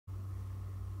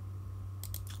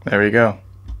There we go.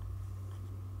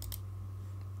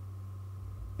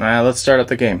 Let's start up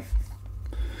the game.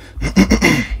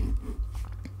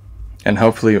 And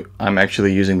hopefully I'm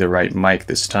actually using the right mic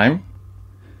this time.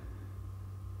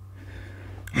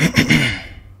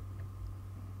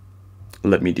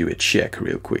 Let me do a check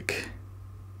real quick.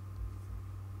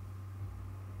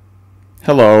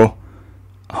 Hello,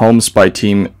 Homes by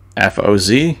Team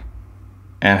FOZ.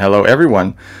 And hello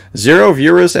everyone. 0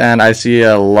 viewers and I see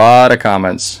a lot of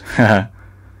comments.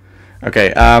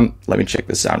 Okay, let me check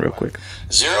the sound real quick.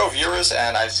 0 viewers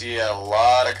and I see a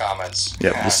lot of comments.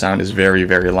 Yep, the sound is very,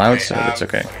 very loud, okay, so that's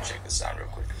okay. Let me check the sound real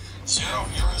quick. 0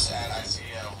 viewers and I see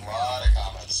a lot of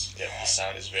comments. Yep, the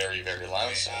sound is very, very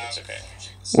loud, so that's okay.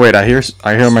 Wait, I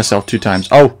hear myself 2 times.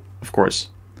 Oh, of course.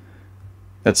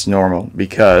 That's normal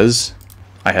because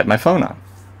I had my phone on.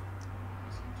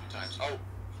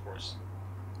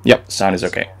 Yep, sound is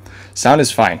okay. Sound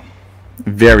is fine.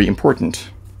 Very important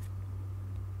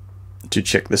to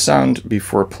check the sound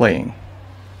before playing.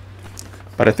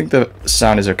 But I think the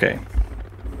sound is okay.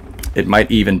 It might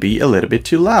even be a little bit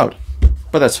too loud,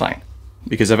 but that's fine.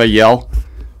 Because if I yell,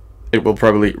 it will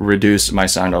probably reduce my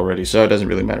sound already, so it doesn't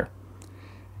really matter.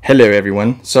 Hello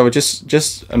everyone. So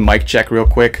just a mic check real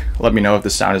quick. Let me know if the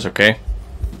sound is okay.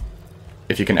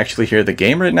 If you can actually hear the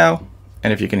game right now,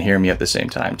 and if you can hear me at the same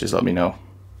time, just let me know.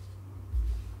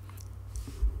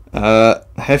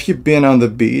 Have you been on the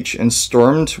beach and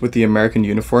stormed with the American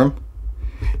uniform?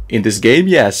 In this game,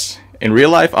 yes. In real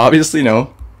life, obviously,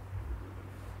 no.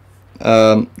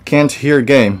 Can't hear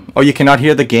game. Oh, you cannot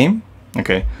hear the game?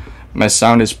 Okay. My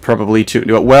sound is probably too...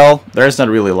 Well, there's not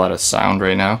really a lot of sound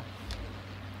right now.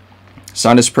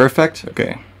 Sound is perfect?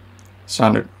 Okay.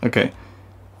 Sound... Okay.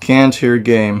 Can't hear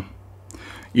game.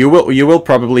 You will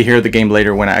probably hear the game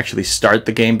later when I actually start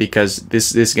the game, because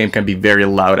this game can be very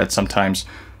loud at some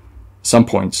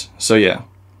points. So yeah,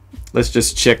 let's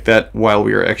just check that while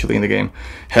we are actually in the game.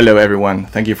 Hello everyone,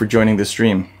 thank you for joining the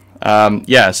stream.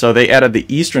 Yeah, so they added the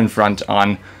Eastern Front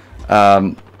on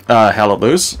Hell Let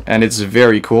Loose, and it's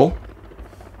very cool.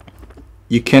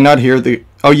 You cannot hear the...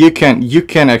 Oh, you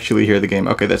can actually hear the game.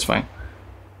 Okay, that's fine.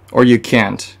 Or you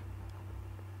can't.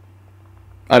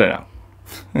 I don't know.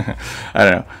 I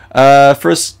don't know.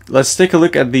 First, let's take a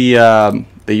look at the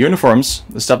uniforms,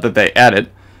 the stuff that they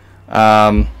added.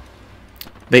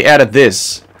 They added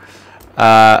this.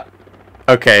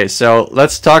 Okay, so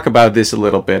let's talk about this a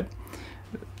little bit.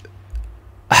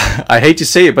 I hate to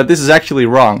say it, but this is actually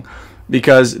wrong,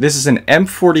 because this is an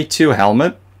M42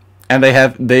 helmet, and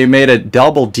they made a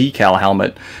double decal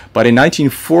helmet. But in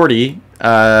 1940,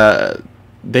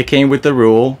 they came with the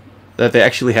rule that they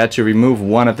actually had to remove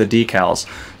one of the decals.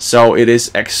 So it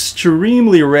is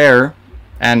extremely rare,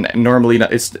 and normally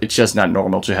it's just not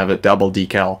normal to have a double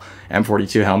decal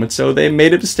M42 helmet. So they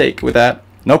made a mistake with that.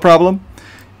 No problem.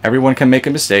 Everyone can make a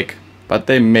mistake, but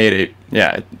they made it.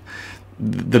 Yeah.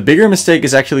 The bigger mistake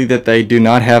is actually that they do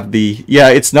not have the... Yeah,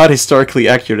 it's not historically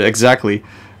accurate. Exactly.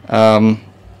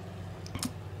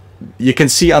 You can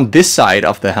see on this side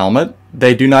of the helmet,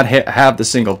 they do not have the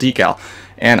single decal.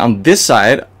 And on this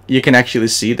side, you can actually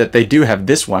see that they do have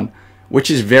this one, which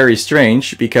is very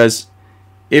strange, because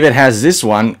if it has this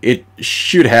one, it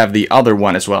should have the other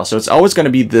one as well. So it's always going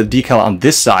to be the decal on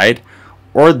this side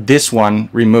or this one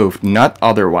removed, not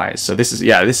otherwise. So this is,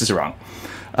 yeah, this is wrong.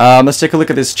 Let's take a look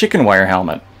at this chicken wire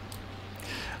helmet.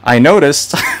 I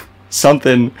noticed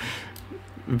something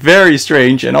very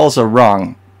strange and also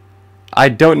wrong. I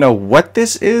don't know what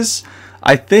this is.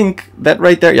 I think that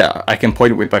right there, yeah, I can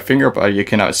point it with my finger, but you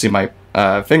cannot see my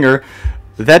finger.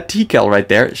 That decal right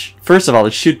there, first of all,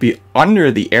 it should be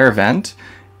under the air vent,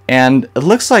 and it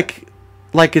looks like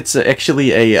it's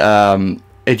actually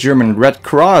a German Red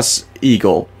Cross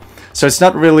eagle. So it's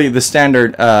not really the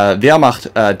standard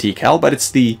Wehrmacht decal, but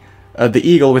it's the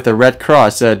eagle with the Red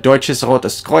Cross, Deutsches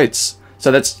Rotes Kreuz.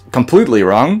 So that's completely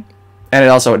wrong, and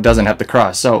it doesn't have the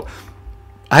cross. So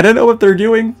I don't know what they're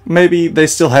doing. Maybe they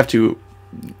still have to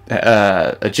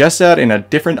adjust that in a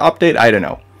different update. I don't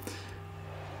know.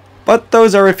 But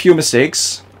those are a few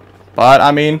mistakes. But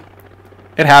I mean,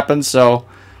 it happens, so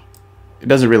it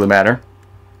doesn't really matter.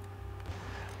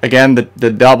 Again, the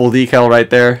double decal right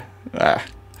there.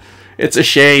 It's a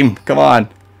shame. Come on.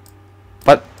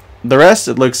 But the rest,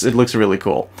 it looks really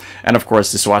cool. And of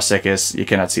course, the swastika is, you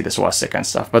cannot see the swastika and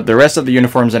stuff. But the rest of the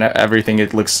uniforms and everything,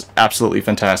 it looks absolutely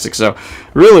fantastic. So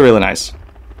really, really nice.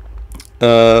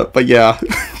 But yeah,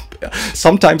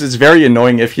 sometimes it's very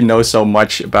annoying if you know so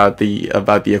much about the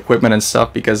equipment and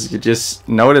stuff, because you just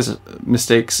notice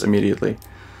mistakes immediately.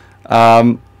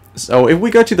 So if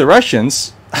we go to the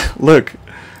Russians, look,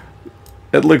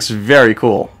 it looks very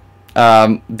cool.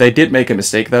 They did make a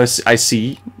mistake though, I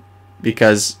see,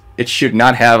 because it should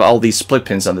not have all these split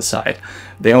pins on the side.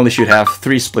 They only should have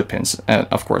 3 split pins. And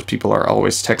of course, people are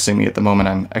always texting me at the moment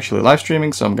I'm actually live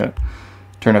streaming, so I'm gonna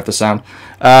turn off the sound.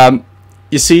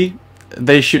 You see,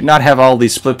 they should not have all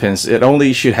these split pins. It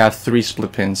only should have 3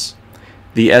 split pins.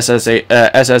 The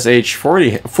SSH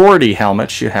 40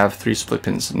 helmet should have 3 split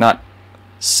pins, not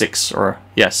 6 or,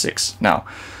 yeah, 6 now.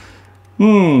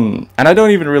 And I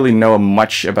don't even really know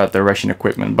much about the Russian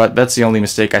equipment, but that's the only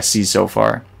mistake I see so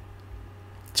far.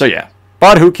 So yeah,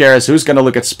 but who cares? Who's gonna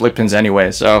look at split pins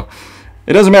anyway? So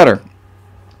it doesn't matter.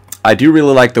 I do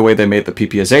really like the way they made the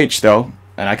PPSH though,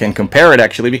 and I can compare it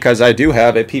actually because I do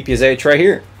have a PPSH right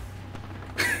here.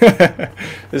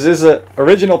 This is an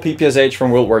original PPSH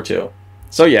from World War II.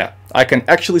 So yeah, I can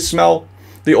actually smell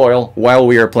the oil while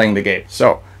we are playing the game.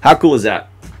 So how cool is that?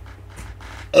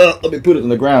 Let me put it on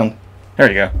the ground. There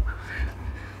you go.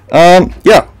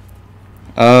 Yeah.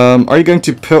 Are you going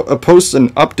to post an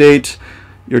update?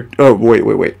 Oh,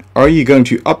 wait. Are you going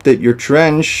to update your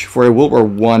trench for a World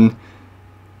War I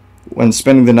when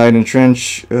spending the night in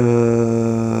trench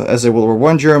as a World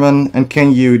War I German? And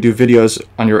can you do videos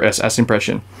on your SS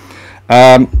impression?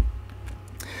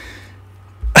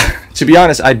 To be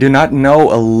honest, I do not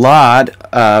know a lot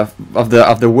of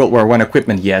the World War I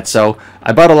equipment yet, so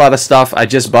I bought a lot of stuff. I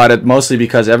just bought it mostly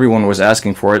because everyone was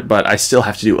asking for it, but I still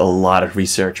have to do a lot of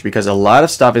research because a lot of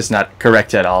stuff is not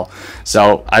correct at all.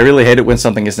 So I really hate it when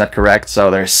something is not correct, so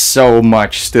there's so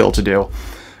much still to do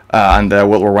on the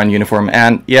World War I uniform.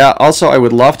 And yeah, also I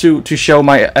would love to show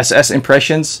my SS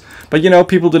impressions, but you know,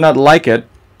 people do not like it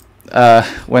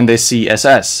when they see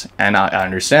SS, and I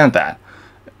understand that.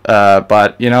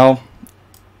 But you know,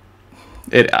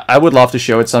 I would love to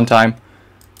show it sometime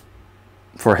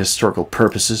for historical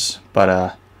purposes,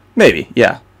 but maybe,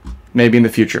 yeah, maybe in the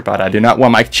future, but I do not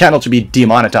want my channel to be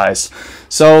demonetized,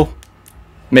 so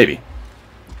maybe.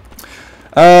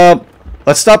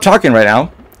 Let's stop talking right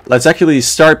now. Let's actually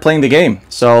start playing the game.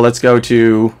 So let's go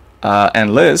to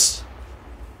Enlist,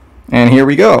 and here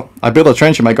we go. I built a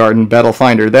trench in my garden, Battle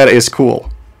Finder. That is cool.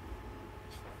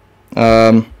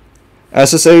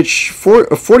 SSH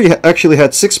 40 actually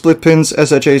had 6 split pins.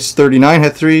 SSH 39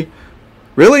 had 3.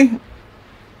 Really?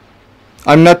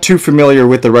 I'm not too familiar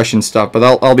with the Russian stuff, but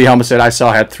I'll be honest, I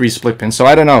saw had 3 split pins, so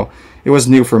I don't know. It was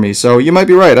new for me, so you might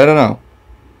be right. I don't know.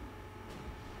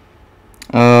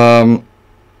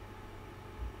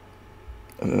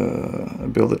 I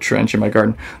build a trench in my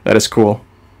garden. That is cool.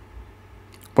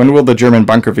 When will the German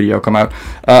bunker video come out?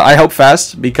 I hope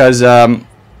fast, because the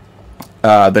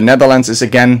Netherlands is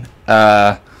again,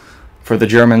 for the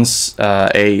Germans,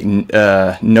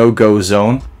 a no-go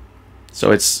zone.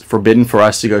 So it's forbidden for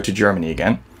us to go to Germany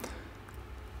again.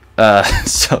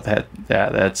 So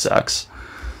that sucks.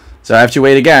 So I have to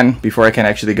wait again before I can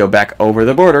actually go back over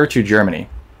the border to Germany,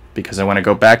 because I want to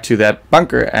go back to that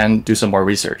bunker and do some more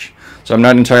research. So I'm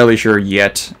not entirely sure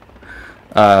yet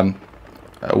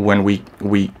when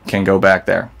we can go back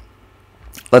there.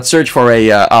 Let's search for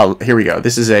a oh, here we go.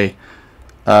 This is a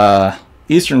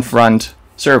Eastern Front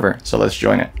server, so let's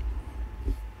join it.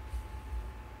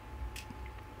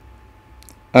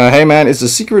 Hey man, is the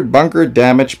secret bunker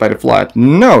damaged by the flood?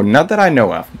 No, not that I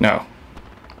know of, no.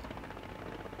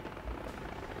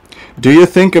 Do you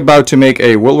think about to make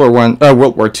a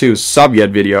World War II Soviet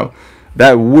video?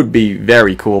 That would be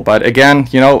very cool, but again,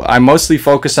 you know, I mostly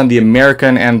focus on the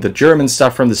American and the German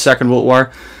stuff from the Second World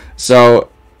War, so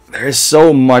there's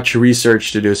so much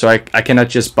research to do, so I cannot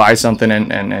just buy something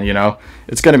and you know,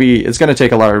 it's gonna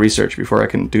take a lot of research before I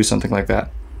can do something like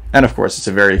that. And of course, it's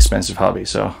a very expensive hobby,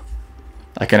 so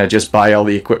I cannot just buy all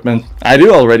the equipment. I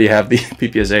do already have the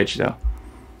PPSH though.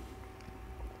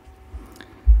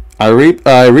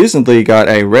 I recently got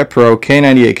a Repro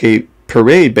K98K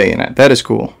Parade bayonet. That is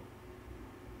cool.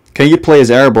 Can you play as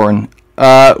Airborne?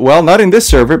 Well, not in this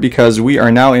server because we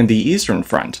are now in the Eastern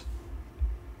Front.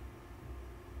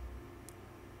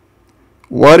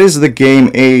 What is the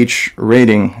game age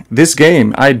rating? This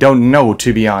game, I don't know,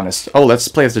 to be honest. Oh, let's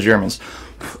play as the Germans.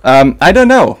 I don't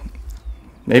know.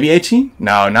 Maybe 18?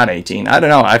 No, not 18. I don't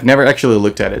know. I've never actually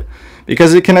looked at it,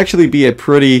 because it can actually be a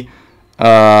pretty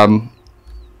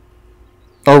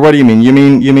or what do you mean? You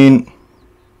mean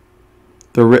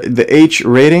the age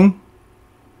rating?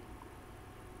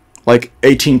 Like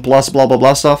 18 plus blah blah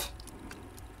blah stuff?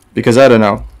 Because I don't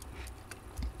know.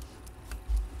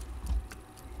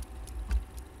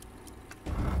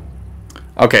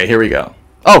 Okay, here we go.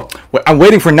 Oh, I'm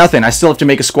waiting for nothing. I still have to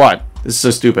make a squad. This is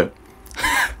so stupid.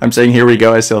 I'm saying here we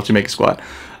go. I still have to make a squad.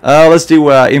 Let's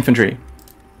do infantry.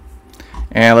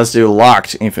 And let's do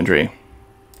locked infantry.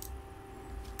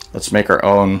 Let's make our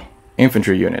own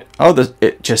infantry unit. Oh,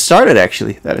 it just started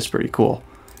actually. That is pretty cool.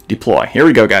 Deploy. Here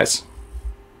we go, guys.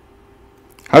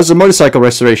 How's the motorcycle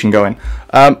restoration going?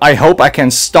 I hope I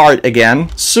can start again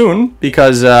soon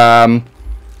because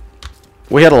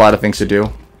we had a lot of things to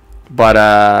do. But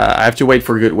I have to wait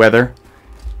for good weather,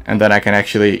 and then I can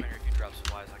actually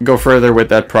go further with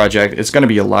that project. It's going to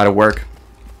be a lot of work.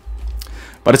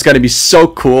 But it's going to be so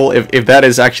cool if that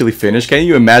is actually finished. Can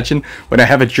you imagine when I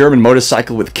have a German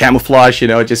motorcycle with camouflage, you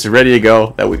know, just ready to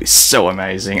go? That would be so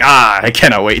amazing. Ah, I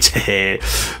cannot wait.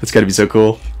 It's going to be so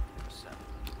cool.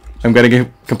 I'm going to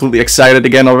get completely excited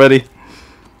again already.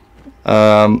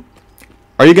 Are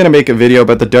you going to make a video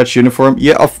about the Dutch uniform?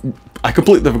 Yeah, I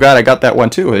completely forgot I got that one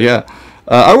too. Yeah,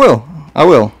 I will. I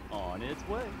will. On its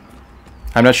way.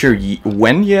 I'm not sure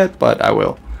when yet, but I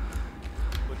will.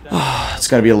 It's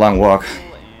going to be a long walk.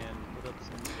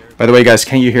 By the way, guys,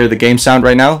 can you hear the game sound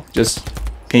right now?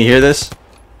 Can you hear this?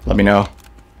 Let me know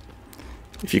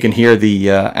if you can hear the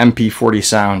MP40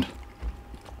 sound.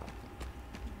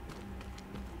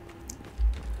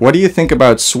 What do you think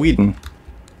about Sweden?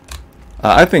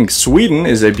 I think Sweden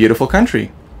is a beautiful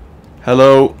country.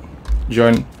 Hello,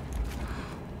 join.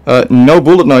 No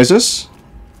bullet noises.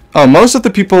 Oh, most of the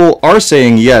people are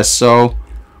saying yes, so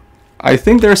I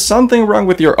think there's something wrong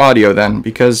with your audio then,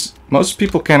 because most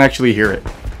people can't actually hear it.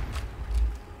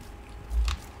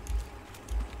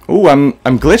 Ooh, I'm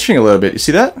glitching a little bit. You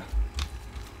see that?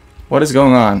 What is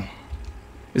going on?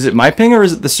 Is it my ping or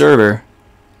is it the server?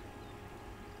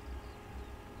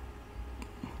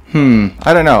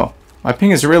 I don't know. My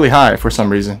ping is really high for some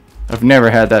reason. I've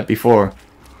never had that before.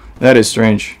 That is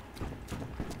strange.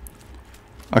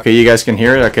 Okay, you guys can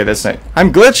hear it? Okay, that's nice.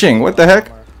 I'm glitching! What the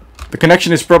heck? The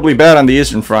connection is probably bad on the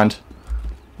Eastern Front.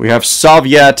 We have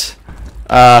Soviet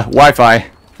Wi-Fi.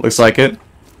 Looks like it.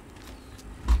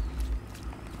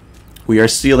 We are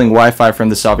stealing Wi-Fi from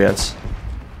the Soviets.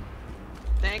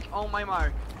 Tank on my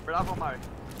mark. Bravo mark.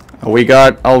 We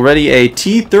got already a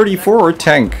T-34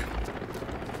 tank,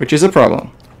 which is a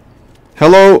problem.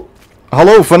 Hello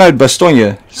vanuit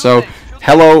Bastogne. So,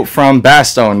 hello from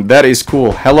Bastogne. That is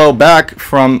cool. Hello back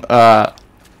from the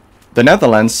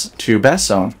Netherlands to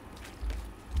Bastogne.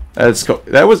 That's cool.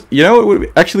 That was, you know, it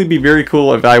would actually be very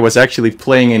cool if I was actually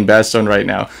playing in Bastogne right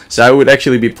now. So I would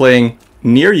actually be playing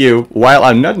near you while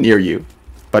I'm not near you,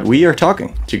 but we are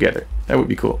talking together. That would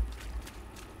be cool.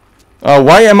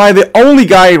 Why am I the only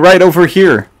guy right over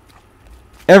here?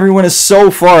 Everyone is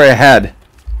so far ahead.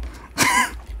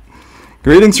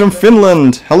 Greetings from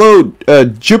Finland. Hello,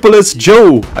 Jupilis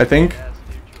Joe, I think.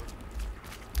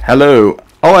 Hello.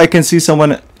 Oh, I can see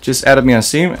someone just added me on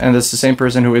Steam, and that's the same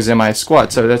person who is in my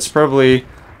squad. So that's probably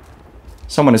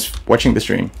someone is watching the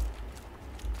stream.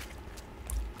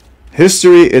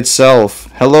 History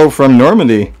itself. Hello from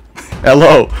Normandy.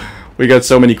 Hello. We got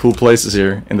so many cool places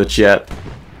here in the chat.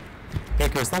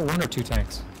 Yeah, is that one or two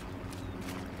tanks?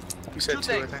 You said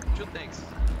two, I think. Two tanks.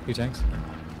 Two tanks?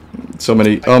 So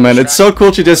many. Oh man, it's so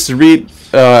cool to just read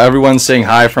everyone saying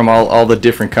hi from all the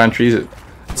different countries.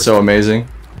 It's so amazing.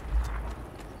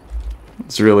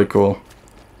 It's really cool.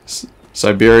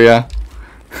 Siberia.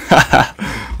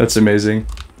 That's amazing.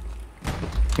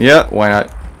 Yeah, why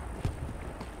not?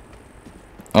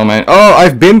 Oh man. Oh,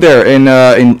 I've been there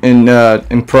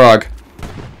in Prague.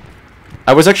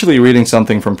 I was actually reading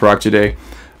something from Prague today.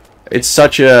 It's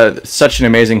such an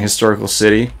amazing historical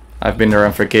city. I've been there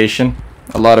on vacation.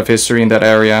 A lot of history in that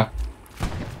area.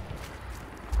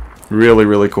 Really,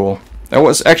 really cool. That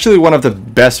was actually one of the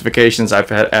best vacations I've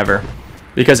had ever,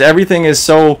 because everything is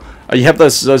so. You have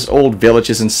those old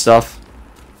villages and stuff.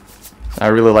 I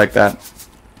really like that.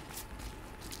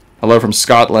 Hello from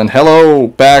Scotland. Hello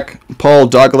back, Paul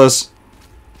Douglas.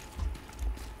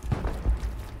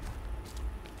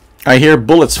 I hear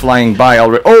bullets flying by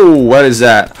already. Oh, what is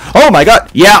that? Oh my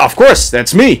god! Yeah, of course,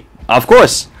 that's me. Of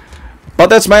course. But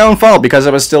that's my own fault because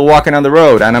I was still walking on the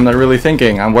road and I'm not really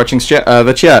thinking. I'm watching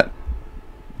the chat.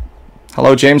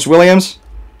 Hello, James Williams.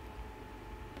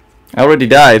 I already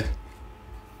died.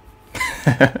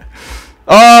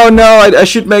 Oh no, I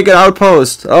should make an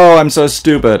outpost. Oh, I'm so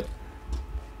stupid.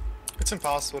 It's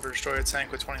impossible to destroy a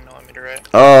tank with 20mm, right?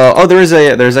 Oh,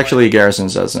 there's actually a garrison,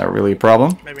 so that's not really a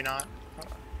problem. Maybe not.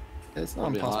 It's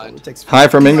not impossible. It takes. Hi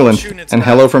from England and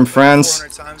hello from France.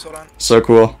 400 times, hold on. So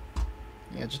cool.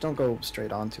 Yeah, just don't go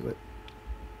straight onto it.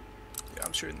 Yeah,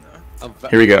 I'm shooting the.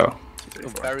 Here we go.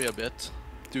 Vary a bit.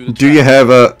 Do you have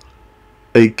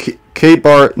a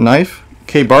K-bar knife?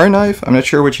 K-bar knife? I'm not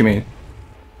sure what you mean.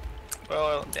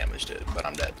 Well, I damaged it, but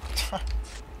I'm dead.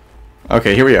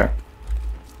 Okay, here we are.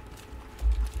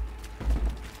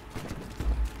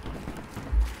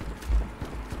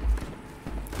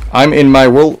 I'm in my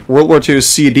World War II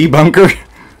CD bunker.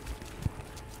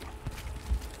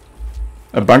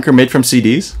 A bunker made from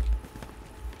CDs?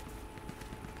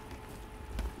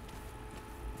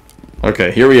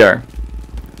 Okay, here we are.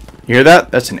 You hear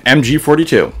that? That's an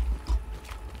MG42.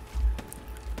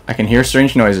 I can hear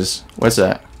strange noises. What's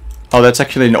that? Oh, that's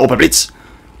actually an Oberblitz,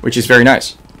 which is very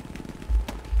nice.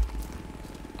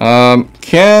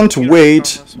 Can't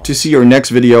wait to see your next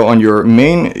video on your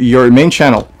main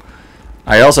channel.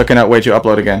 I also cannot wait to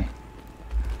upload again.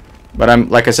 But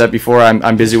like I said before,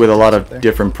 I'm busy with a lot of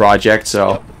different projects,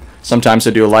 so sometimes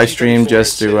I do a live stream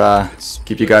just to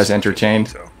keep you guys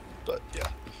entertained.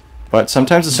 But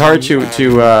sometimes it's hard to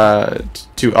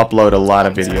upload a lot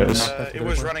of videos. It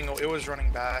was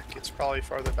running back. It's probably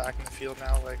farther back in the field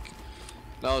now. Like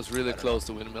now it's really close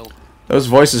to windmill. Those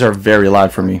voices are very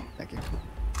loud for me. Thank you.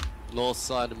 North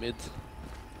side mid,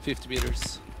 50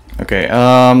 meters. Okay,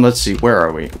 let's see, where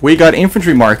are we? We got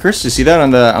infantry markers. You see that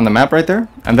on the map right there?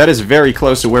 And that is very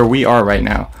close to where we are right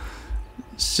now.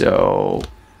 So,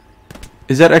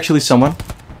 is that actually someone?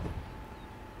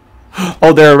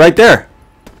 Oh, they're right there.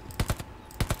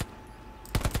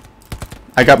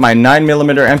 I got my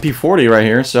 9mm MP40 right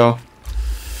here, so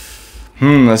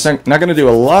that's not gonna do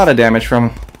a lot of damage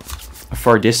from a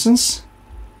far distance.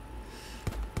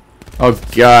 Oh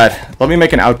god, let me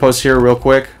make an outpost here real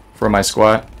quick for my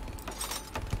squad.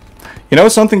 You know,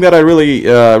 something that I really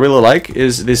like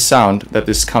is this sound that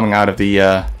is coming out of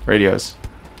the radios.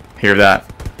 Hear that?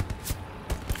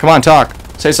 Come on, talk.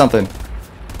 Say something.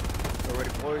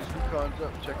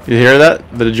 You hear that?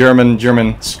 The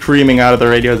German screaming out of the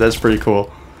radio. That's pretty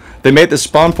cool. They made the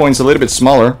spawn points a little bit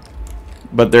smaller,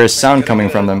 but there's sound coming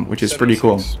from them, which is pretty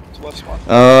cool.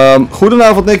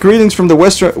 Goedenavond, Nick. Greetings from the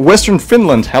Western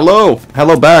Finland. Hello.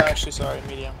 Hello back. Actually, sorry,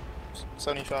 medium.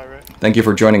 75, right? Thank you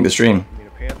for joining the stream. You mean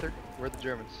a panther? We're the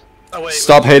Germans. Oh, wait,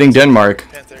 Stop hating Denmark.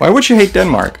 Panther. Why would you hate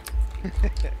Denmark?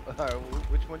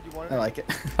 Which one do you want? I like it.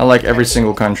 I like every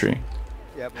single country.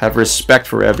 Yeah, but Have respect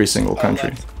for every single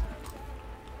country.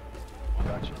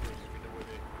 gotcha.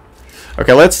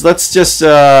 Okay, let's just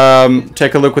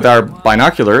take a look with our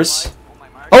binoculars.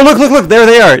 Oh, look! There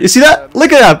they are. You see that?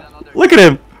 Look at that! Look at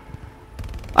him!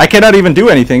 I cannot even do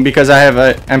anything because I have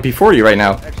a MP40 right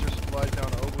now. Extra supplies down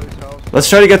to Obley's house. Let's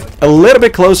try to get a little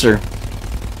bit closer.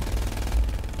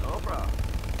 No problem.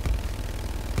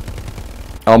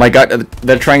 Oh my god,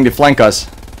 they're trying to flank us.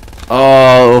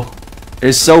 Oh,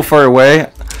 it's so far away.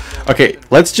 Okay,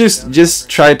 let's just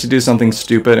try to do something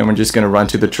stupid and we're just gonna run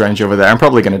to the trench over there. I'm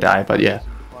probably gonna die, but yeah.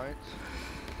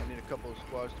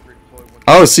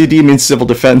 Oh, CD means civil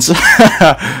defense.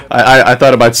 I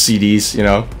thought about CDs, you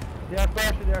know.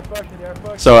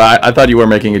 So I thought you were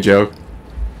making a joke.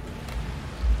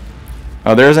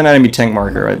 Oh, there's an enemy tank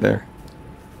marker right there.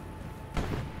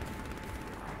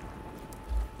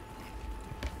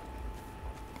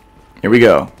 Here we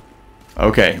go.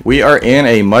 Okay, we are in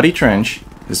a muddy trench.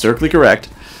 Historically correct.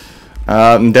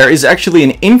 There is actually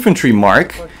an infantry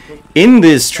mark in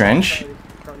this trench,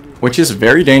 which is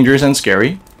very dangerous and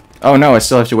scary. Oh no, I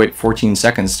still have to wait 14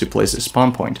 seconds to place a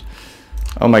spawn point.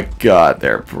 Oh my god,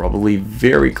 they're probably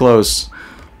very close.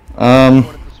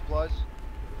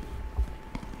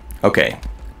 Okay.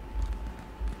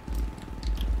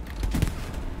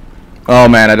 Oh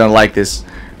man, I don't like this.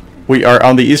 We are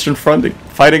on the Eastern Front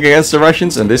fighting against the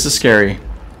Russians, and this is scary.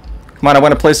 Come on, I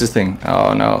want to place this thing.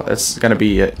 Oh no, that's gonna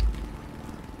be it.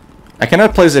 I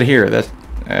cannot place it here. That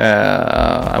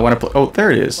I want to. Oh,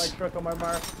 there it is. Here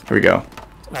we go.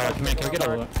 Can we get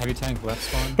a heavy tank left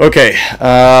spawn? Okay,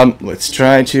 let's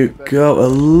try to go a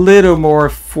little more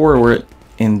forward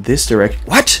in this direction.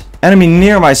 What? Enemy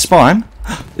near my spawn?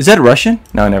 Is that Russian?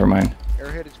 No, never mind.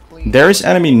 There is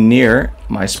enemy near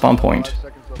my spawn point,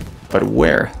 but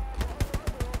where?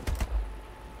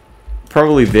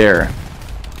 Probably there.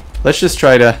 Let's just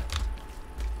try to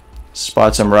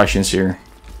spot some Russians here.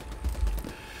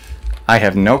 I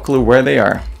have no clue where they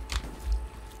are.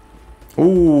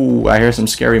 Ooh, I hear some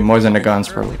scary noise in the guns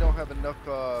probably. We don't have enough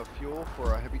fuel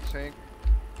for a heavy tank.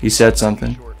 He said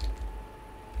something.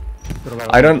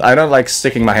 I don't like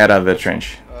sticking my head out of the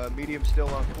trench. Medium still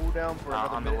on cooldown for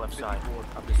another on the minute left and side 54.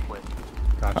 of the split.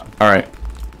 Gotcha. Alright.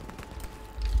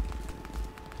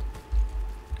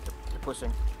 They're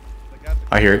pushing.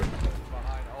 I hear it.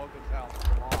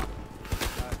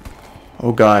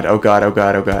 Oh god, oh god, oh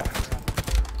god, oh god.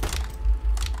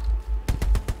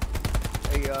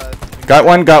 Hey, Got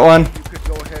one, got one. you could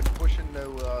go ahead and push into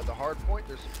the hard point.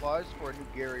 There's supplies for a new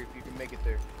Gary if you can make it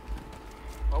there.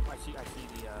 Oh, I see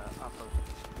the outpost.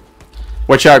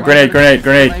 Watch out, grenade, grenade,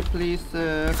 grenade. Please,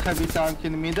 heavy tank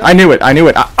in the middle. I knew it, I knew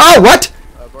it. Oh, what?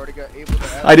 already got able to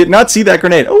add I did not see that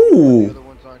grenade. the Ooh. other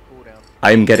one's on cooldown.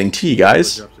 I'm getting tea,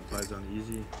 guys. Drop supplies on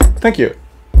easy. Thank you.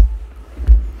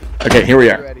 Okay, here we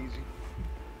You're are. at easy.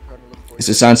 Trying to look for Is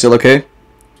you. the sound still okay?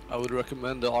 I would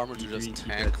recommend the armor to just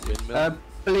tank windmill.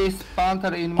 Please,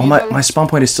 Panther in Oh, my spawn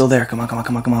point is still there. Come on, come on,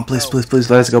 come on, come on. Please, please,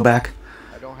 please, let us go back.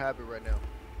 I don't have it right now.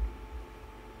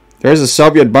 There's a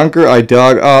Soviet bunker I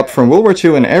dug up from World War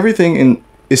II, and everything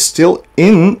is still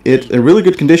in it in really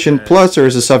good condition. Plus, there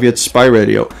is a Soviet spy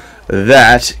radio.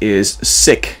 That is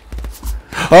sick.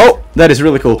 Oh, that is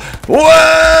really cool.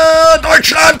 Whoa,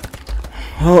 Deutschland!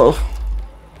 Oh,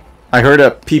 I heard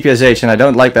a PPSH, and I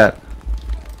don't like that.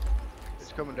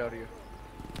 It's coming down to you.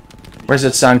 Where's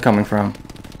that sound coming from?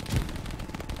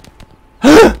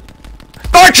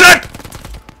 Deutschland!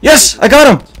 Yes, I got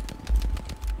him.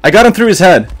 I got him through his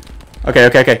head. Okay,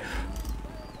 okay, okay.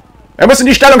 Müssen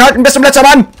die Stellung halten bis zum letzten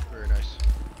Mann. Very nice.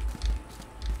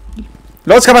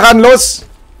 Los, Kameraden, los!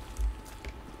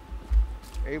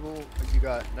 Abel, you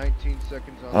got 19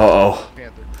 seconds on Uh-oh.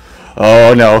 Panther.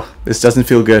 Oh no, this doesn't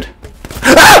feel good.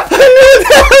 Ah!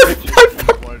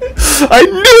 I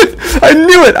knew it! I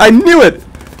knew it! I knew it!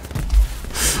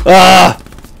 Ah!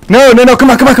 No, no, no! Come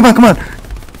on, come on, come on, come on!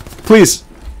 Please!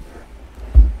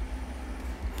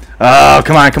 Oh,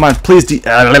 come on, come on! Please,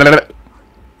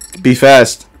 be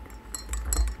fast.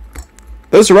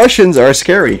 Those Russians are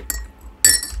scary.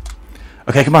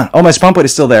 Okay, come on. Oh, my spawn point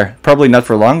is still there. Probably not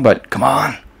for long, but come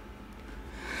on.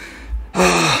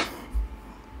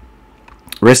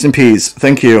 Rest in peace.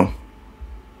 Thank you.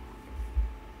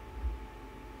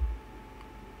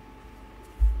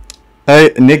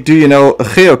 Hey, Nick, do you know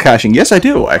geocaching? Yes, I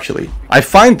do, actually. I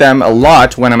find them a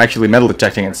lot when I'm actually metal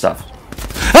detecting and stuff.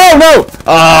 Oh, no!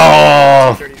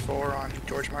 Oh! 34 on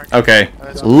George Mark. Okay,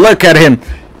 look at him.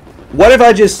 What if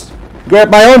I just grab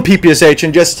my own PPSH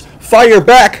and just fire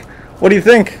back? What do you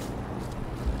think?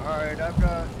 Alright, I've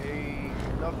got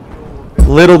enough fuel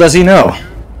Little does he know.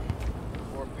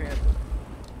 for Panther.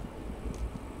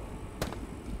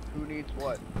 Who needs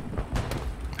what?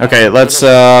 Okay, let's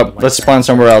spawn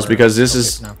somewhere else because this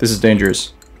is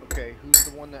dangerous. Okay, who's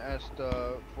the one that asked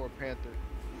for Panther?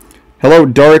 Hello,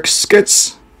 Dark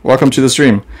Skits. Welcome to the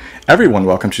stream. Everyone,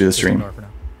 welcome to the stream. Ignore for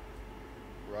now.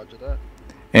 Roger that.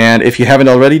 And if you haven't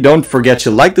already, don't forget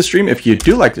to like the stream. If you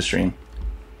do like the stream,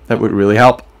 that would really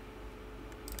help.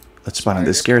 Let's spawn in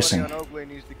this garrison. Everybody on Oakley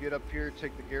needs to get up here,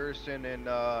 take the garrison, and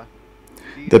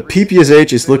The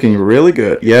PPSH is looking really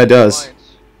good. Yeah, it does.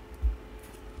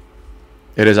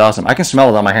 It is awesome. I can smell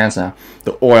it on my hands now.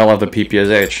 The oil of the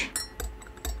PPSH.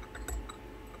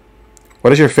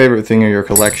 What is your favorite thing in your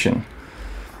collection?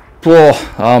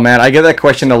 Oh man, I get that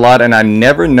question a lot, and I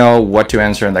never know what to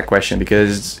answer in that question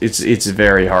because it's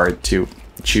very hard to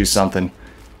choose something.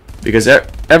 Because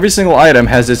every single item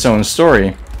has its own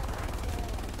story.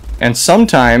 And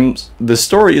sometimes the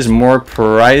story is more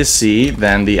pricey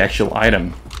than the actual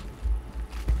item.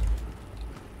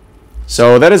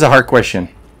 So that is a hard question.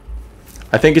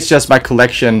 I think it's just my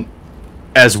collection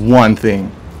as one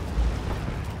thing.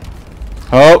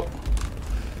 Oh!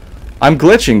 I'm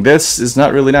glitching. This is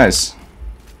not really nice.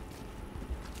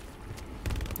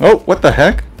 Oh, what the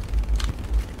heck?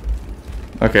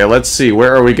 Okay, let's see.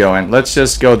 Where are we going? Let's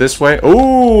just go this way.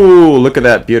 Ooh, look at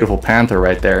that beautiful panther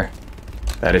right there.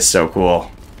 That is so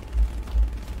cool.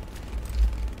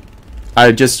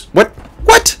 What?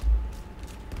 What?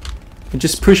 It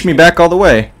just pushed me back all the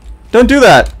way. Don't do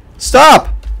that. Stop!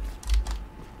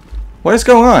 What is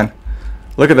going on?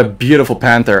 Look at the beautiful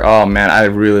panther. Oh man, I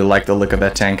really like the look of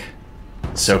that tank.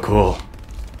 So cool.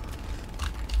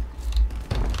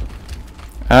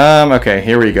 Okay,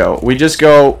 here we go. We just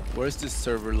go Where is this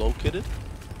server located?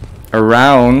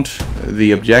 around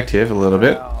the objective a little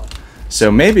bit.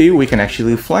 So maybe we can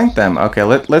actually flank them. Okay,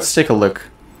 let's take a look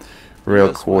real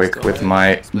Yes, quick let's go with ahead.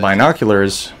 my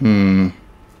binoculars.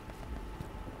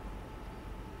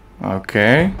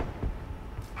 Okay.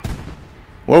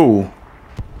 Whoa.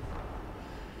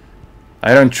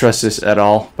 I don't trust this at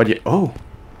all. But yeah. Oh.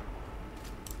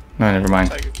 No, never mind.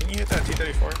 Tiger, can you hit that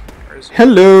T-34? Or is it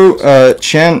Hello,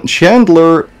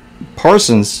 Chandler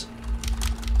Parsons.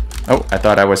 Oh, I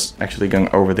thought I was actually going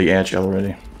over the edge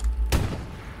already.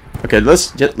 Okay,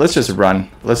 let's just run.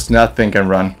 Let's not think and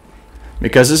run,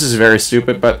 because this is very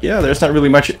stupid. But yeah, there's not really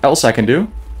much else I can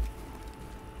do.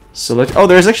 So oh,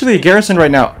 there's actually a garrison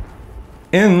right now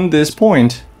in this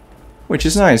point, which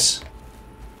is nice.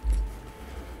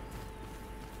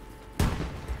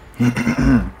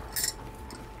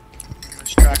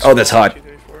 Oh, that's hot.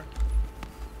 T-34?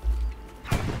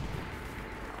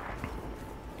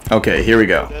 Okay, here we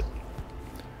go.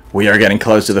 We are getting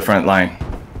close to the front line.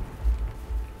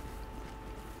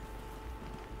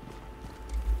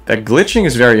 That glitching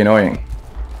is very annoying.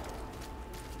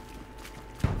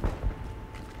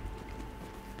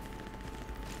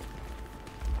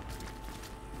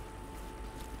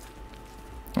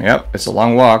 Yep, it's a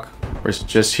long walk. We're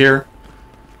just here.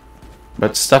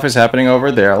 But stuff is happening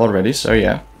over there already, so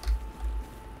yeah.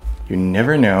 You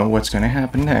never know what's gonna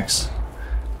happen next.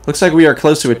 Looks like we are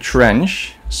close to a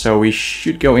trench, so we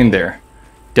should go in there.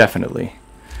 Definitely.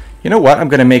 You know what? I'm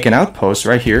gonna make an outpost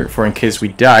right here for in case we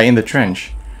die in the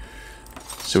trench.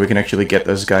 So we can actually get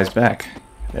those guys back.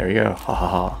 There you go. Ha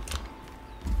ha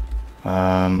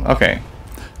ha. Okay.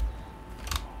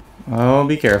 Oh,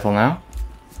 be careful now.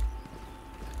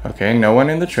 Okay, no one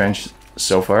in the trench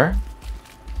so far.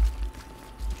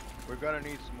 We're gonna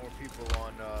need some more people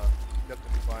on Depth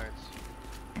of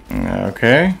Defiance.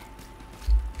 Okay.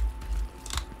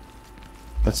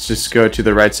 Let's just go to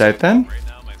the right side then. Right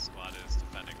now my squad is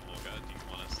defending Olga. Do you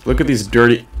want us to... Look at these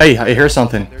dirty... Hey, I hear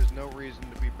something. There's no reason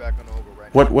to be back on Olga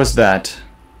right What was that?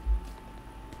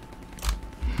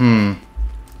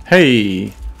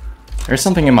 Hey. There's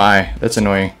something in my eye. That's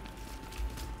annoying.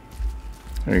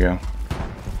 There we go.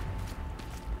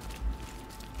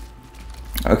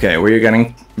 Okay, we're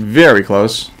getting very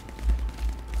close.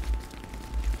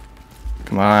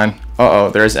 Come on. Uh-oh,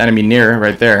 there's enemy near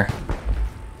right there.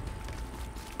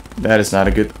 That is not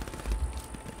a good...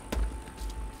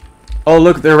 Oh,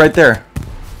 look, they're right there.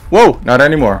 Whoa, not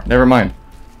anymore. Never mind.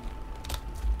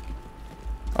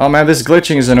 Oh man, this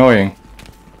glitching is annoying.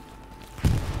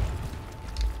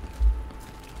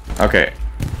 Okay.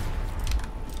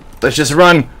 Let's just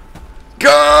run.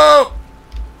 Go!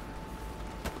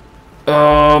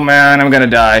 Oh man, I'm gonna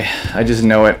die. I just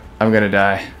know it. I'm gonna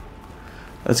die.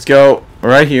 Let's go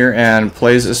right here and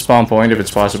place a spawn point if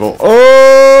it's possible.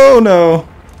 Oh no!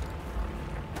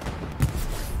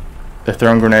 They're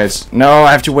throwing grenades. No,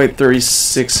 I have to wait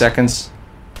 36 seconds.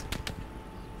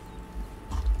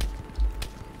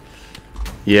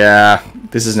 Yeah,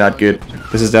 this is not good.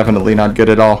 This is definitely not good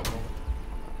at all.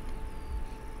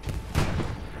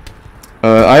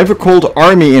 I have a cold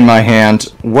army in my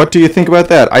hand. What do you think about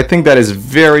that? I think that is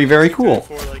very, very cool.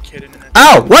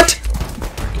 Ow! What?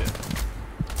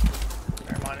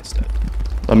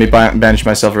 Let me banish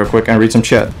myself real quick and read some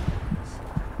chat.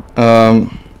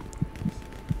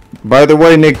 By the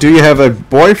way, Nick, do you have a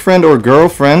boyfriend or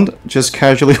girlfriend? Just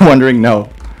casually wondering. No.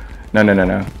 No, no, no,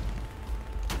 no.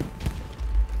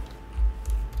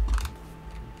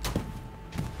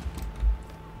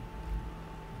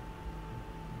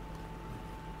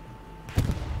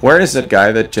 Where is that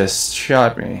guy that just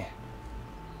shot me?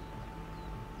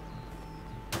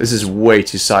 This is way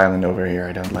too silent over here.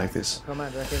 I don't like this.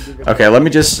 Okay, let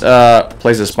me just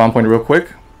place a spawn point real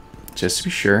quick. Just to be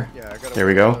sure. There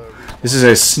we go. This is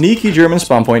a sneaky German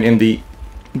spawn point in the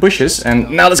bushes.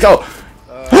 And now let's go!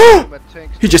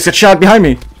 He just got shot behind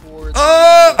me!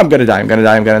 Oh, I'm gonna die, I'm gonna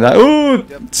die, I'm gonna die. Ooh!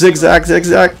 Zigzag,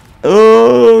 zigzag.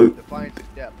 Oh!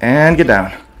 And get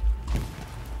down.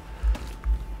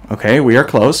 Okay, we are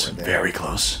close. Very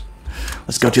close.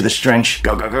 Let's go to this trench.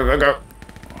 Go, go, go, go, go.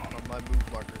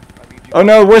 Oh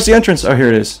no, where's the entrance? Oh, here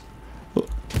it is.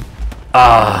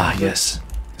 Ah, yes.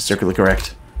 Circularly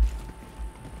correct.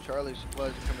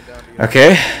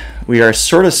 Okay, we are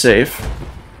sort of safe.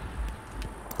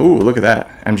 Ooh, look at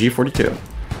that. MG42.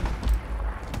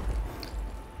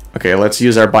 Okay, let's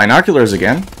use our binoculars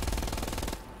again.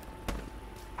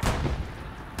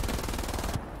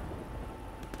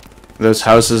 Those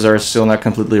houses are still not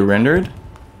completely rendered.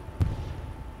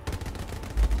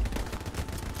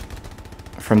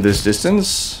 From this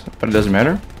distance, but it doesn't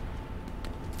matter.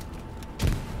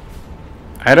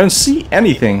 I don't see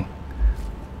anything.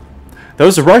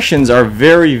 Those Russians are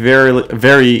very, very,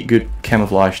 very good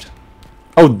camouflaged.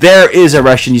 Oh, there is a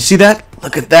Russian. You see that?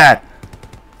 Look at that.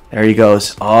 There he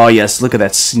goes. Oh, yes. Look at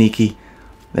that sneaky.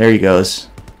 There he goes.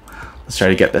 Let's try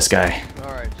to get this guy.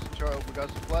 Alright, so we got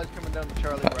supplies coming down to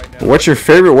Charlie right now. What's your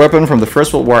favorite weapon from the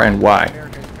First World War and why?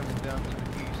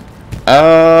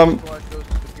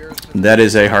 That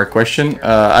is a hard question.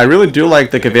 I really do like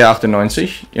the Gewehr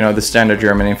 98, you know, the standard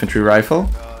German infantry rifle.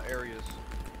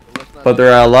 But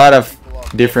there are a lot of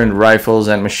different rifles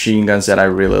and machine guns that I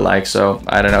really like, so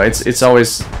I don't know. It's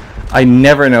always, I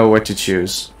never know what to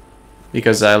choose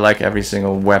because I like every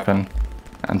single weapon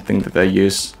and thing that they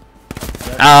use.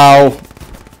 Ow!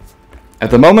 At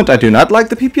the moment, I do not like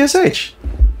the PPSH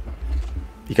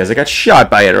because I got shot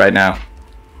by it right now.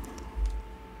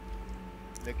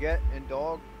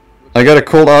 I got a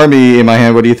cold army in my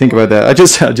hand. What do you think about that? I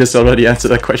just already answered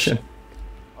that question.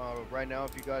 Right now,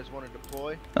 if you guys want to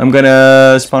deploy, I'm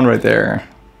gonna spawn right there.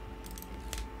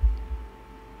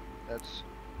 that's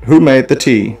Who made the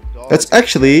tea? That's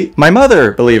actually my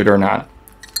mother, believe it or not.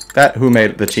 That who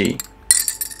made the tea.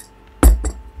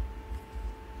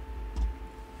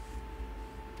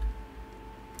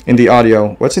 In the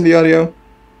audio. What's in the audio?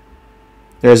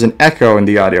 There's an echo in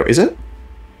the audio. Is it?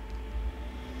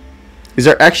 Is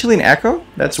there actually an echo?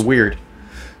 That's weird.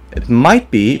 It might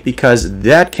be because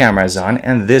that camera is on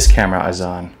and this camera is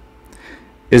on.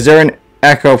 Is there an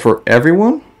echo for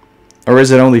everyone? Or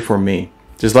is it only for me?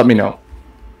 Just let me know.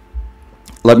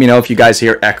 Let me know if you guys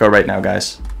hear echo right now,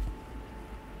 guys.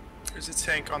 There's a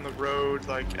tank on the road,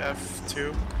 like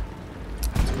F2.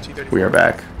 We are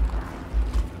back.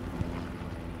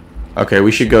 Okay,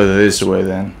 we should go this way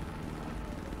then.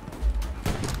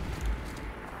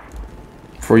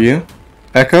 For you?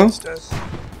 Echo?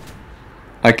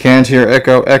 I can't hear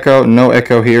echo. Echo. No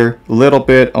echo here. Little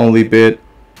bit. Only bit.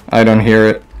 I don't hear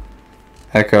it.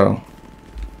 Echo.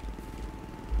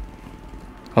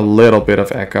 A little bit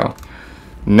of echo.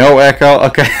 No echo.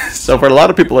 Okay, so for a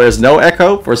lot of people there is no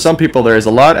echo. For some people there is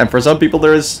a lot. And for some people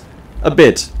there is a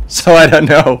bit. So I don't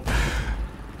know.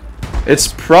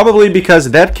 It's probably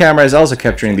because that camera is also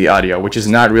capturing the audio, which is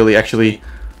not really actually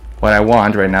what I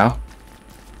want right now.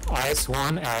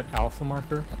 IS-1 at alpha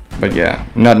marker. But yeah,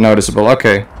 not noticeable.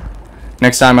 Okay.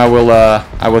 Next time I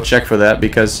will check for that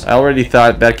because I already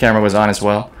thought that camera was on as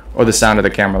well. Or the sound of the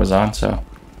camera was on, so.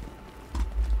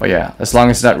 But yeah, as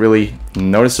long as it's not really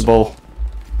noticeable,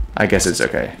 I guess it's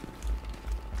okay.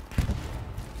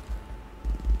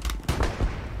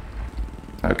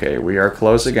 Okay, we are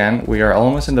close again. We are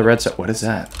almost in the red zone. What is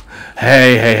that?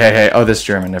 Hey, hey, hey, hey. Oh, this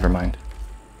German. Never mind.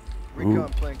 Recon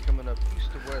plane coming up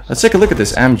east to west. Let's take a look at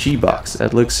this MG box.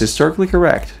 That looks historically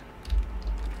correct.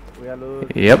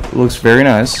 Yep, looks very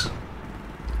nice.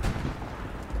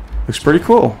 Looks pretty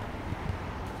cool.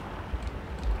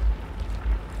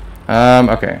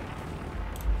 Okay.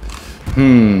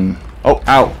 Oh,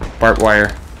 ow. Barbed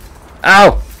wire.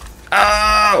 Ow!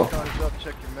 Ow!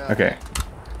 Okay.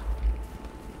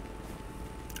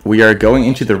 We are going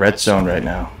into the red zone right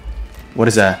now. What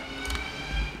is that?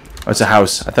 Oh, it's a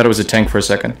house. I thought it was a tank for a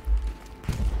second.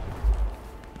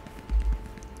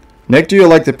 Nick, do you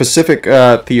like the Pacific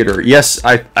Theater? Yes,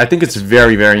 I think it's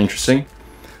very, very interesting.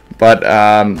 But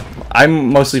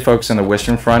I'm mostly focused on the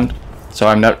Western Front. So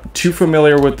I'm not too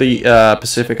familiar with the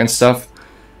Pacific and stuff.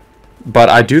 But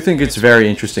I do think it's very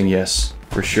interesting, yes.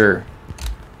 For sure.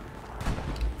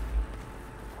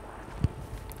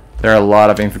 There are a lot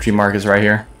of infantry markers right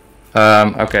here.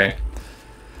 Okay.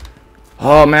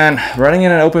 Oh man, running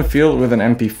in an open field with an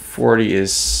MP40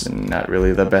 is not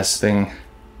really the best thing.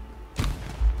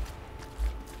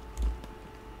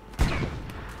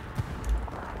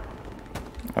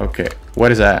 Okay,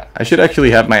 what is that? I should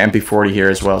actually have my MP40 here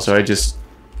as well, so I just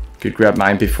could grab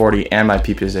my MP40 and my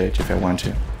PPSH if I want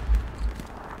to.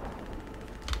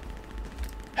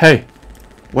 Hey,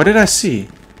 what did I see?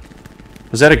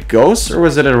 Was that a ghost or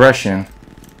was it a Russian?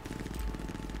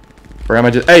 Or am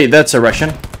I just... Hey, that's a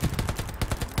Russian.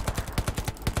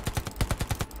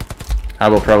 I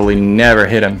will probably never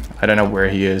hit him. I don't know where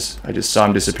he is. I just saw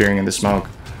him disappearing in the smoke.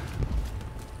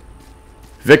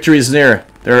 Victory is near.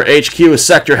 Their HQ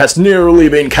sector has nearly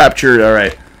been captured.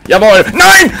 Alright. Jawohl!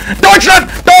 Nein! Deutschland!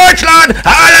 Deutschland!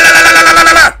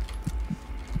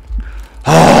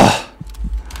 Ah!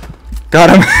 Got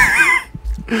him.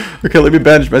 Okay, let me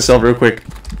bandage myself real quick.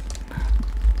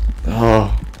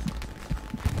 Oh.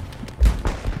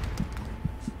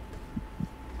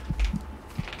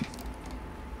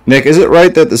 Nick, is it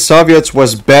right that the Soviets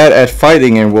was bad at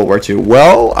fighting in World War II?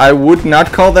 Well, I would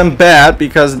not call them bad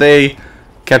because they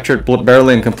captured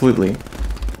Berlin completely.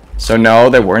 So no,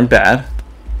 they weren't bad.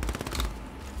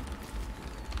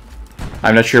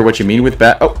 I'm not sure what you mean with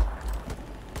bad. Oh.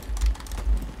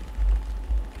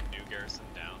 New garrison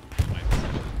down.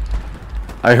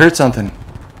 I heard something.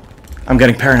 I'm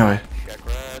getting paranoid.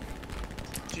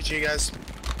 GG guys.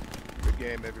 Good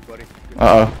game, everybody.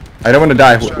 Uh-oh. I don't want to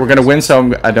die. We're going to win,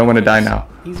 so I don't want to die now.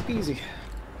 Easy peasy.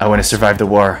 I want to survive the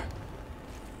war.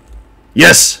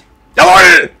 Yes!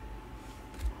 Jawohl!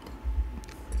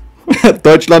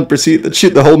 Deutschland proceeded to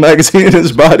shoot the whole magazine in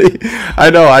his body.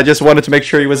 I know, I just wanted to make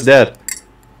sure he was dead.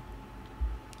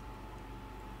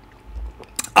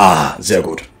 Ah, sehr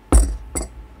gut.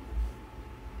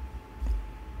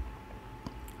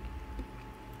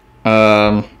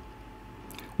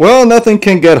 Well, nothing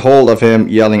can get hold of him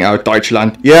yelling out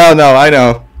Deutschland. Yeah, no, I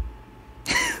know.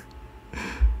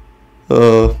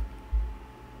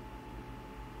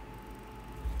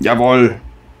 Jawohl.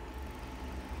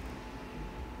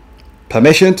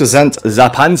 Permission to send the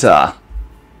Panzer.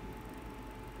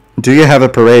 Do you have a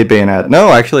parade bayonet? No,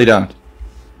 I actually don't.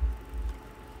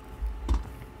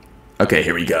 Okay,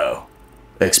 here we go.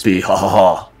 XP, ha ha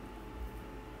ha.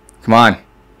 Come on.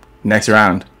 Next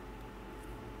round.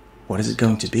 What is it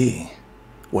going to be?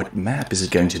 What map is it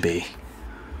going to be?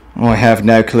 Oh, I have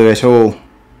no clue at all.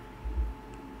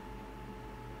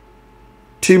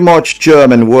 Too much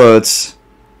German words.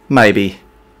 Maybe.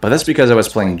 But that's because I was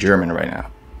playing German right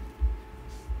now.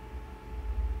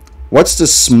 What's the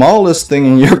smallest thing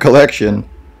in your collection?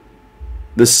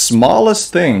 The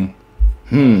smallest thing?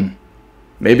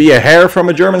 Maybe a hair from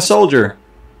a German soldier.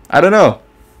 I don't know.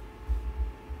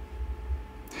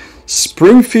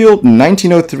 Springfield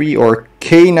 1903 or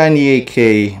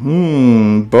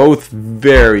K98K. Both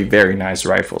very, very nice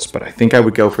rifles, but I think I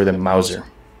would go for the Mauser.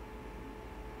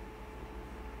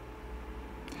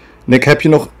 Nick, heb je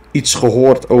nog iets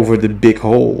gehoord over de Big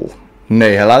Hole?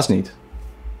 Nee, helaas niet.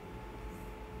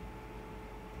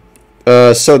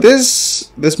 So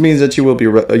this means that you will be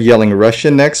yelling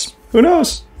Russian next. Who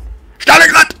knows?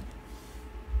 Stalingrad!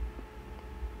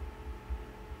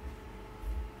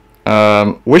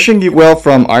 Wishing you well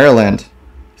from Ireland.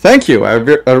 Thank you. I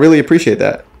really appreciate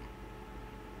that.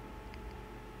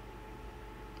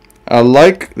 I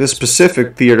like the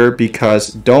specific theater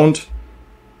because don't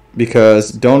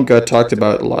got talked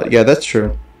about a lot. Yeah, that's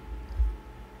true.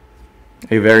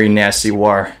 A very nasty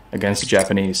war against the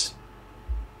Japanese.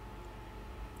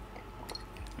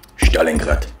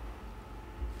 Stalingrad.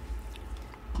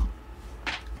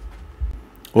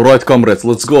 Alright, comrades,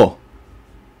 let's go.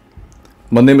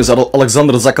 My name is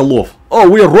Alexander Zakalov. Oh,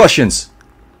 we are Russians.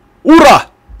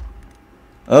 Ura!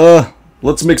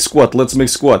 Let's make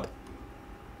squad.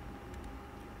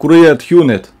 Create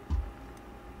unit.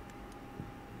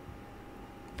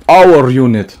 Our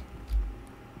unit.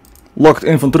 Locked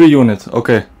infantry unit.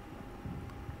 Okay.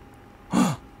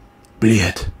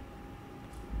 Блядь.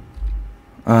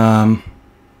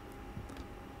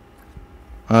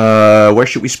 Where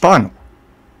should we spawn?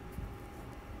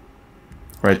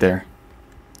 Right there.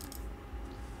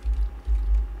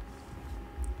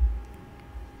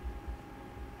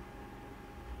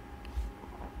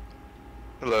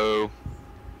 Hello.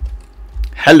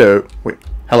 Hello. Wait.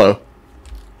 Hello.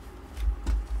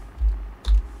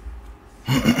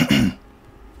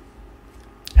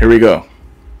 Here we go.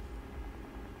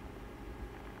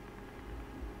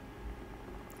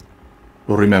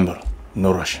 Remember,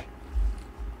 no Russian.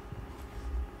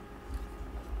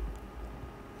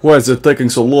 Why is it taking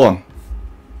so long?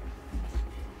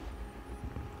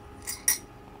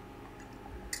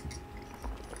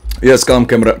 Yes,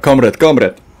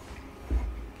 comrade.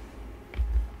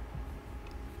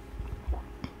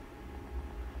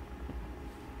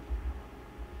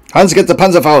 Hans, get the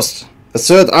Panzerfaust. The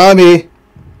Third Army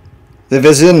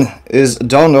Division is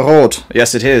down the road.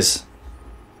 Yes, it is.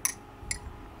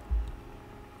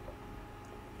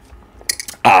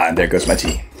 Ah, and there goes my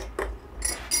tea.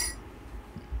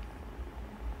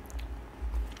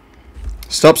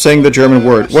 Stop saying the German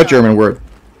word. What German word?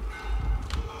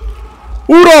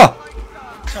 Ura!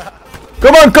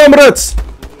 Come on, comrades!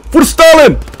 For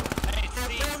Stalin! Hey,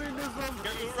 Steve,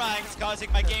 your Urang is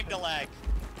causing my game to lag.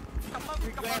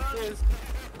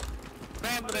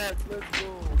 Comrades, let's go.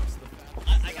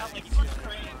 I got like 2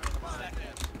 frames per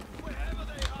second.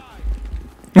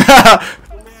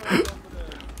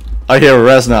 I hear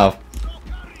Reznov.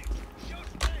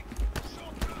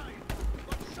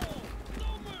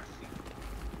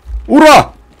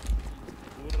 Ura!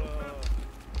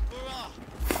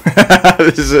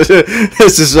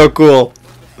 This is so cool.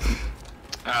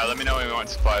 Let me know when you want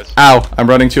supplies. Ow, I'm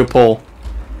running to a pole.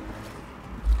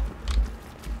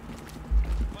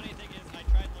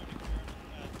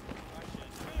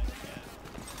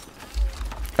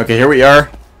 Okay, here we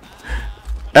are.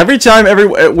 Every time,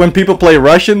 when people play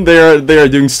Russian, they are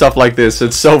doing stuff like this.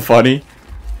 It's so funny.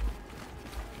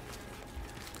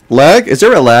 Lag? Is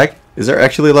there a lag? Is there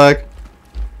actually lag?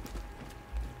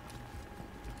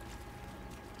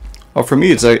 Oh, for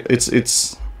me it's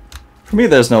for me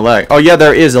there's no lag. Oh yeah,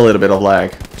 there is a little bit of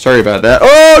lag. Sorry about that.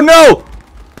 Oh no!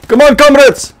 Come on,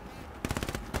 comrades!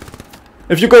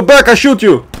 If you go back, I shoot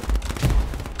you.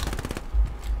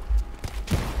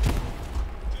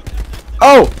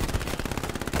 Oh!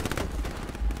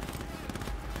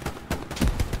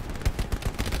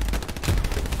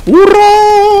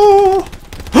 Ура!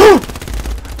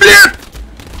 Блядь!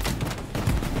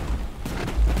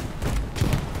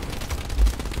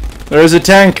 There's a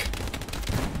tank.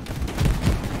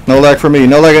 No lag for me.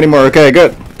 No lag anymore. Okay,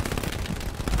 good.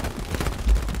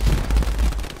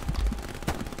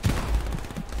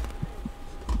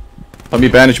 Let me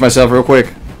bandage myself real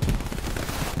quick.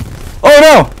 Oh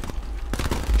no!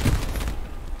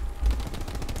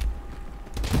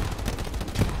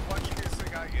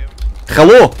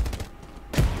 hello.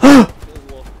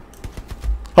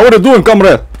 How are you doing,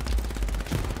 comrade?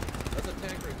 That's a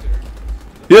tank right there.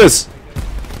 Yes.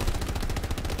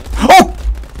 Oh!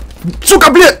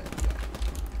 Сука, блядь!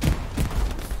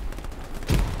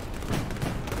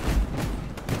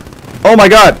 Oh my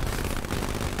god!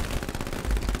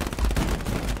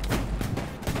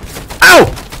 Ow!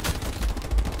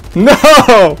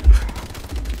 No!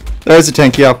 There's a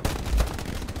tank, yeah.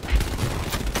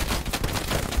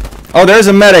 Oh, there's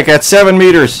a medic at 7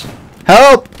 meters.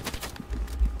 Help!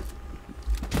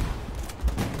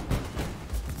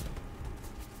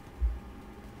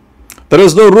 There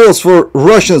is no rules for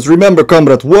Russians. Remember,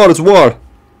 comrade, war is war.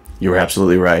 You're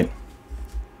absolutely right.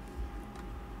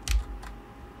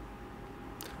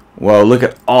 Whoa, look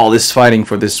at all this fighting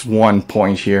for this 1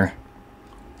 point here.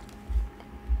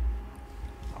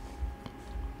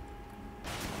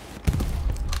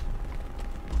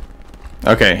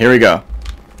 Okay, here we go.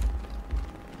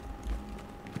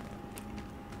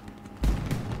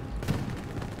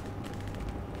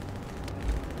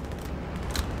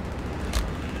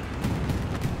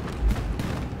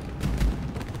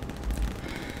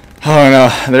 Oh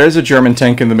no, there's a German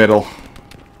tank in the middle.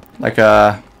 Like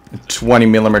a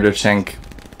 20mm tank.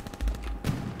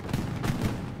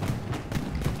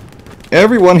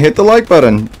 Everyone hit the like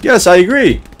button. Yes, I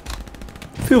agree.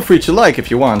 Feel free to like if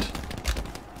you want.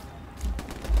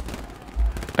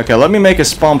 Okay, let me make a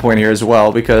spawn point here as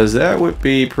well, because that would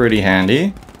be pretty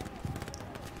handy.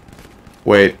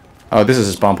 Wait. Oh, this is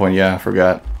a spawn point. Yeah, I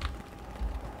forgot.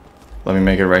 Let me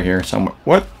make it right here somewhere.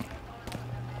 What?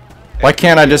 Why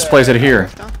can't I just place it here?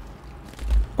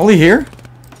 Only here?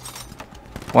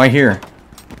 Why here?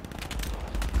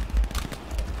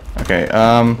 Okay,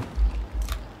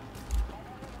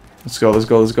 let's go, let's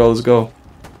go, let's go, let's go.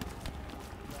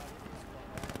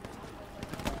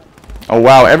 Oh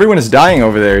wow, everyone is dying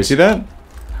over there. You see that?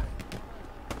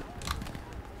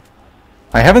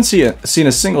 I haven't seen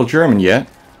a single German yet.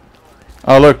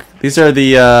 Oh look, these are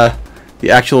the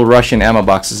actual Russian ammo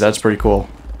boxes. That's pretty cool.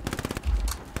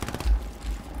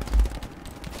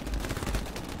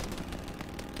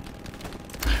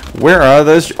 Where are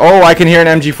those? Oh, I can hear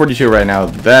an MG42 right now.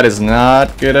 That is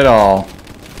not good at all.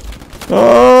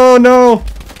 Oh no!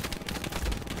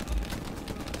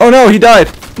 Oh no, he died!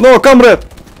 No, comrade!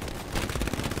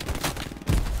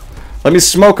 Let me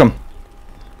smoke him.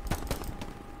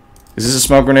 Is this a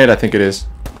smoke grenade? I think it is.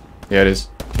 Yeah, it is.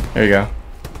 There you go.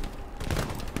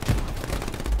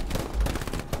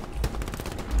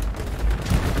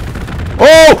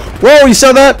 Oh! Whoa, you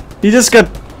saw that? He just got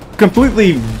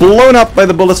completely blown up by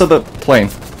the bullets of the plane.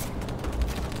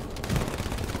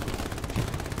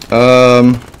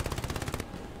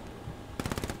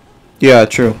 Yeah,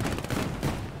 true.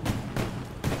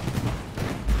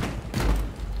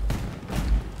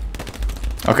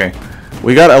 Okay,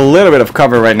 we got a little bit of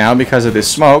cover right now because of this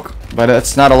smoke, but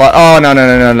it's not a lot. Oh, no, no,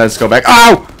 no, no, let's go back.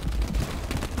 Ow!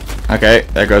 Okay,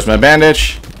 there goes my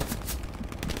bandage.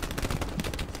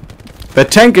 The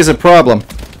tank is a problem.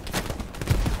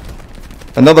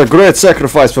 Another great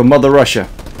sacrifice for Mother Russia.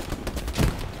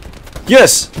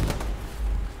 Yes!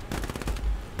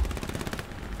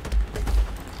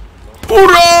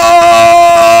 Hurrah!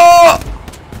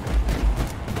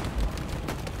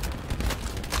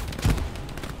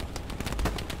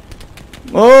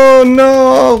 Oh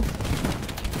no!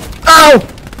 Ow!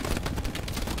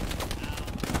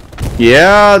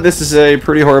 Yeah, this is a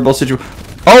pretty horrible situation.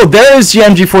 Oh, there is the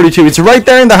MG42. It's right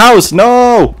there in the house.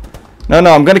 No! No,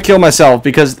 no, I'm gonna kill myself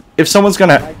because if someone's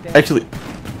gonna actually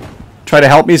try to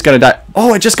help me, he's gonna die. Oh,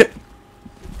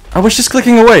 I was just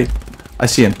clicking away. I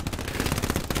see him.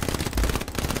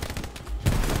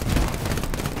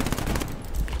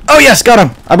 Oh yes, got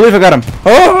him. I believe I got him.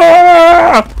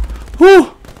 Oh!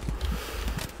 Whew.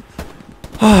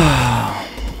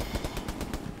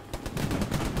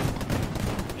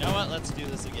 You know what? Let's do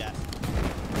this again.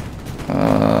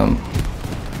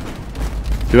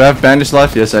 Do I have bandage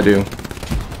left? Yes, I do.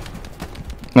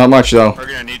 Not much though. We're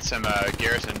gonna need some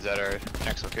garrisons at our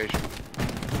next location.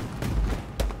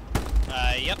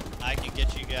 Yep. I can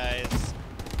get you guys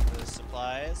the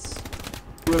supplies.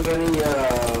 Do you have any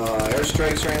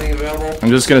airstrikes or anything available? I'm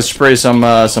just gonna spray some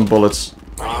bullets.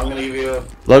 I'm gonna give you.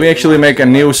 Let me actually make a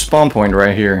new spawn point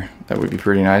right here. That would be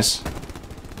pretty nice.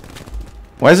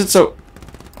 Why is it so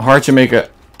hard to make a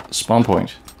spawn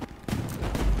point?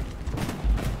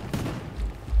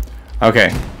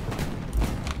 Okay.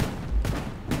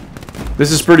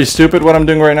 This is pretty stupid what I'm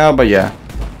doing right now, but yeah.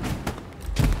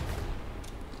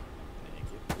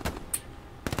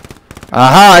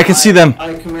 Aha, I can see them.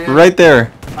 Right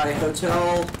there.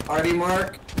 Hotel, RD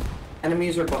Mark.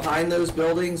 Enemies are behind those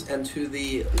buildings and to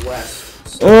the west.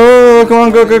 So Oh, come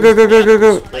on, go, go, go, go, go, go,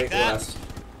 go. straight west.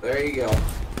 There you go.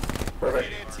 Perfect.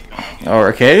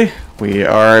 Okay, we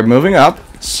are moving up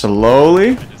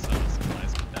slowly.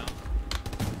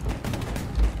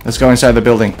 Let's go inside the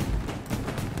building.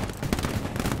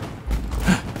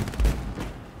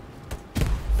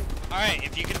 Alright,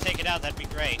 if you can take it out, that'd be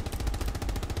great.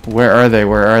 Where are they?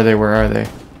 Where are they? Where are they?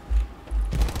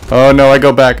 Oh no, I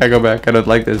go back. I go back. I don't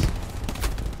like this.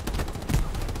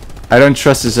 I don't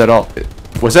trust this at all.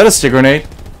 Was that a stick grenade?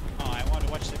 Oh, I want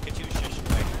to watch the Katusha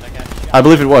strike. I got shot. I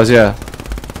believe it was, yeah.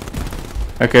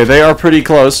 Okay, they are pretty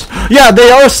close. Yeah,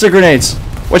 they are stick grenades!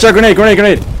 Watch out, grenade, grenade,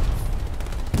 grenade!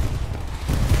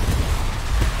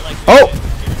 Oh!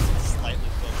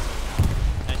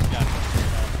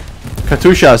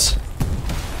 Katushas.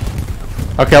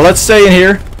 Okay, let's stay in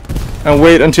here and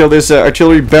wait until this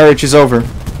artillery barrage is over.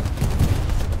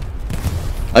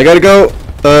 I gotta go.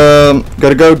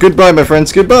 Gotta go. Goodbye, my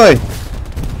friends. Goodbye.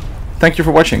 Thank you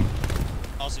for watching.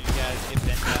 Also, you guys get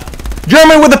bent down.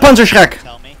 German with the Panzerschreck!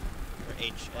 Tell me. Or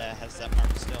H has that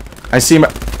mark still. I see my...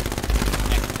 Have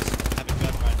a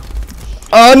gun run.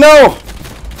 Oh,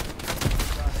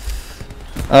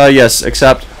 no! Yes,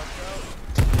 accept.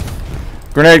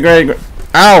 Grenade, grenade,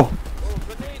 ow!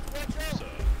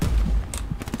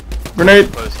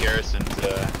 Grenade! Close garrison's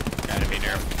kind of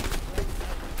near.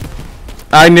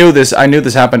 I knew this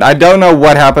happened. I don't know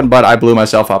what happened, but I blew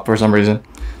myself up for some reason.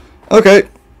 Okay.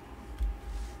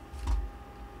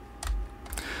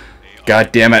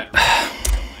 God damn it.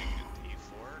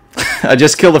 I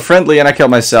just killed a friendly and I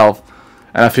killed myself.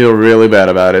 And I feel really bad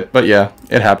about it. But yeah,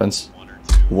 it happens.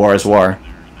 War is war.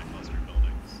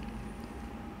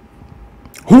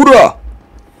 Hoorah!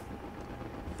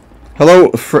 Hello,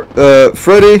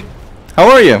 Freddy. How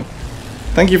are you?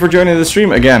 Thank you for joining the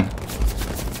stream again.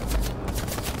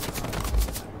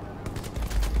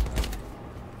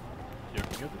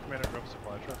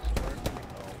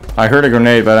 I heard a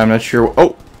grenade, but I'm not sure.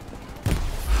 Oh!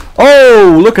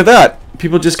 Oh, look at that!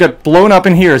 People just got blown up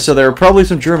in here, so there are probably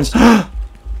some Germans.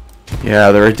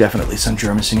 Yeah, there are definitely some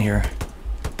Germans in here.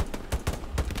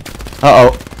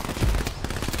 Uh-oh.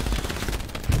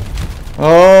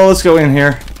 Oh, let's go in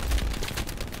here.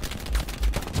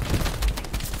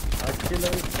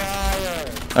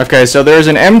 Okay, so there's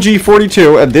an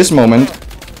MG42 at this moment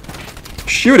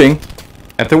shooting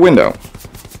at the window.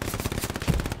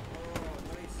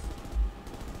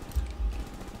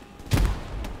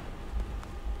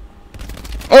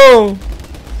 Oh!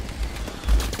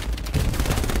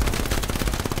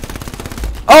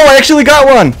 Oh, I actually got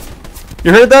one!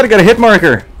 You heard that? I got a hit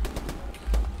marker.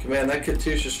 Man, that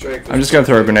Katusha strike. I'm just gonna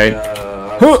throw a grenade.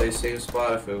 I would say save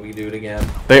spot if we do it again.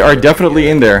 They are definitely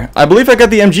in there. I believe I got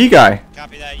the MG guy.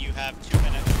 Copy that. You have 2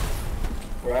 minutes.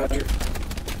 Roger.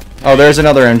 Oh, there's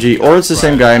another MG. Or it's the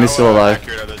same guy and he's still alive.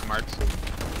 Accurate are those marks?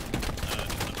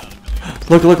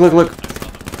 Look, look, look, look.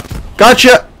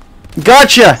 Gotcha!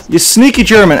 Gotcha! You sneaky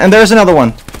German. And there's another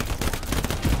one.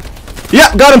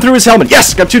 Yeah, got him through his helmet.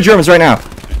 Yes! Got 2 Germans right now.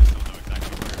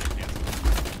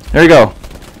 There you go.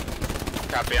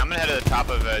 Copy. I'm gonna head to the top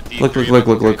of D3. Look, look, look,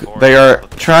 look, look. They are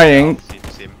trying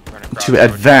to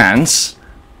advance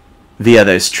via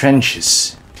those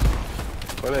trenches.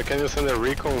 Well, can you send a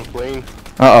recon plane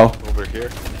Uh-oh. over here?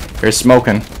 They're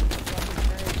smoking.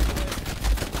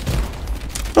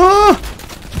 Ah!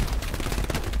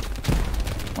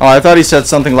 Oh, I thought he said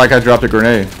something like I dropped a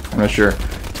grenade. I'm not sure.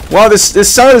 Wow, this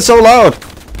sounded so loud.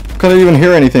 Couldn't even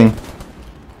hear anything.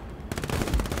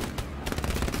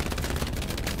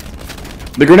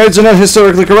 The grenades are not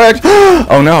historically correct.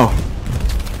 Oh no.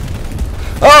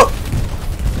 Oh!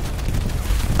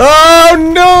 Oh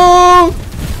no!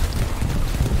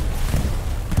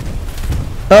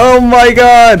 Oh my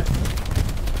god!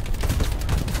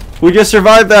 We just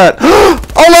survived that.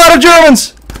 A lot of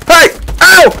Germans! Hey!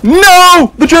 Ow!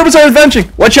 No! The Germans are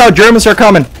advancing! Watch out, Germans are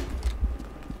coming!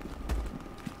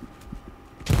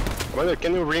 Well,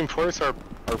 can you reinforce our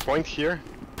point here?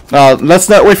 Let's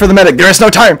not wait for the medic. There is no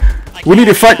time! We need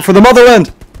to fight for the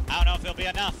motherland! I don't know if it'll be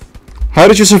enough. How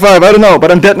did you survive? I don't know,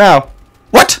 but I'm dead now.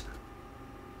 What?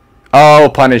 Oh,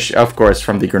 punish, of course,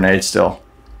 from the grenade still.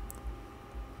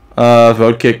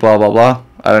 Vote kick, blah, blah, blah.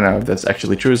 I don't know if that's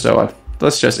actually true, so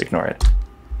let's just ignore it.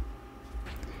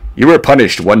 You were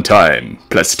punished 1 time,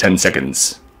 plus 10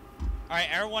 seconds. Alright,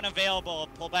 everyone available,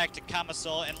 pull back to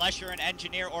Kamisol, unless you're an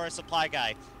engineer or a supply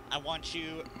guy. I want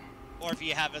you, or if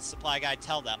you have a supply guy,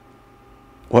 tell them.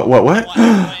 What? I want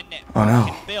everyone Oh no. who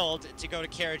can build to go to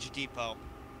Carriage Depot.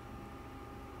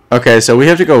 Okay, so we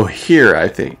have to go here, I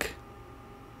think.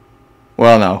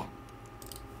 Well, no.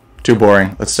 Too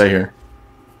boring. Let's stay here.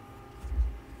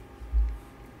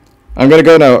 I'm gonna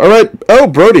go now. Alright. Oh,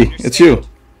 Brody, it's you.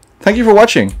 Thank you for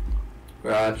watching.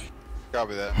 Raj.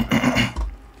 Copy that.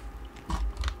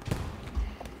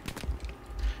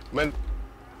 Man,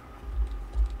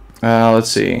 Let's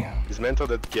see. it's mental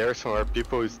that garrison or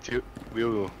people is still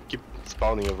will keep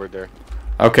spawning over there.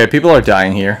 Okay, people are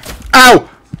dying here. Ow!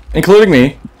 Including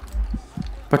me.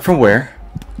 But from where?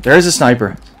 There is a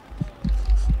sniper.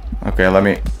 Okay, let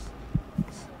me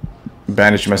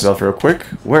bandage myself real quick.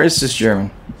 Where is this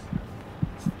German?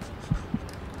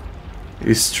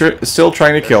 He's still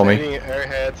trying to kill me.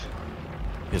 Airhead.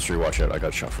 History, watch out. I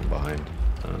got shot from behind.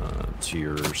 To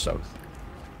your south.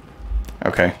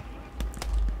 Okay.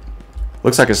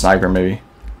 Looks like a sniper, maybe.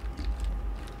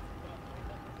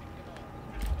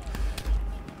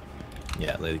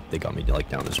 Yeah, they got me like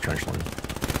down this trench line.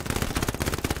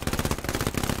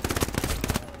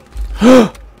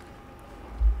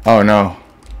 Oh no.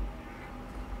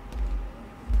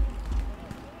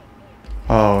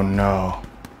 Oh no.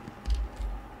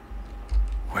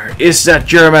 Where is that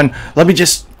German? Let me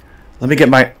get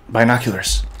my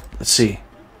binoculars. Let's see.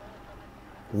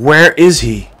 Where is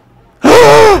he?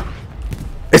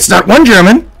 It's not one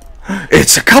German.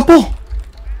 It's a couple.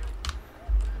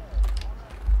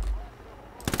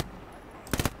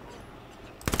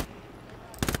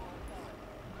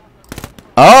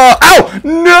 Oh, ow!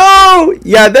 No!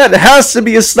 Yeah, that has to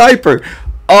be a sniper.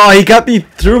 Oh, he got me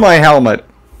through my helmet.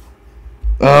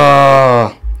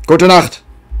 Gute Nacht.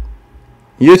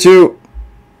 You too.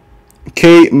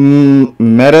 K.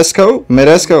 Medesco?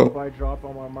 Medesco. I drop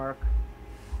on my mark.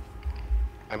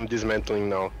 I'm dismantling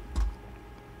now.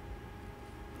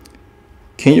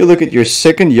 Can you look at your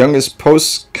second youngest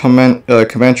post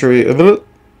commentary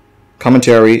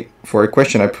for a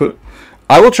question I put?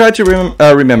 I will try to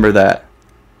remember that.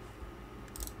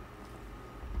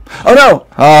 Oh no!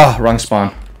 Ah, wrong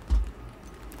spawn.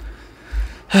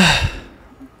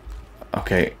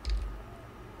 Okay.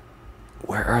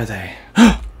 Where are they?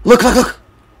 Look, look, look!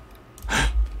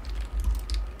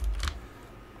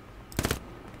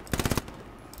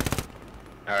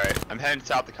 Alright, I'm heading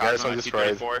south to Cosmo on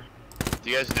T-24. Do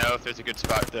you guys know if there's a good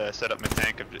spot to set up my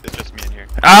tank? It's just me in here.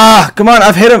 Ah, come on,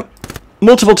 I've hit him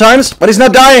multiple times, but he's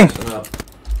not dying.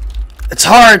 It's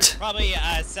hard. Probably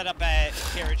set up at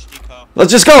Carriage Depot.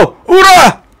 Let's just go.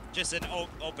 Oorah! Just an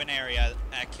open area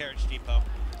at Carriage Depot.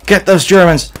 Get those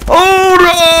Germans.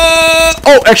 Oorah!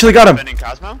 Oh, actually got him. In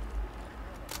Cosmo?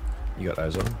 You got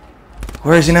eyes on him?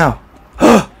 Where is he now?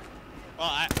 Well,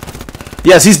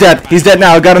 Yes, he's dead. He's dead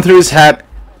now. I got him through his hat.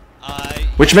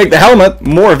 Which make the helmet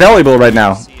more valuable right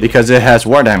now because it has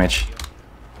war damage.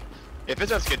 If it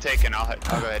does get taken, I'll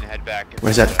go ahead and head back.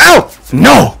 Where's that? Ow!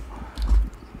 No!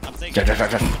 I'm thinking there's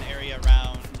an area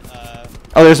around.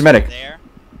 Oh, there's a medic. There.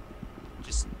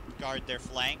 Just guard their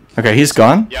flank. Okay, he's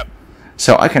gone. Yep.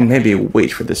 So I can maybe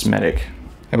wait for this medic.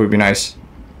 That would be nice.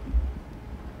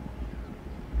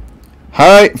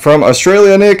 Hi, from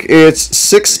Australia, Nick. It's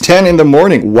 6:10 in the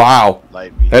morning. Wow.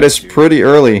 That is pretty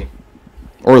early.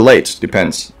 Or late,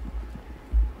 depends.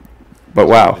 But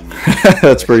wow.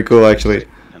 That's pretty cool, actually.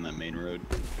 On that main road.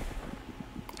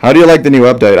 How do you like the new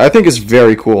update? I think it's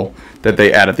very cool that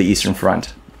they added the Eastern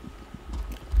Front.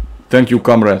 Thank you,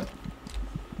 comrade.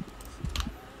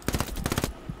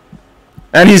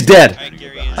 And he's dead.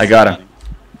 I got him.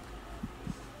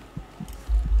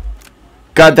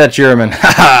 Got that German.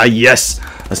 Haha, yes.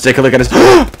 Let's take a look at his...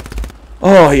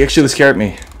 Oh, he actually scared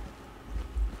me.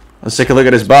 Let's take a look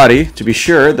at his body to be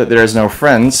sure that there's no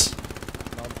friends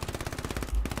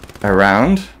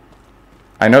around.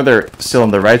 I know they're still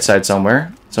on the right side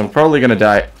somewhere, so I'm probably gonna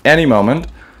die any moment.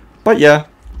 But yeah.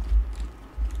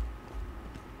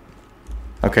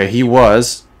 Okay, he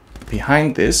was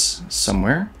behind this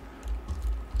somewhere.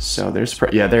 So there's...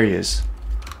 Yeah, there he is.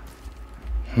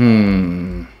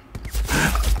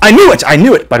 I knew it! I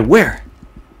knew it! But where?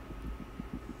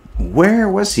 Where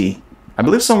was he? I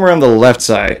believe somewhere on the left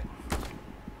side.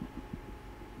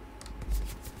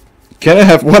 Can I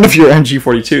have one of your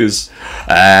MG42s?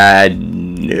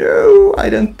 No, I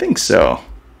don't think so.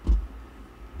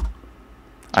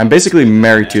 I'm basically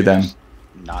married to them.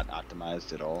 Not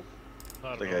optimized at all.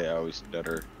 Like I always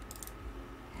stutter.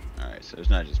 Alright, so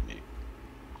it's not just me.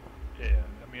 Yeah,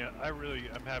 I mean,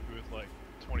 I'm happy with like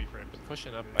 20 frames.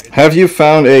 Pushing up. Have you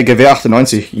found a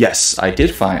WW2? Yes, I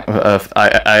did find.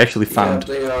 I actually found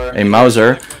a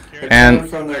Mauser, and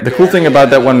the cool thing about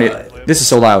that one, this is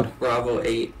so loud. Bravo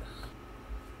 8.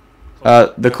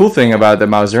 The cool thing about the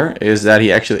Mauser is that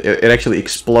it actually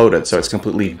exploded, so it's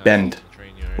completely bent,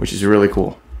 which is really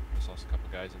cool.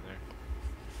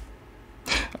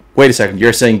 Wait a second,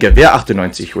 you're saying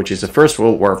WW2, which is the First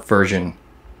World War version?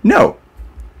 No.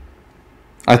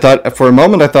 I thought, for a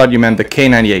moment, I thought you meant the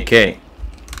K98K.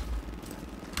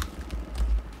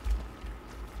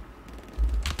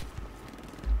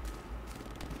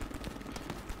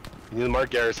 You need to mark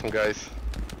garrison, guys.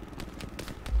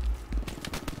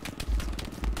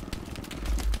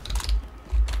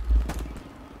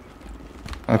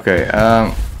 Okay,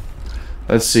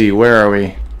 let's see, where are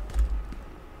we?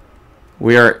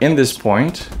 We are in this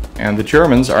point, and the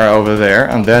Germans are over there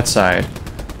on that side.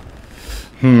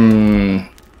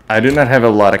 I do not have a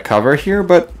lot of cover here,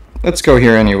 but let's go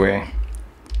here anyway.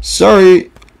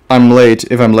 Sorry, I'm late.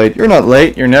 If I'm late, you're not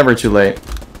late. You're never too late.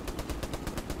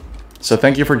 So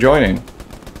thank you for joining.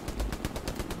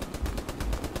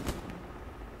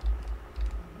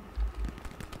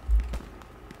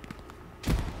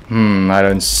 I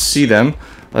don't see them.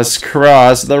 Let's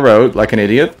cross the road like an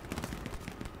idiot.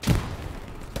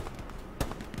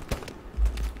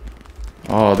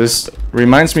 Oh, this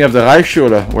reminds me of the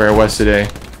Reichsschule where I was today.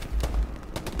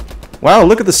 Wow,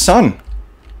 look at the sun.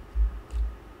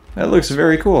 That looks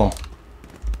very cool.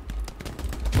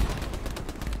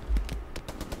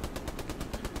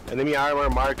 Enemy armor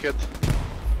market.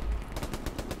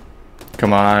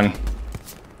 Come on.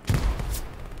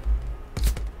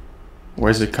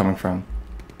 Where's it coming from?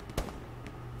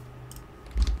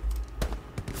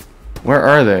 Where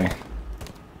are they?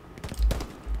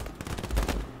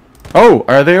 Oh,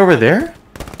 are they over there?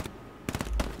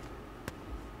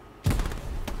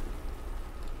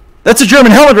 That's a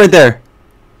German helmet right there!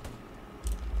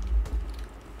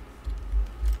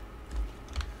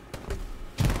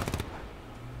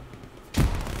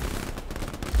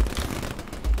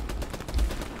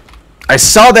 I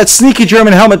saw that sneaky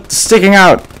German helmet sticking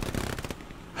out!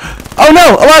 Oh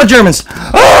no! A lot of Germans!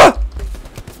 Ah!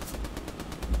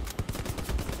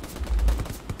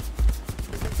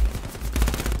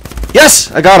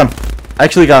 Yes! I got him! I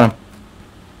actually got him.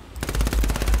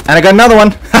 And I got another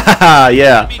one! Haha!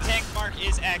 Yeah! Enemy tank mark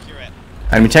is accurate.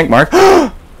 Enemy tank mark?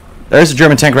 There's a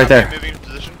German tank right there. Moving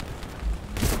position.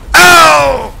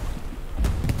 Ow!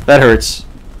 That hurts.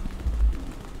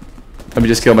 Let me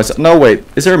just kill myself. No, wait.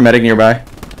 Is there a medic nearby?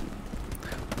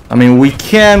 I mean, we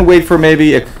can wait for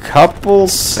maybe a couple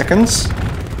seconds.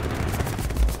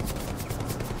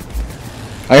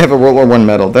 I have a World War I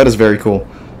medal. That is very cool.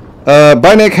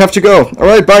 Bye, Nick. Have to go.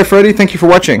 Alright, bye, Freddy. Thank you for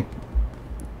watching.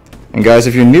 And guys,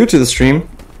 if you're new to the stream,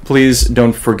 please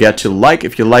don't forget to like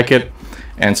if you like it,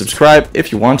 and subscribe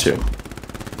if you want to.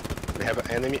 We have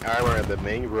enemy armor at the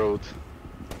main road.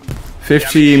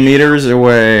 50 meters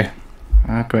away.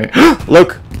 Okay.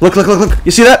 Look! Look, look, look, look!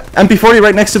 You see that? MP40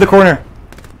 right next to the corner.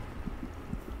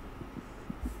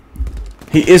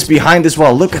 He is behind this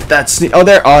wall. Look at that oh,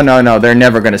 there. Oh, no, no. They're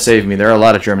never going to save me. There are a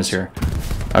lot of Germans here.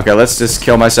 Okay, let's just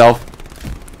kill myself.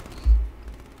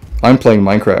 I'm playing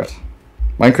Minecraft.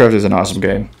 Minecraft is an awesome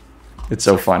game. It's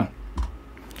so fun.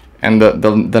 And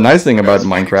the nice thing about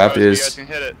Minecraft is...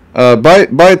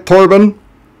 Bye, Torben.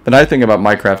 The nice thing about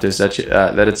Minecraft is that,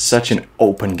 that it's such an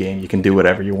open game. You can do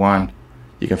whatever you want.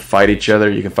 You can fight each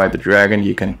other. You can fight the dragon.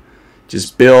 You can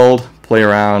just build, play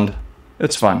around.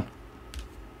 It's fun.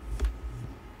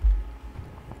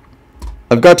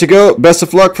 I've got to go. Best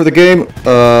of luck for the game.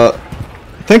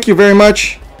 Thank you very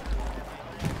much.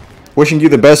 Wishing you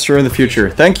the best for in the future.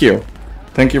 Thank you.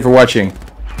 Thank you for watching.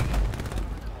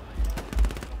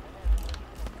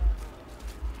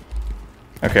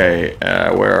 Okay,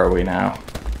 where are we now?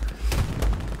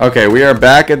 Okay, we are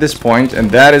back at this point, and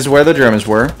that is where the Germans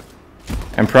were.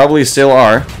 And probably still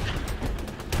are.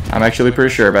 I'm actually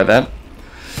pretty sure about that.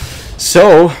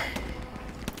 So,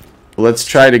 let's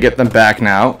try to get them back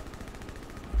now.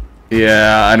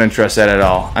 Yeah, I don't trust that at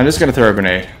all. I'm just gonna throw a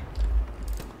grenade.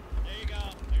 There you go.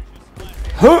 There's your supply.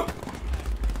 Huh!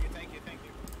 Thank you.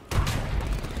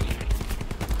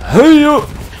 Hey you!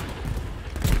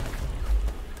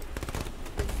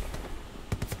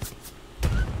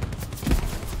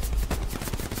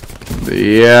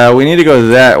 Yeah, we need to go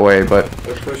that way, but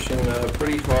they're pushing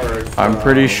pretty hard. I'm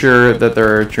pretty sure that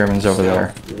there are Germans over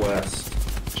there. West.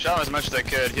 Shot as much as I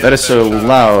could. That is so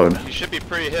loud. You should be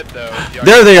pretty hit though.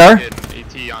 There they are.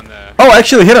 AT on the... Oh, I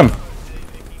actually hit him.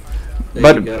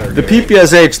 But the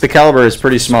PPSH, the caliber is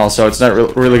pretty small, so it's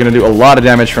not really going to do a lot of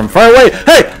damage from far away.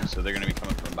 Hey! So they're going to be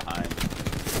coming from behind.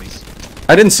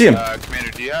 I didn't see him.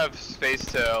 Commander, do you have space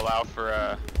to allow for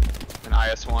an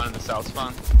IS-1 in the south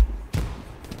spawn?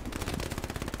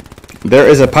 There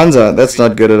is a Panzer. That's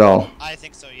not good at all. I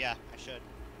think so, yeah. I should.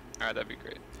 Alright, that'd be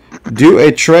great. Do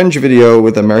a trench video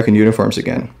with American uniforms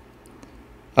again.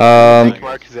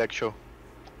 Mark is actual.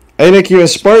 Hey Nick, you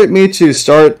inspired me to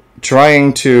start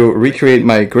trying to recreate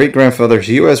my great-grandfather's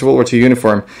U.S. World War II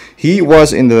uniform. He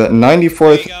was in the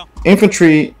 94th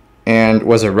infantry and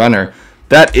was a runner.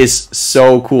 That is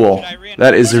so cool.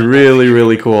 That is really,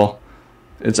 really cool.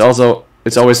 It's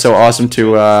always so awesome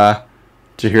to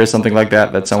hear something like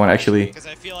that, that someone actually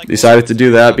decided to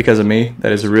do that because of me.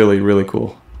 That is really, really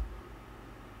cool.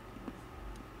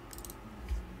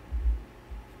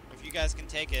 If you guys can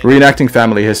take it. Reenacting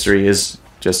family history is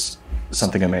just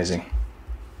something amazing.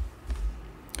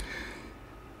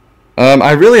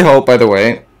 I really hope, by the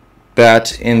way,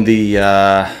 that in the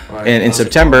in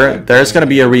September there's going to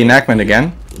be a reenactment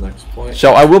again.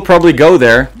 So I will probably go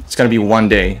there. It's going to be one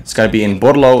day. It's going to be in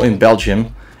Bordeaux in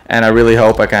Belgium, and I really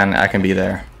hope I can be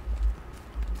there.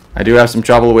 I do have some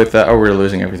trouble with oh, we're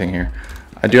losing everything here.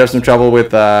 I do have some trouble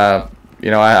with you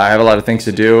know, I have a lot of things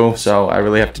to do, so I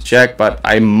really have to check, but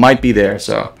I might be there.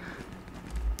 So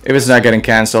if it's not getting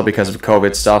cancelled because of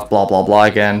COVID stuff, blah blah blah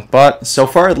again, but so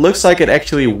far it looks like it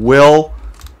actually will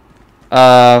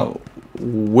happen.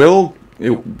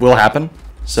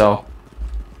 So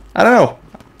I don't know.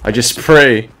 I just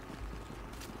pray,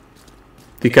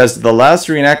 because the last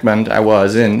reenactment I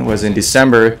was in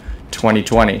December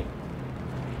 2020.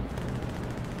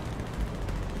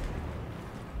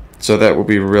 So that would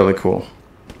be really cool.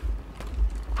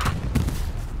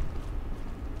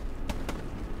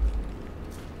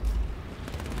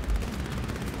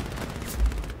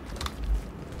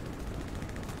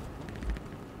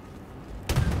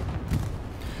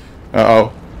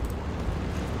 Uh-oh.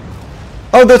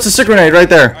 Oh, that's a stick grenade right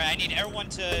there. Alright, I need everyone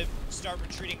to start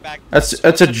retreating back. That's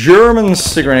a German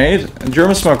stick grenade, a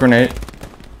German smoke grenade.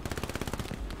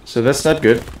 So that's not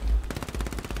good.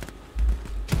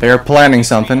 They are planning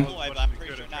something.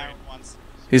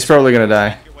 He's probably gonna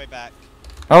die.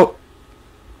 Oh.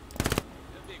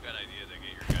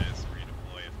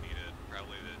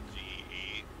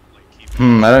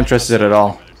 I don't trust it at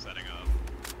all.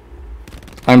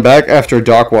 I'm back after a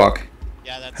dog walk.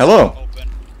 Hello.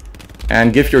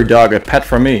 And give your dog a pet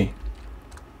from me.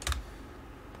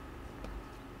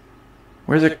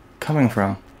 Where's it coming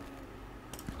from?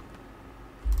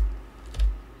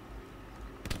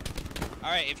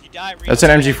 If you die, that's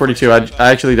an MG42.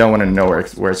 I actually don't want to know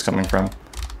where it's coming from.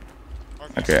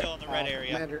 Okay.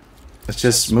 Let's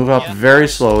just move up very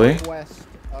slowly. West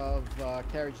of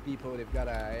Carriage Depot, they've got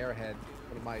an airhead.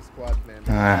 One of my squad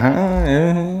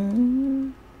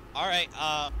men. Alright,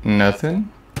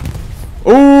 nothing.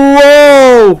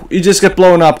 Whoa! You just got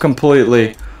blown up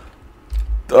completely.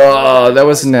 Oh, that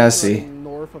was nasty.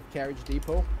 North of Carriage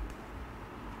Depot.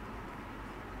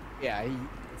 Yeah,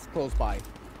 it's close by.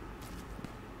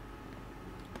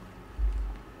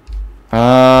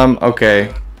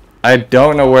 Okay. I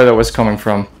don't know where that was coming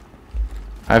from.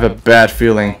 I have a bad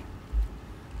feeling.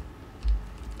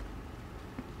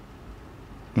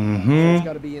 It's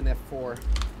gotta be in F4.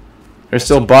 There's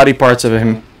still body parts of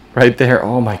him right there.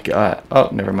 Oh my god. Oh,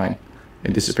 never mind.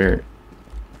 It disappeared.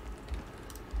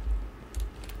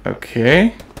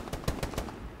 Okay.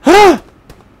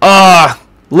 Ah!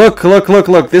 Look, look, look,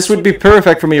 look. This would be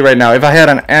perfect for me right now. If I had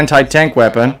an anti-tank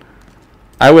weapon,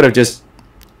 I would have just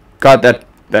got that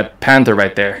Panther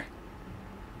right there.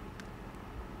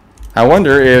 I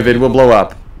wonder if it will blow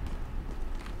up.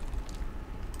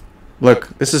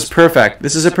 Look, this is perfect.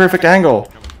 This is a perfect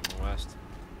angle.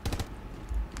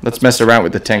 Let's mess around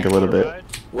with the tank a little bit.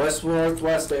 West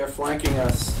northwest, they are flanking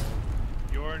us.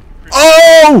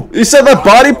 Oh! You saw that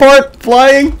body part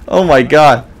flying? Oh my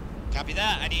god. Copy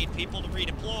that. I need people to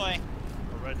redeploy.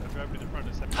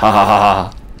 Ha ha ha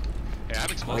ha.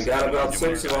 I got about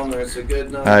 6 of them. It's a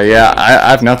good number. Yeah,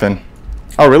 I have nothing.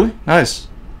 Oh really? Nice.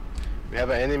 We have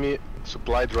an enemy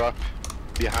supply drop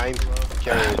behind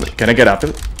carriage. Can I get up?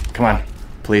 Come on,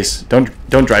 please. Don't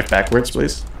drive backwards,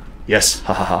 please. Yes.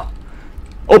 Ha ha ha.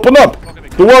 Open up.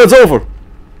 The war is over.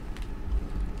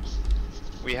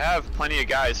 We have plenty of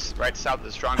guys right south of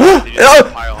the strong pile in.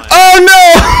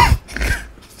 Oh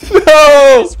no!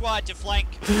 No! Squad to flank.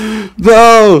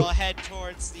 No! We'll head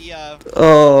towards the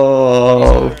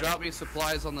oh. Drop me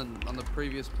supplies on the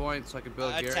previous point so I can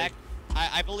build Gary. attack.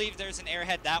 I believe there's an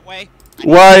airhead that way.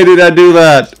 Why did I do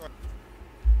that?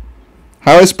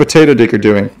 How is Potato Digger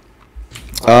doing?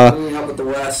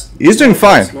 He's doing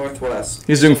fine.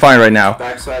 He's doing fine right now.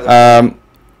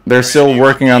 They're still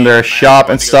working on their shop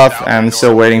and stuff, and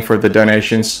still waiting for the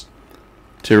donations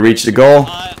to reach the goal.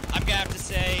 I'm gonna have to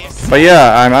say. But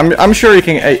yeah, I'm sure he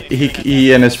can.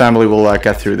 He and his family will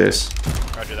get through this.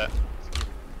 Roger that.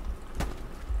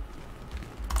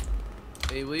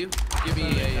 Hey, will you give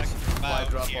me a supply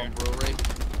drop on brewery?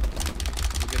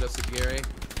 We'll get us a Gary.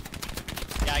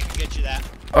 Yeah, I can get you that.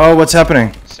 Oh, what's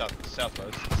happening? South.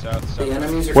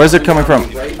 Where's it coming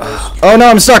from? Oh no,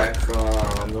 I'm stuck!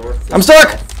 I'm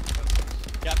stuck!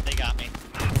 Yep, they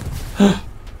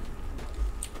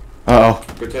Uh-oh.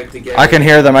 Protect the Gary. I can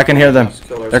hear them, I can hear them.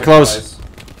 They're close.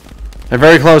 They're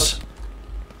very close.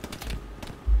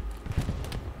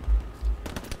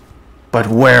 But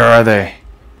where are they?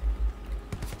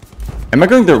 Am I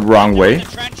going the wrong way?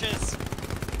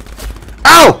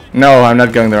 Ow! No, I'm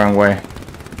not going the wrong way.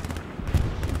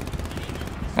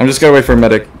 I'm just gonna wait for a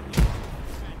medic.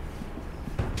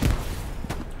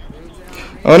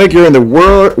 Oh, Nick, you're in the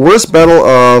worst battle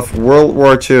of World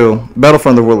War II.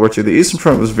 Battlefront of World War II. The Eastern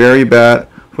Front was very bad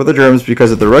for the Germans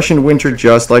because of the Russian winter,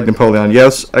 just like Napoleon.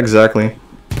 Yes, exactly.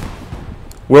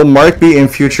 Will Mark be in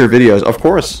future videos? Of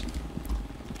course.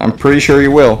 I'm pretty sure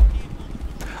you will.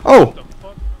 Oh!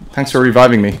 Thanks for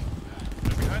reviving me.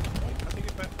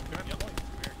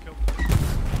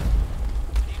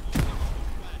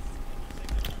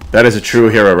 That is a true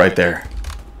hero right there.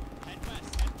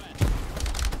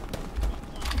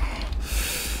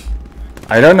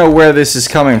 I don't know where this is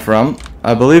coming from.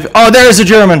 I believe... Oh, there's a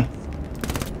German!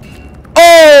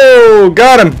 Oh!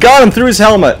 Got him! Got him through his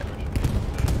helmet!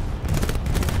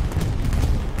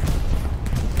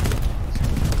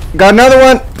 Got another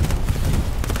one!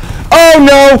 Oh,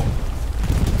 no!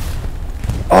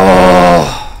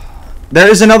 Oh! There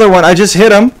is another one. I just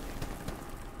hit him.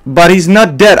 But he's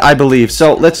not dead, I believe.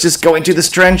 So, let's just go into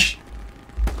this trench.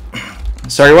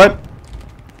 Sorry, what?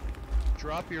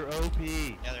 Drop your OP.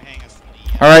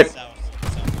 Alright.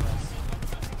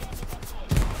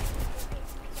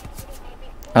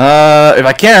 If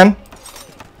I can.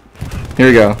 Here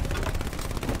we go.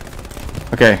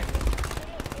 Okay.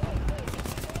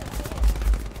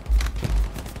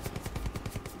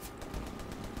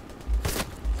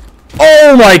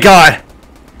 Oh my god!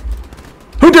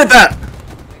 Who did that?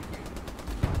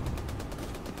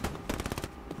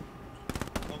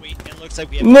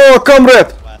 No,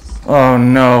 comrade! Oh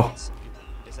no.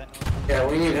 Yeah,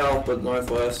 we need help with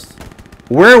Northwest.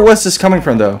 Where was this coming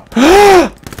from though?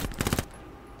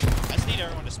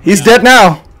 He's dead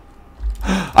now!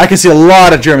 I can see a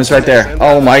lot of Germans right there.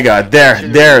 Oh my god. There.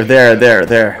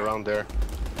 Around there.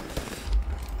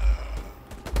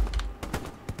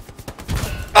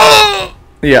 Oh!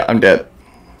 Yeah, I'm dead.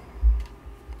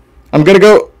 I'm gonna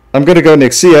go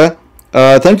Nick. See ya.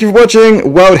 Thank you for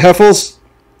watching. Wout Heffels.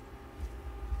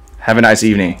 Have a nice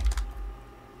evening.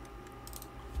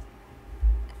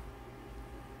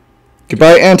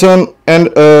 Goodbye, Anton and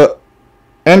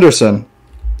Anderson.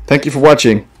 Thank you for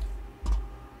watching.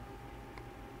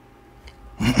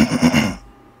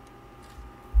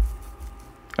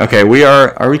 Okay,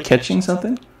 are we catching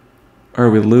something? Or are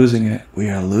we losing it? We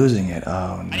are losing it.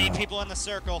 Oh no. I need people in the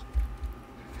circle.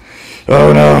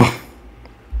 Oh no.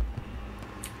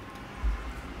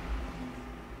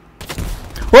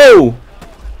 Whoa!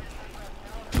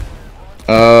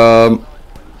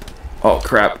 Oh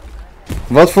crap.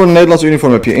 Wat voor Nederlands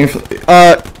uniform heb je?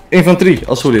 Infanterie,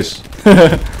 als het goed is.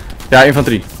 Ja,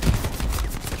 infanterie.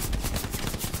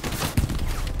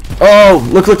 Oh,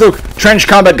 look. Trench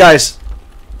combat, guys.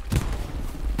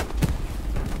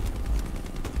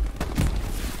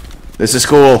 This is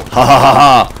cool. Ha ha ha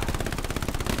ha.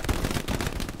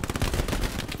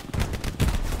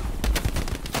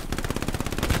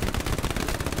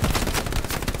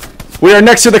 We are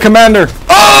next to the commander.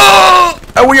 Oh!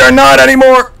 And we are not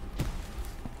anymore.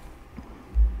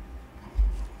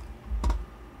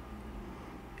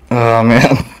 Oh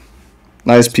man.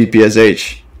 Nice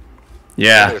PPSH.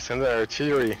 Yeah.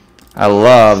 I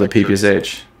love the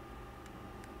PPSH.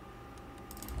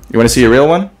 You want to see a real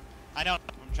one? I don't.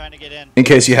 I'm trying to get in. In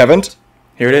case you haven't,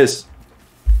 here it is.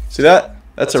 See that?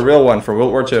 That's a real one from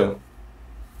World War II.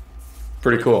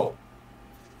 Pretty cool.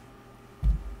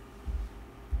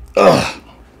 Ugh.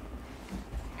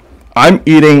 I'm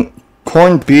eating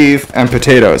corned beef and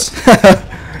potatoes.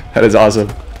 That is awesome.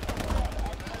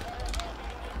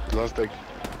 Lost the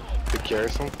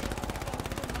garrison.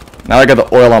 Now I got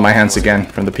the oil on my hands again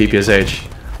from the PPSH,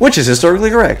 which is historically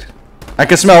correct. I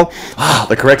can smell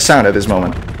the correct sound at this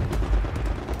moment.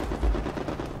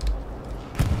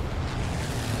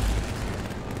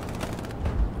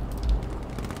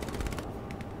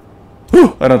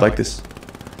 Whew, I don't like this.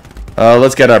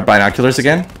 Let's get our binoculars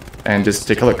again and just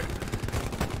take a look.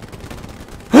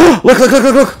 Look!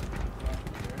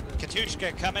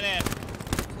 Katushka coming in.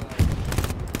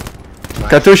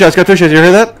 Katusha, you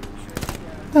hear that?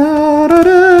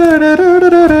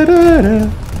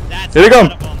 Here we go.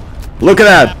 Look at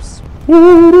that.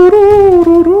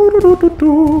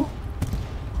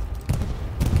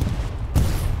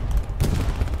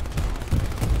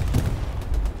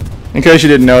 In case you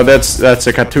didn't know, that's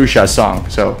a Katusha song.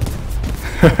 So.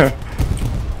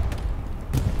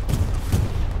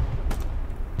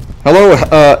 Hello,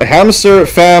 Hamster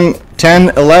Fam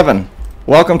 1011.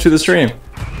 Welcome to the stream.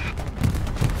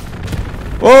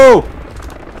 Whoa!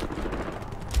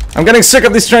 I'm getting sick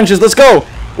of these trenches. Let's go!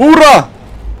 Oorah!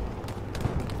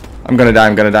 I'm gonna die.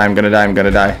 I'm gonna die. I'm gonna die. I'm gonna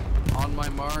die. On my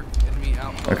mark, enemy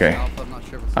alpha. Okay. Alpha, I'm not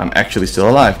sure if it's I'm actually still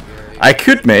alive. I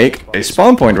could make a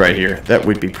spawn point right here. That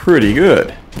would be pretty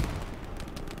good.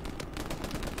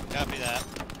 Copy that.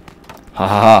 Ha ha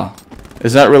ha.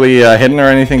 It's not really hidden or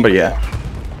anything, but yeah.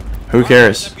 Who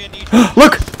cares?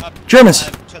 Look! Germans!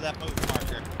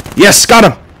 Yes, got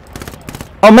him!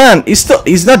 Oh man,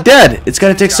 he's not dead. It's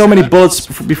gonna take so many bullets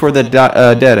before they're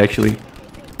dead, actually.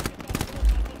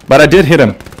 But I did hit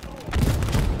him.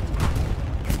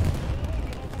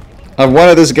 I've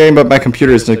wanted this game, but my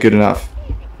computer is not good enough.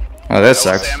 Oh, that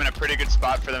sucks. I'm in a pretty good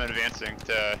spot for them advancing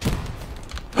to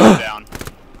down.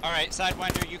 Alright,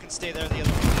 Sidewinder, you can stay there. The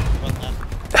other one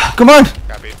left. Come on!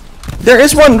 Copy. There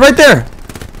is one right there!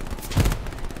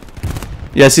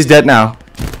 Yes, he's dead now.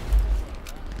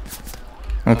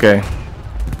 Okay.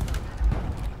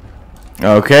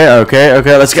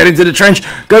 Okay, let's get into the trench.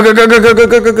 Go.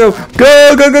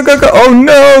 Oh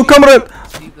no, come on.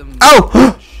 Ow!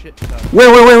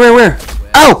 Where?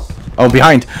 Ow! Oh,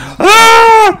 behind.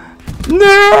 Ah!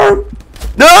 No!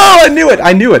 No, I knew it.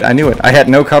 I had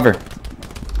no cover.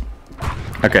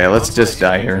 Okay, let's just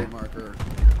die here.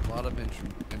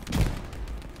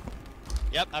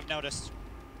 Yep, I've noticed.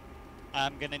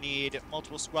 I'm gonna need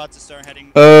multiple squads to start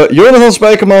heading. Jonathan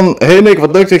Spijkerman, hey Nick,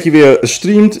 wat leuk dat je weer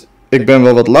streamt. Ik ben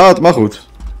wel wat laat, maar goed.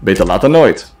 Beter laat dan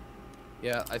nooit.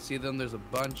 Yeah, I see them. There's a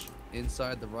bunch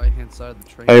inside the right-hand side of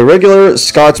the train. A regular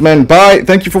Scotsman, bye.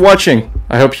 Thank you for watching.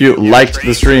 I hope you liked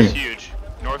the stream. Huge.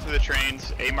 North of the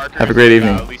trains, A markers. Have a great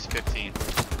evening. At least 15.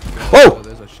 Oh!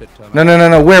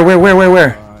 No.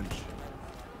 Where?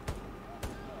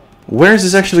 Where is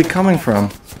this actually coming from?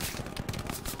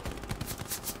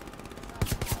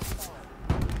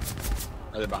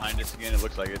 Are they behind us again? It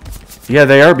looks like it. Yeah,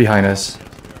 they are behind us.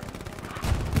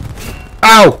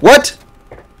 Ow! What?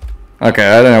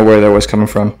 Okay, I don't know where that was coming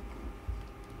from.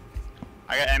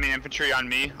 I got enemy infantry on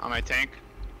me, on my tank.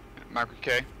 Marker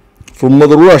K. From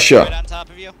Mother Russia. Right on top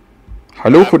of you.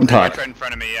 Hallo, guten Tag. Right in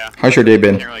front of me, yeah. How's your day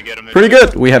been? Can't really get 'em. Pretty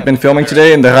good. We have been filming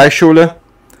today in the Rijksschule,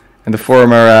 in the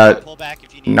former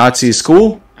Nazi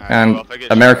school and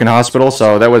American hospital,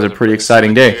 so that was a pretty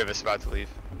exciting day.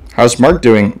 How's Mark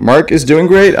doing? Mark is doing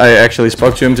great. I actually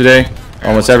spoke to him today,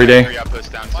 almost every day.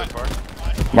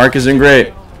 Mark is doing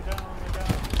great.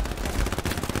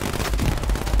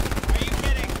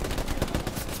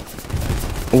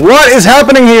 What is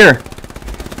happening here?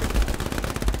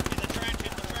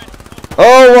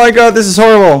 Oh my god, this is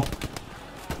horrible.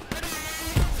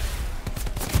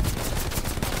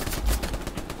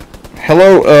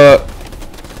 Hello,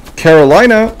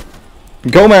 Carolina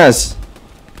Gomez.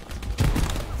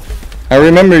 I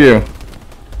remember you.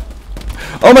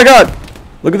 Oh my god!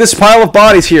 Look at this pile of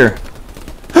bodies here.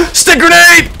 Stick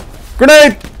grenade!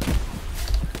 Grenade!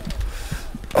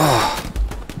 Oh.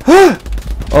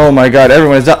 Oh my god,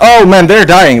 everyone's dying. Oh man, they're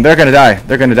dying. They're gonna die.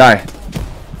 They're gonna die.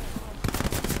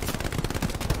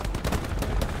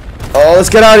 Oh, let's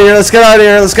get out of here. Let's get out of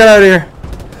here. Let's get out of here.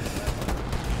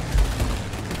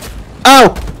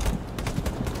 Ow!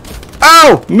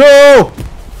 Ow! No!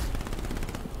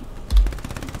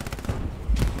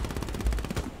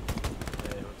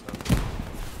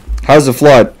 How's the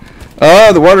flood?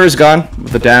 The water is gone,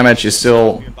 but the damage is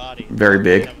still very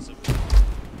big.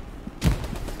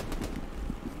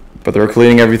 But they're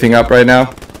cleaning everything up right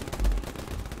now.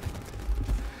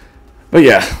 But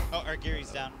yeah. Oh, our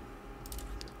Gary's down.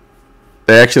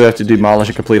 They actually have to demolish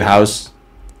a complete house.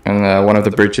 And one of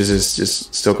the bridges is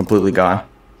just still completely gone.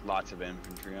 Lots of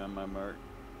infantry on my mark.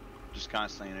 Just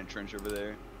constantly in a trench over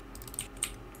there.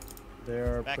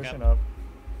 They're pushing up.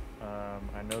 I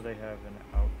know they have an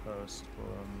outpost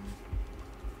from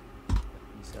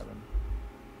E7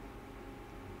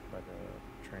 by the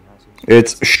train houses.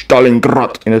 It's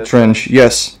Stalingrad in a trench,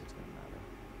 yes.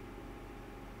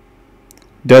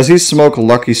 Does he smoke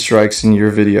Lucky Strikes in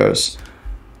your videos?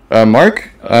 Mark?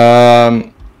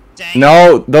 No,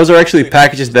 those are actually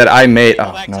packages that I made.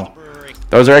 Oh, no.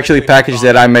 Those are actually packages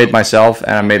that I made myself,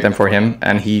 and I made them for him,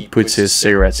 and he puts his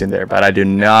cigarettes in there, but I do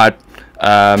not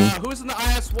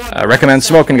recommend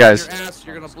smoking, guys.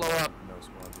 You're gonna blow up.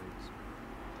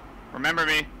 Remember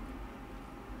me.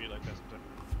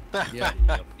 Yeah.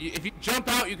 If you jump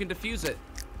out, you can defuse it.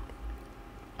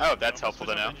 Oh, that's helpful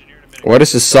to know. What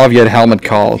is the Soviet helmet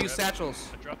called?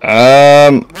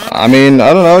 I mean,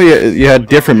 I don't know. You had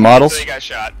different models. So you got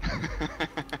shot.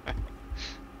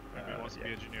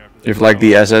 If like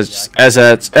the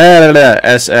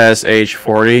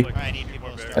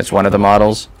SSH40, that's one of the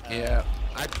models. Yeah,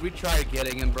 we tried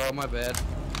getting in, bro. My bad.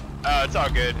 Oh, it's all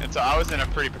good. I was in a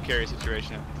pretty precarious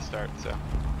situation at the start, so.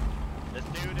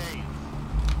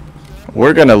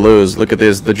 We're gonna lose. Look at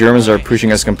this. The Germans are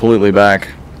pushing us completely back.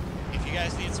 If you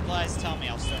guys need supplies, tell me.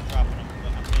 I'll start dropping them.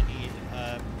 But I'm gonna need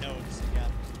nodes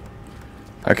again.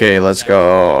 Okay, let's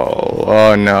go.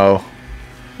 Oh no.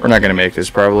 We're not gonna make this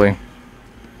probably.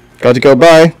 Got to go.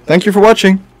 Bye. Thank you for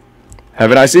watching.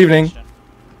 Have a nice evening.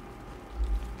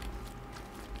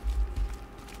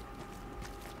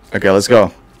 Okay, let's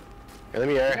go.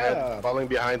 Enemy airhead following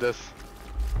behind us.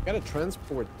 Got a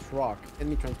transport truck,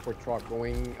 enemy transport truck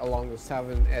going along the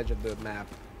southern edge of the map.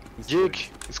 Jake,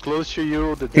 it's close to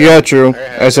you. Yeah, true.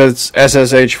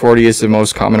 SSH40 is the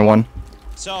most common one.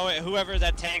 So whoever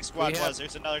that tank squad was,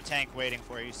 there's another tank waiting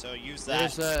for you. So use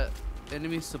that. There's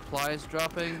enemy supplies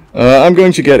dropping. I'm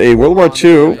going to get a World War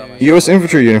II U.S.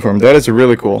 infantry uniform. That is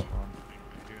really cool.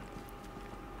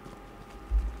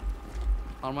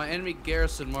 On my enemy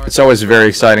garrison mark. It's always very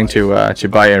exciting to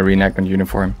buy a reenactment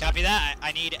uniform. Copy that.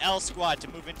 I need L squad to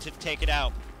move in to take it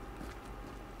out.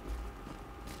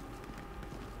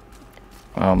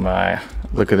 Oh my!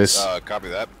 Look at this. Copy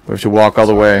that. We have to walk all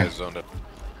the way.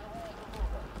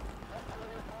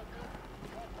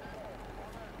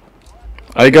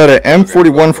 I got an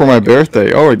M41 for my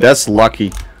birthday. Oh, that's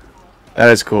lucky. That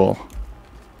is cool.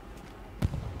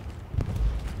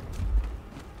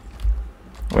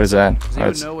 What is that? Does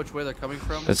anyone know which way they're coming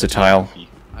from? That's a tile.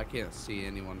 I can't see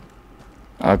anyone.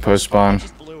 Outpost spawn.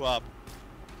 Just blew up.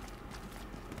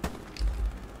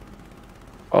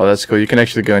 Oh, that's cool. You can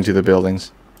actually go into the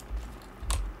buildings.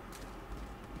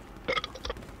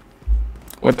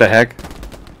 What the heck?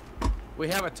 We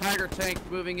have a Tiger tank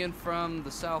moving in from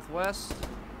the southwest.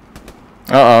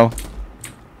 Uh-oh.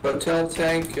 Hotel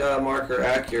tank marker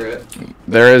accurate.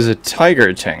 There is a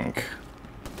Tiger tank.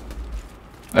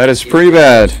 That is pretty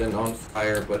bad. He's been on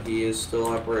fire, but he is still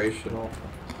operational.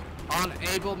 On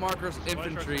able markers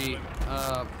infantry,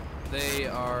 they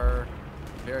are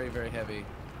very, very heavy.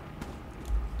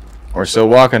 Or still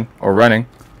walking, or running.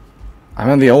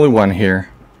 I'm the only one here.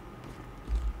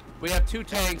 We have two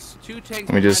tanks Let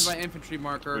me just... behind my infantry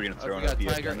marker. We're gonna throw we got an a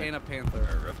FPS Tiger in there. and a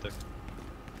Panther.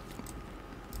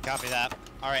 Copy that.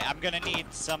 Alright, I'm gonna need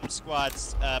some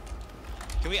squads.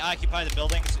 Can we occupy the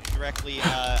buildings directly,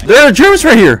 there are Germans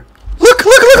right here! Look,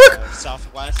 look, look, look!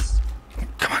 Southwest?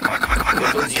 Come on,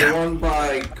 it's the one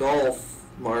by Gulf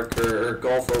marker, or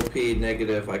Gulf OP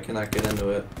negative. I cannot get into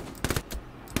it.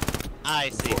 I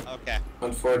see, okay.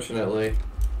 Unfortunately.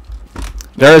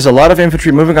 There is a lot of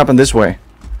infantry moving up in this way.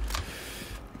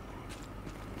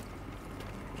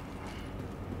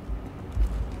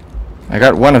 I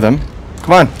got one of them.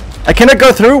 Come on. I cannot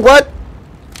go through? What?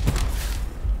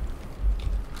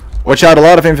 Watch out, a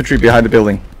lot of infantry behind the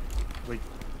building.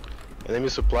 Enemy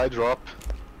supply drop.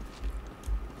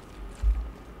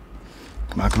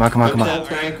 Come on, come on, come on, come on.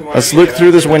 Let's look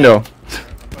through this window. Were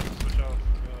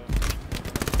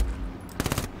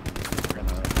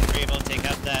you able to take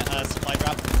out that supply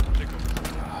drop?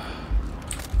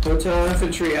 Hotel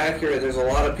infantry accurate. There's a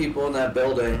lot of people in that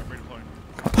building.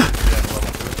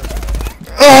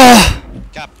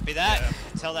 Copy that.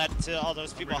 Tell that to all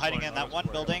those people hiding in that one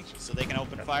building so they can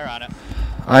open fire on it.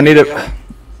 I need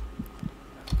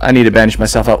to bandage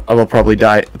myself. I will probably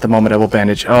die at the moment. I will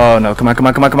bandage. Oh no, come on, come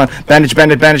on, come on, come on. Bandage,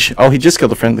 bandage, bandage. Oh, he just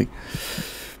killed a friendly.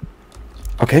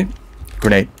 Okay.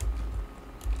 Grenade.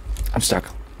 I'm stuck.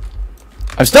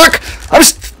 I'm stuck!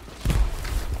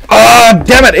 Oh,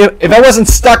 damn it! If I wasn't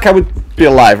stuck, I would be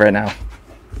alive right now.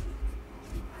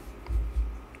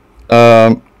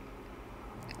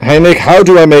 Hey Nick, how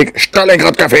do I make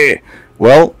Stalingrad coffee?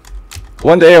 Well,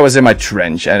 one day I was in my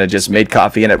trench and I just made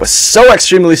coffee and it was so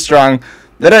extremely strong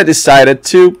that I decided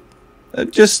to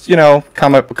just, you know,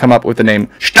 come up with the name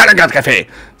Stalingrad coffee.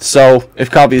 So if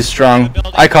coffee is strong,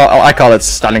 I call it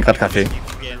Stalingrad coffee.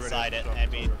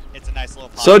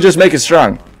 So just make it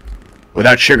strong,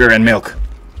 without sugar and milk.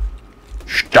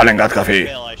 Stalingrad coffee.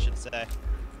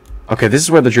 Okay, this is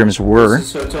where the Germans were.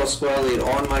 This is Hotel Squad Lead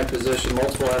on my position,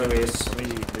 multiple enemies.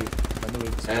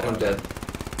 And I'm dead.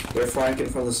 They're flanking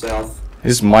from the south.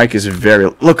 His mic is very...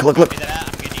 Look, look, look. I'm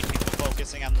gonna need people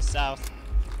focusing on the south.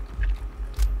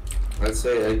 I'd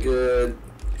say a good...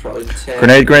 probably 10...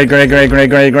 Grenade, grenade, grenade, grenade, grenade,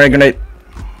 grenade, grenade, grenade.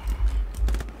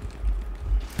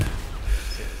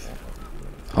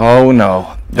 Oh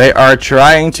no. They are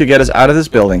trying to get us out of this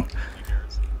building.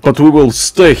 But we will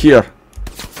stay here.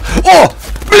 Oh!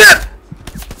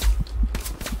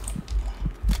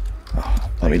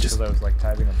 Oh, me just. I was like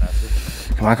typing a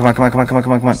message. Come on, come on, come on, come on, come on,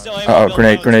 come on, come on. Uh oh,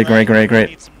 grenade, grenade, grenade, grenade, grenade.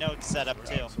 Need some nodes set up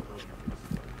too.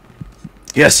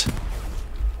 Yes.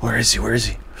 Where is he? Where is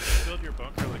he?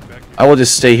 I will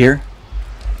just stay here.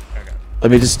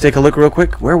 Let me just take a look real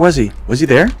quick. Where was he? Was he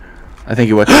there? I think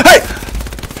he was. Hey!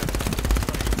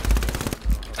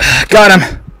 Got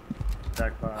him.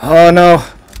 Oh no.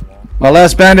 My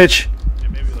last bandage.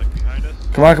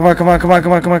 Come on, come on, come on, come on,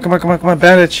 come on, come on, come on, come on, come on,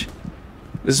 bandage.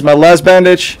 This is my last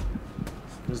bandage.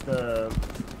 Does the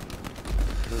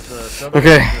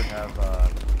Okay. have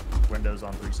windows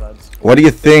on 3 sides? What do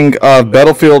you think of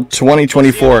Battlefield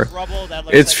 2024?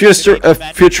 It's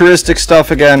futuristic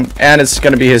stuff again, and it's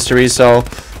gonna be history, so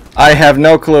I have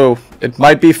no clue. It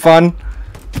might be fun.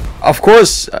 Of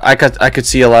course, I could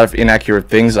see a lot of inaccurate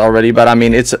things already, but I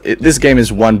mean, this game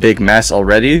is one big mess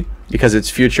already because it's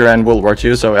future and World War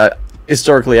II, so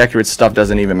historically accurate stuff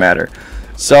doesn't even matter.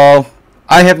 So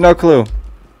I have no clue.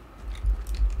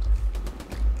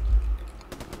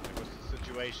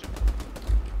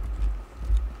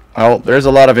 Oh, there's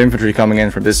a lot of infantry coming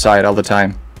in from this side all the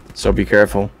time, so be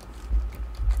careful.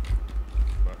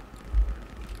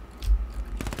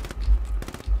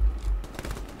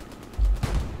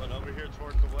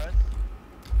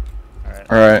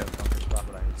 Alright.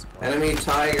 Enemy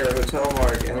Tiger, hotel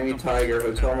mark, enemy Tiger,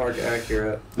 hotel mark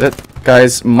accurate. That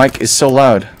guy's mic is so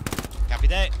loud. Copy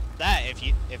that.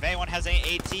 If anyone has any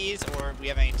ATs or we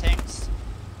have any tanks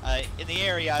in the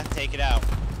area, take it out.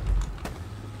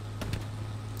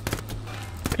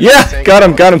 Yeah, got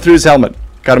him through his helmet.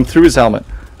 Got him through his helmet.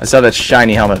 I saw that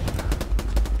shiny helmet.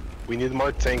 We need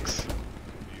more tanks.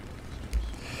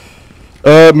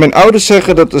 Mijn ouders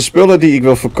zeggen dat de spullen die ik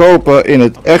wil verkopen in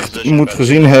het echt moet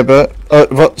gezien hebben.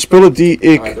 Wat spullen die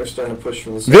ik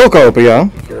wil kopen, ja.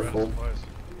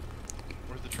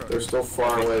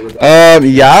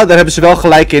 Ja, daar hebben ze wel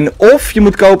gelijk in. Of je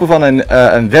moet kopen van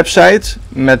een website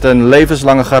met een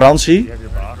levenslange garantie.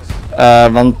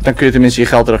 Want dan kun je tenminste je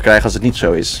geld terugkrijgen als het niet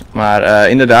zo is. Maar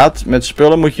inderdaad, met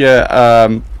spullen moet je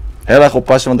heel erg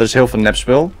oppassen, want er is heel veel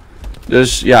nepspul.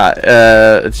 Dus ja,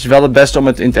 het is wel het beste om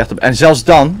het in het echt op. En zelfs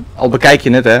dan, al bekijk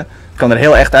je het, hè, kan er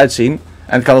heel echt uitzien.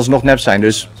 En het kan alsnog nep zijn,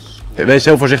 dus wees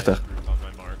heel voorzichtig.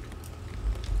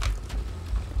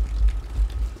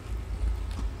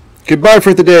 Goodbye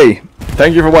for today.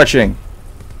 Thank you for watching.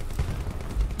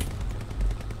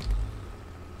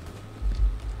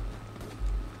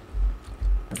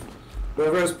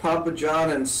 Whoever has Papa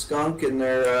John and Skunk in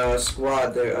their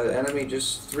squad, the enemy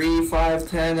just 3, 5,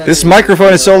 10. This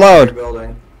microphone is so loud.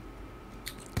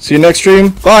 See you next stream.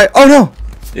 Bye. Oh no!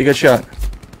 You got shot.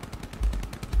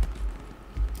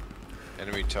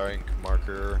 Enemy tank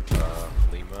marker,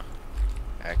 Lima.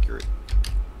 Accurate.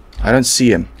 I don't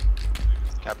see him.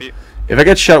 Copy. If I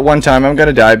get shot one time, I'm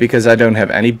gonna die because I don't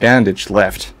have any bandage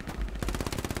left.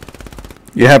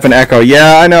 You have an echo.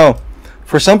 Yeah, I know.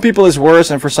 For some people it's worse,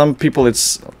 and for some people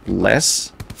it's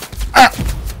less.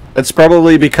 It's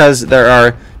probably because there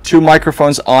are 2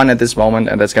 microphones on at this moment,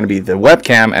 and that's gonna be the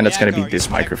webcam, and it's gonna be this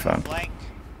microphone.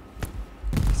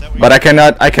 But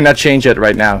I cannot change it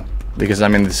right now because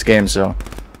I'm in this game, so.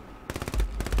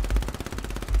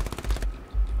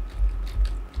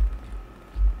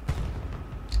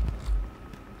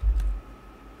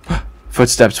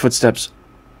 Footsteps, footsteps.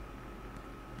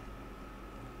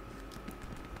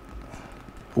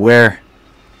 Where?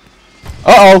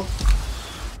 Uh-oh!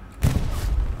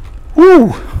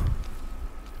 Woo!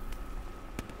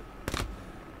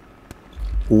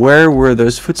 Where were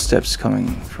those footsteps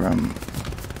coming from?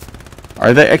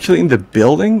 Are they actually in the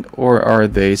building, or are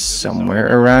they somewhere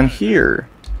around here?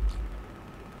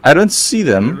 I don't see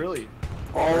them.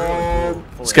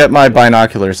 Let's get my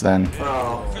binoculars then.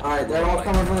 Oh, alright, they're all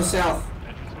coming from the south.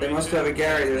 They must have a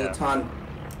Gary, there's a ton.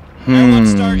 Everyone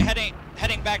start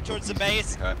heading back towards the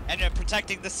base and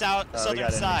protecting the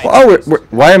southern side. Oh,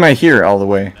 why am I here all the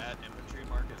way?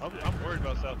 I'm worried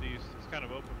about southeast. It's kind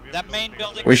of open. That main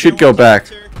building. We should go back.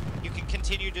 You can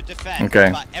continue to defend. Okay.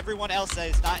 But everyone else that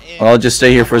is not in. Well, I'll just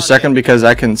stay here for a second because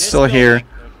I can still hear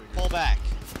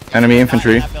enemy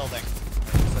infantry.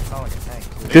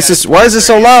 This is why is this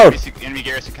so loud? Enemy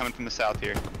garrison coming from the south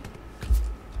here.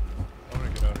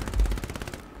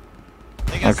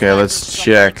 Okay, let's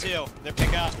check. They're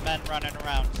picking off men running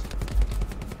around.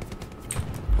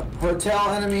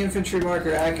 Hotel enemy infantry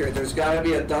marker accurate. There's gotta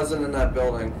be a dozen in that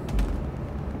building.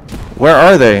 Where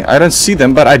are they? I don't see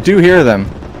them, but I do hear them.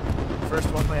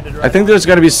 First one landed right. I think there's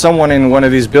gonna be someone in one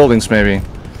of these buildings, maybe.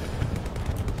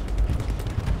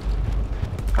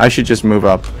 I should just move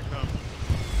up.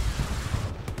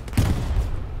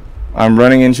 I'm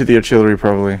running into the artillery,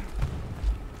 probably.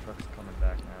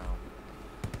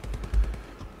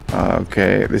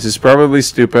 Okay, this is probably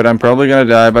stupid. I'm probably gonna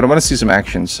die, but I want to see some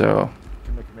action, so...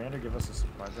 Can the commander give us a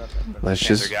supply drop? Let's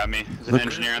Panther just... got me. There's an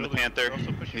engineer on the Panther.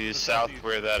 He's south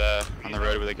where that, on the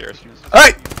road where the garrison is.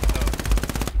 Hey!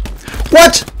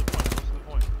 What?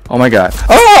 Oh my god.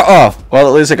 Oh! Well,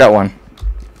 at least I got one.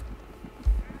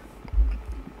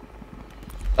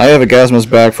 I have a Gasmas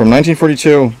bag from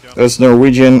 1942. That's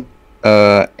Norwegian,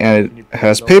 and it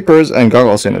has papers and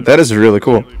goggles in it. That is really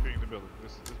cool.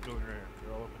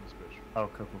 Oh,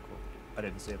 cool. I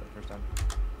didn't see it the first time.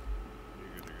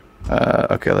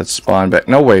 Okay, let's spawn back.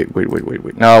 No, wait.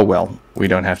 No, well, we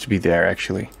don't have to be there,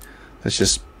 actually. Let's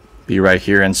just be right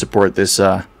here and support this,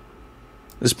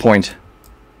 this point.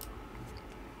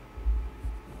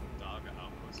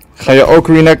 Ga je ook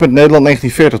reenact met Nederland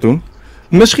 1940 doen?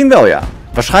 Misschien wel, ja.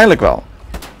 Waarschijnlijk wel.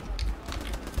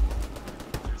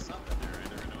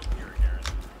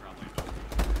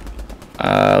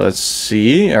 Let's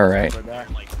see. Alright.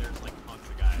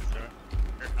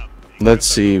 Let's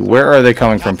see. Where are they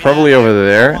coming from? Probably over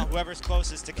there.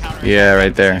 Yeah,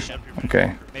 right there.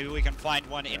 Okay. Maybe we can find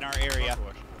one in our area.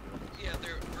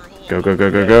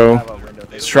 Go.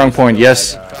 Strong point,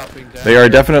 yes. They are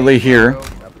definitely here.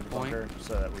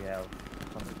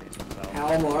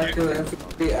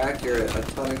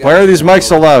 Why are these mics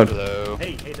so loud?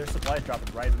 Hey, there's supplies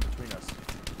dropping right in between us.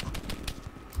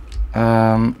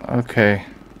 Okay.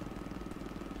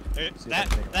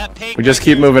 That pig We just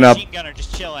keep moving up. machine gunner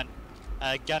just chilling,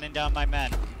 gunning down my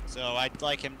men. So I'd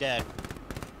like him dead.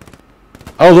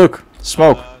 Oh, look.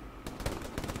 Smoke.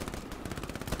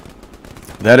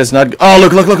 That is not... Oh,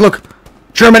 look.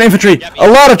 German infantry. A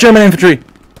lot of German infantry.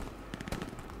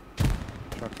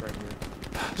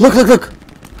 Look.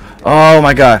 Oh,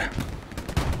 my God.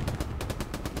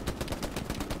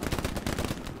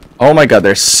 Oh, my God.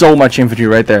 There's so much infantry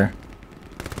right there.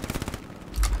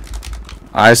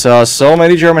 I saw so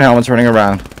many German helmets running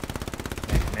around.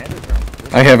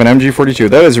 I have an MG42.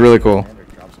 That is really cool.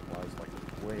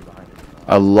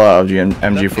 I love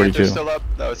MG42. Still up?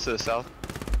 No, it's to the south.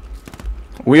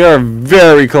 We are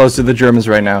very close to the Germans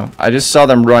right now. I just saw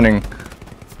them running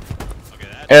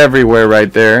everywhere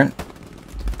right there.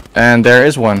 And there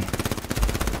is one.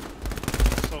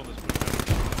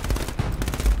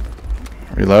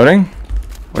 Reloading?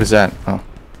 What is that? Oh.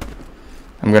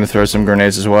 I'm gonna throw some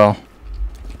grenades as well.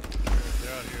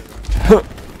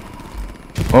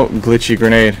 Oh, glitchy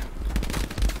grenade.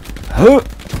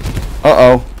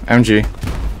 Uh-oh. MG.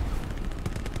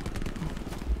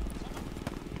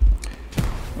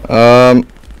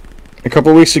 A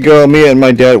couple weeks ago, me and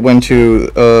my dad went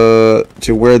to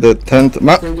where the 10th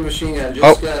machine gun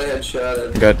just got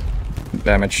headshotted. Got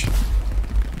damaged.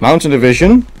 Mountain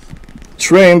Division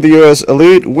trained the U.S.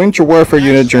 elite winter warfare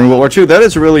unit during World War II. That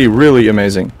is really, really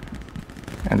amazing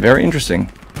and very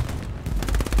interesting.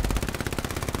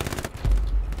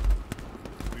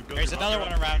 There's another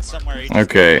one around somewhere.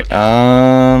 Okay.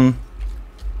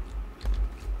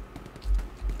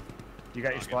 You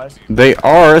got your supplies? They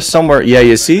are somewhere. Yeah,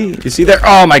 you see there.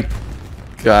 Oh my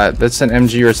God, that's an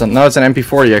MG or something. No, it's an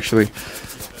MP40 actually.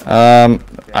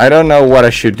 I don't know what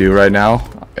I should do right now.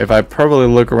 If I probably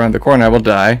look around the corner, I will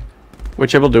die,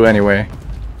 which I will do anyway.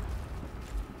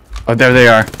 Oh, there they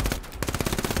are.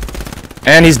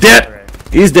 And he's dead.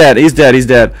 He's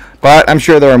dead. But I'm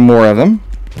sure there are more of them.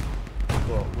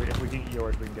 Well, if we can get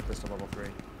yours, we can get this to level 3.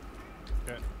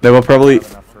 They will probably...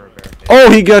 Oh,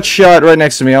 he got shot right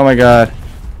next to me. Oh my God.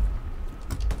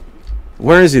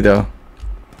 Where is he though?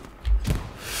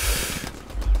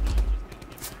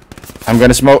 I'm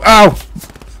gonna smoke. Ow!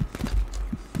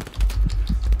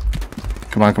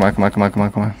 Come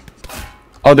on.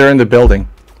 Oh, they're in the building.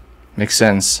 Makes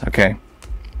sense. Okay.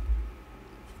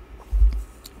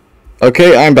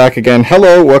 Okay, I'm back again.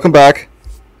 Hello, welcome back.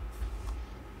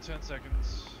 10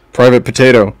 seconds. Private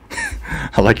Potato.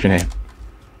 I like your name.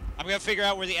 I'm gonna figure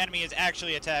out where the enemy is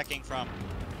actually attacking from.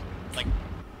 Like,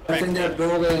 I think that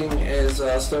building is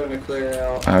starting to clear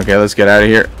out. Okay, let's get out of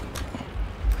here.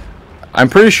 I'm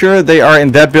pretty sure they are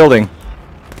in that building.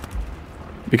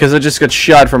 Because I just got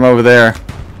shot from over there.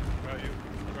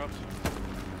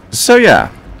 So yeah.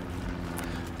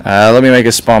 Let me make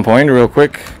a spawn point real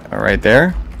quick. Right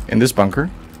there. In this bunker.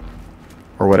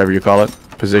 Or whatever you call it.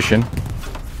 Position.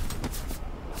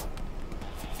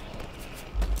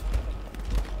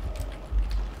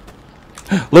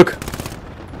 Look!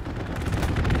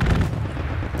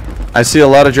 I see a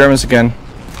lot of Germans again.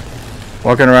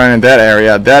 Walking around in that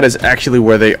area. That is actually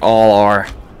where they all are.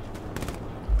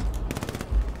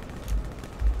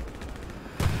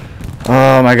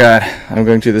 Oh my God. I'm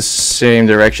going to the same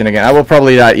direction again. I will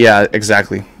probably die. Yeah,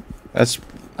 exactly. That's...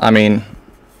 I mean...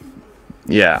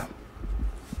 Yeah.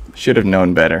 Should have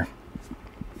known better.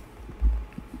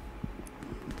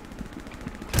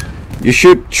 You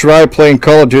should try playing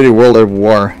Call of Duty World at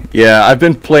War. Yeah, I've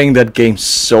been playing that game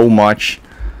so much.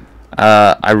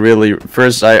 I really...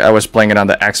 First, I was playing it on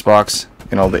the Xbox.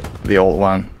 You know, the old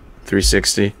one.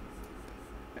 360.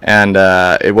 And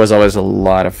it was always a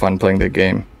lot of fun playing the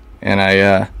game. And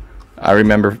I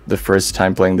remember the first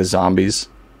time playing the zombies.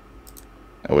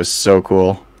 It was so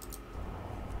cool.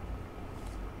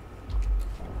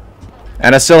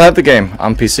 And I still have the game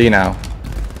on PC now.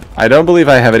 I don't believe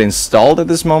I have it installed at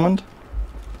this moment.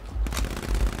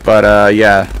 But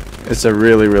yeah, it's a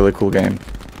really, really cool game.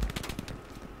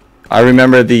 I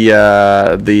remember the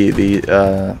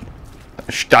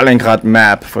Stalingrad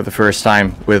map for the first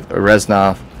time with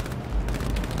Reznov.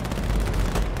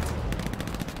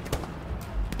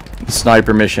 The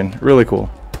sniper mission, really cool.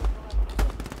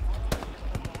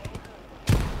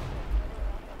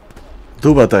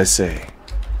 Do what I say,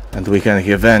 and we can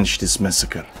avenge this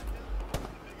massacre.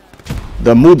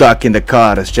 The Mudak in the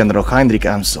car is General Heinrich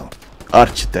Amsel,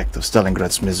 architect of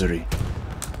Stalingrad's misery.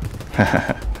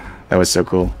 That was so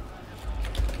cool.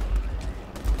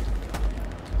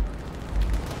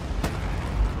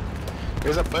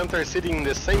 There's a panther sitting in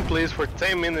the same place for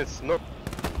 10 minutes. No.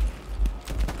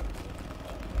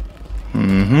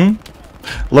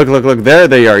 Look, look, look. There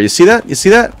they are. You see that? You see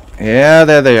that? Yeah,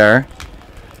 there they are.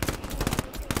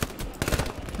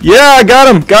 Yeah, I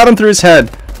got him. Got him through his head.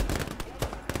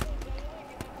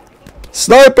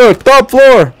 Sniper, top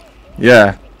floor.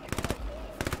 Yeah.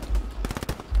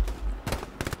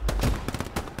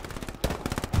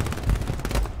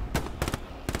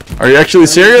 Are you actually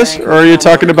serious? Or are you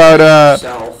talking about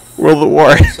World at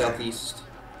War? Southeast.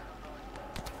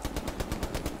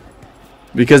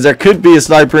 Because there could be a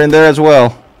sniper in there as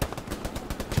well.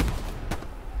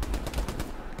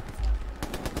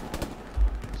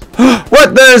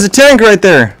 What? There's a tank right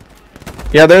there.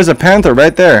 Yeah, there's a panther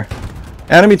right there.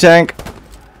 Enemy tank.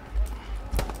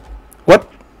 What?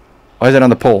 Why is it on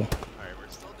the pole?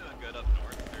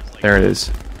 There it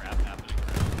is.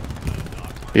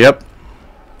 Yep.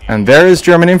 And there is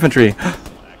German infantry.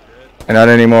 And not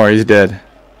anymore, he's dead.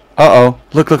 Uh-oh.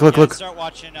 Look, look, look, look.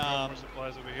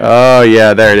 Oh,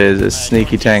 yeah, there it is. A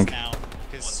sneaky tank.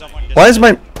 Why is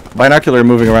my binocular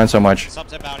moving around so much?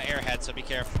 Something about airhead, so be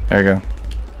careful. There you go.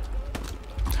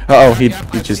 Uh-oh, he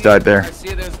just died there. I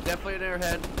see there's definitely an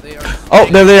airhead. They are. Oh,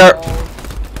 there they are.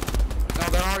 No,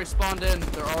 they're already spawned in.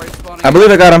 They're already spawning. I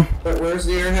believe I got him. Where's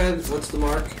the airhead? What's the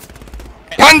mark?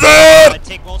 Panzer!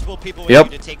 Take multiple people with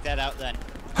Yep. you to take that out then.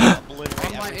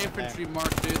 On my infantry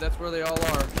mark, dude. That's where they all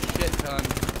are. Shit ton.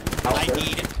 I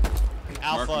need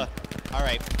Alpha.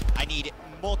 Alright, I need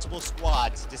multiple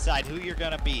squads. Decide who you're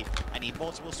gonna be. I need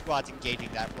multiple squads engaging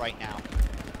that right now.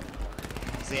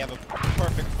 Because they have a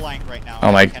perfect flank right now.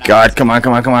 Oh my god, come on,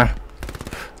 come on, come on.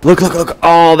 Look, look, look.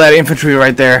 All that infantry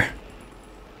right there.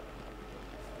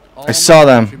 I saw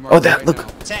them. Oh, that, look.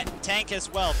 Tank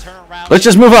as well. Turn around. Let's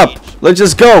just move up. Let's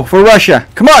just go for Russia.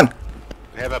 Come on.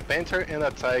 We have a panther and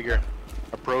a tiger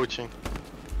approaching.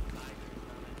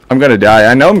 I'm gonna die.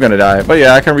 I know I'm gonna die. But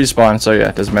yeah, I can respawn, so yeah,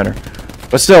 it doesn't matter.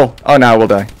 But still. Oh, now we'll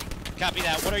die. Copy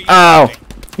that. What are you Ow.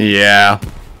 Yeah.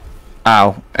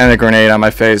 Ow. And a grenade on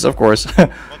my face, of course. Well,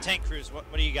 tank crews, what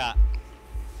do you got?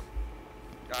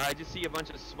 I just see a bunch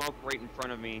of smoke right in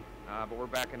front of me, but we're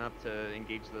backing up to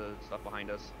engage the stuff behind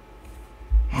us.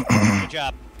 Good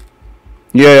job.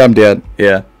 Yeah, I'm dead.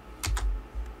 Yeah.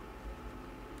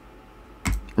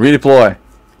 Redeploy.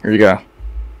 Here you go.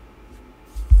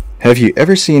 Have you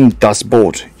ever seen Das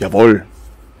Boot? Jawohl.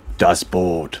 Das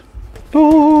Boot.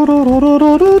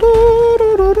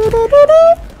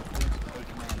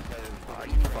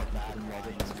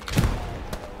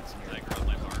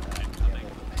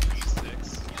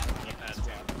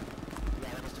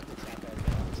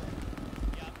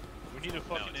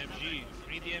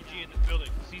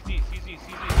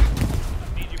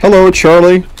 Hello,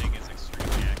 Charlie.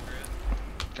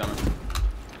 Coming.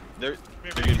 They're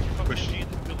getting pushed.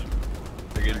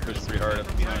 They're getting pushed pretty hard up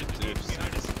the front too.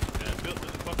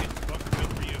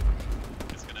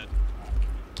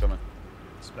 Coming.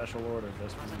 Special order.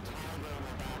 This one.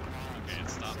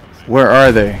 Where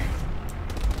are they?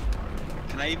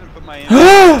 Can I even put my?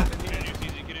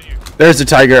 There's the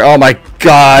tiger. Oh my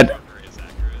god.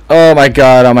 Oh my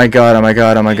god. Oh my god. Oh my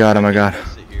god. Oh my god. Oh my god.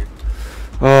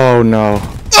 Oh no.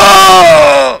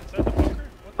 Oh!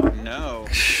 No.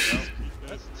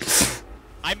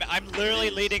 I'm literally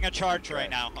leading a charge right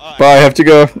now. Bye, I have to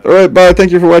go. Alright, bye,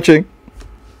 thank you for watching.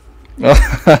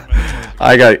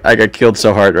 I got killed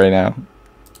so hard right now.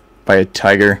 By a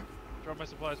tiger. Drop my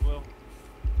supplies, Will.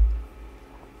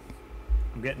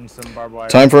 I'm getting some barbed wire.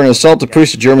 Time for an assault to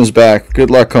push the Germans back. Good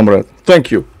luck, comrade.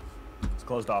 Thank you. It's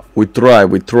closed off. We try,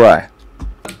 we try.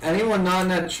 Anyone not in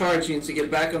that charge needs to get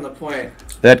back on the point.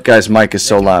 That guy's mic is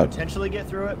so loud. Potentially get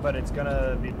through it, but it's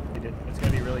gonna be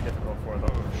really difficult for them.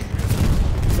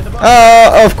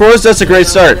 Of course, that's a great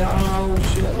start. Oh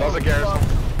shit. Lost a garrison.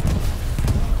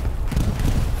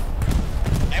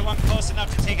 Anyone close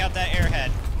enough to take out that airhead?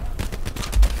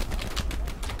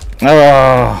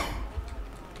 Oh.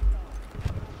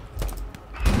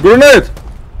 Grenade!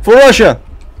 For Russia!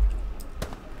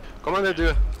 Commander,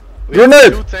 do.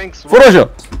 Grenade! Two tanks. For Russia!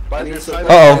 By the side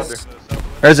Uh-oh.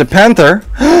 There's a panther.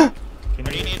 Where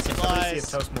do you need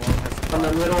supplies? On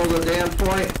the middle of the damn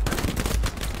point.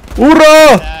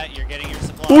 Hoorah! You're getting your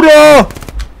supplies. Hoorah!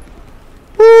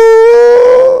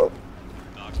 Woo!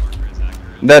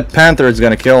 That panther is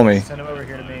gonna kill me. Send him over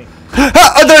here to me.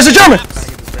 Oh, there's a German!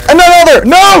 Another!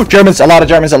 No! Germans! A lot of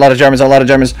Germans, a lot of Germans, a lot of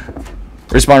Germans.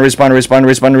 Respawn, respawn, respawn,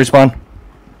 respawn, respawn.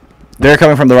 They're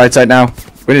coming from the right side now.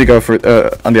 We need to go for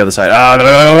on the other side.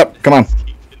 Come on.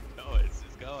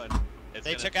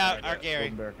 They took out our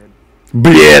Gary.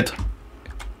 Bleed!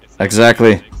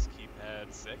 Exactly.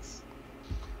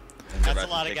 That's a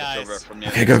lot of guys.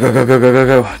 Okay, go, go, go, go, go, go,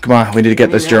 go. Come on, we need to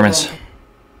get those Germans.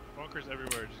 Bunkers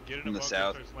everywhere. Just get in From a the bunker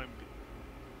south. and start slamming people.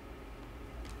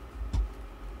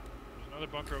 There's another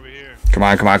bunker over here. Come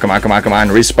on, come on, come on, come on, come on.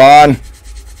 Respawn! They're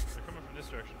coming from this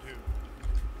direction too.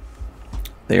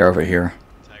 They are over here.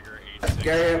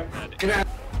 Gary, get out.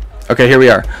 Okay, here we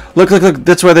are. Look, look, look.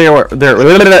 That's where they are. There.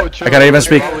 I can't even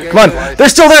speak. Come on. They're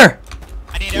still there.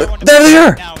 I need everyone to They're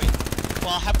there. now.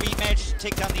 Well, have we managed to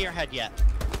take down the airhead yet?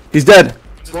 He's dead.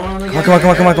 Come on, Come on, come on, come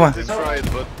on, come on, come on. This right,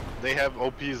 but they have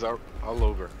OPs all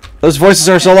over. Those voices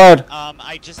are so loud.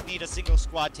 I just need a single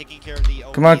squad taking care of the.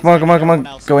 Come on, come on, come on, come on.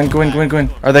 Go in, go in, go in, go in.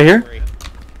 Are they here?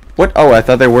 What? Oh, I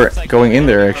thought they were going in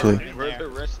there, actually. Where's the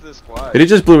rest of the squad? Did he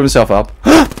just blew himself up?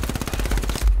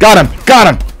 Got him!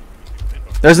 Got him!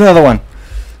 There's another one.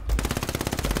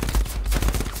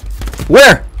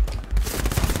 Where?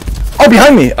 Oh,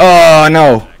 behind me! Oh,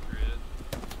 no.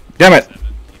 Damn it.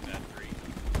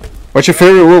 What's your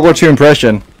favorite World War II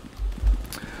impression?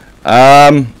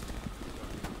 Well,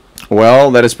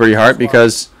 that is pretty hard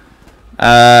because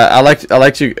I like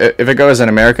to, if I go as an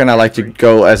American, I like to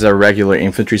go as a regular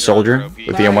infantry soldier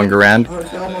with the M1 Garand.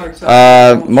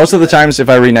 Most of the times, if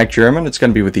I reenact German, it's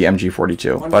going to be with the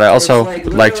MG42. But I also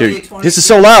would like to. This is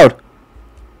so loud.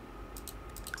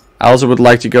 I also would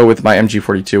like to go with my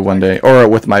MG42 one day, or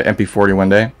with my MP40 one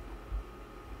day,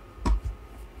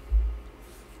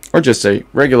 or just a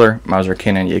regular Mauser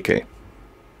K9 YK.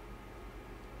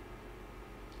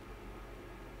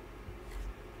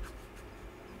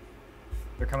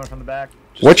 They're coming from the back.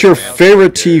 What's your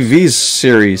favorite TV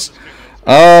series?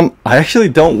 I actually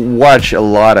don't watch a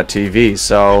lot of TV,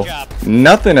 so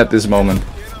nothing at this moment.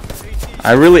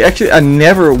 I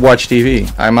never watch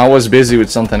TV. I'm always busy with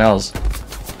something else.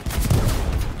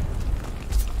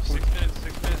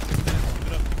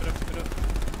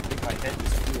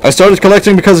 I started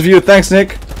collecting because of you. Thanks,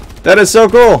 Nick. That is so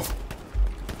cool.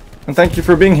 And thank you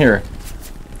for being here.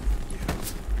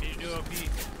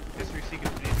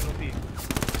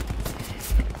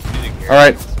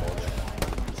 Alright.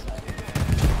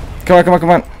 Come on, come on,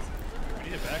 come on.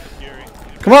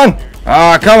 Come on!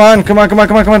 Ah, come on, come on, come on,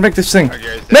 come on, come on, make this thing.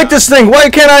 Make this thing!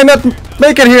 Why can't I not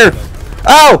make it here?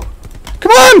 Ow!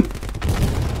 Come on!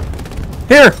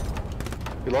 Here!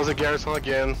 We lost a garrison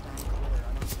again.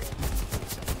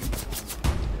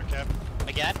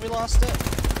 Again, we lost it?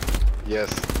 Yes.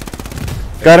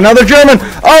 Got another German!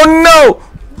 Oh no!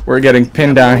 We're getting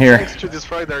pinned down here. Tanks to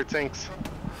destroy their tanks.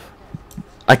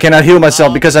 I cannot heal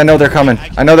myself because I know they're coming.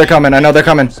 I know they're coming. I know they're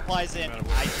coming.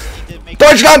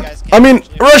 Deutschland! I mean,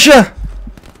 Russia!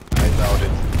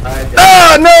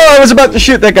 Ah, no! I was about to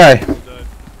shoot that guy.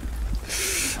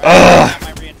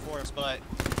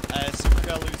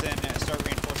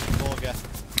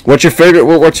 What's your favorite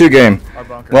World War II game?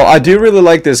 Well, I do really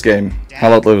like this game. How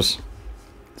Let Loose.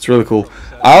 It's really cool.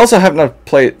 I also have not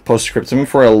played Postscriptum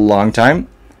for a long time.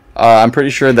 I'm pretty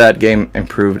sure that game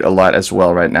improved a lot as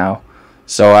well right now.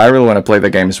 So I really want to play the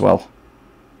game as well.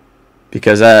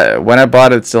 Because when I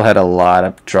bought it, it still had a lot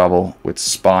of trouble with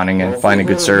spawning and finding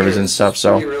good servers and stuff.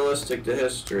 So pretty realistic to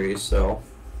history, so.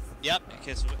 Yep,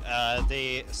 because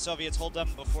the Soviets hold them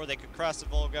before they could cross the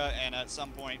Volga, and at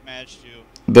some point managed to.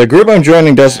 The group I'm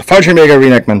joining does Fallschirmjäger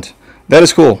reenactment. That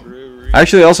is cool. I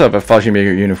actually also have a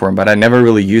Fallschirmjäger uniform, but I never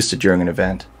really used it during an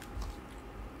event.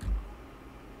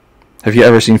 Have you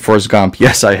ever seen Forrest Gump?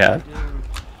 Yes, I have.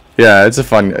 Yeah, it's a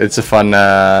fun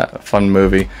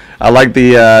movie. I like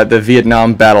the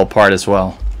Vietnam battle part as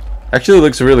well. Actually, it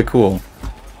looks really cool.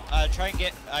 Try and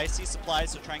get. I see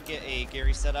supplies, so try and get a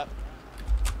Gary set up.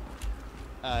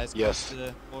 As close to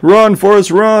the Run,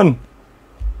 Forrest, run!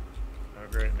 Oh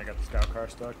great, and they got the scout car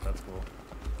stuck. That's cool.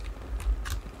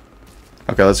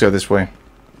 Okay, let's go this way.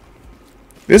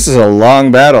 This is a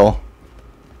long battle.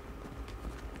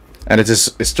 And it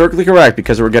is historically correct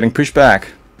because we're getting pushed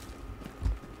back.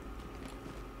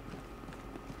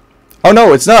 Oh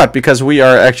no, it's not, because we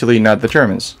are actually not the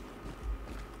Germans.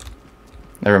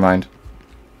 Never mind.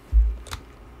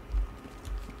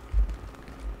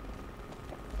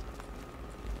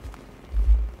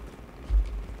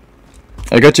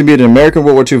 I got to meet an American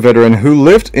World War II veteran who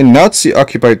lived in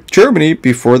Nazi-occupied Germany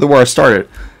before the war started.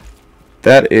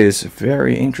 That is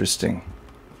very interesting.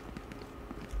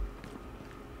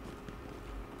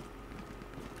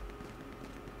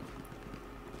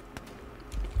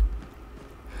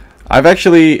 I've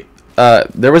actually,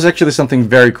 there was actually something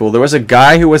very cool. There was a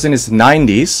guy who was in his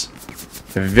 90s,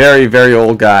 a very, very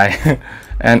old guy,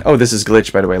 and oh, this is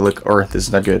glitched, by the way. Look, or this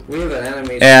is not good.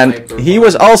 And he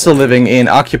was also living in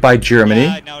occupied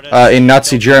Germany, in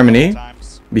Nazi Germany,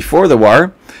 before the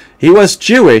war. He was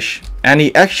Jewish, and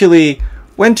he actually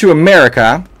went to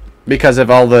America because of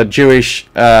all the Jewish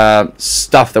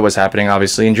stuff that was happening,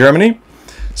 obviously, in Germany.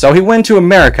 So he went to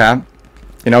America.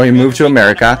 You know, he moved to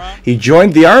America, he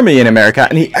joined the army in America,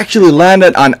 and he actually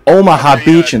landed on Omaha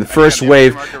Beach in the first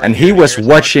wave, and he was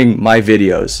watching my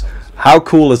videos. How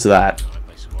cool is that?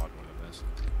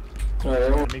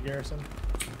 Enemy garrison?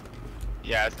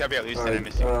 Yeah, it's gotta be at least an enemy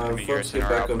Folks, garrison get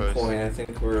or back on outpost. point. I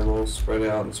think we're a little spread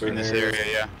out in certain In this areas.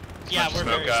 area, yeah. Yeah, we're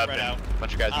very spread out.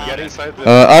 Bunch of guys Get inside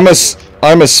the...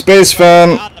 I'm a space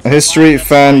fan, a history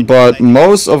fan, but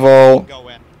most of all,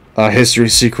 a history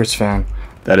secrets fan.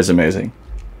 That is amazing.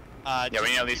 Yeah, we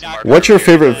need at least What's your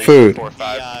favorite food?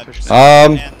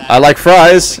 I like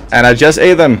fries, and I just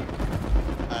ate them.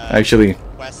 Actually.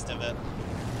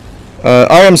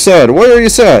 I am sad. Why are you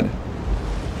sad?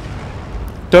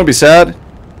 Don't be sad.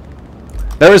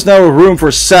 There is no room for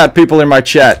sad people in my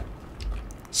chat.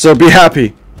 So be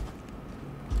happy.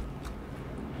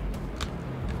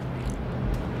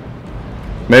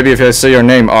 Maybe if I say your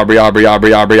name, Aubrey. Enemy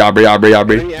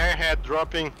airhead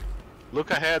dropping.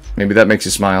 Look ahead. Maybe that makes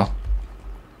you smile.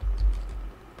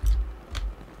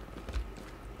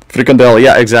 Frikandel,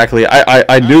 yeah, exactly.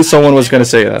 I knew someone was gonna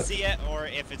say that. See it, or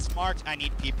if it's marked, I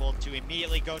need people to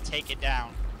immediately go take it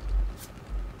down.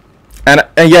 And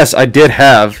yes, I did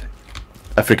have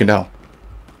a frikandel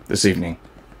this evening,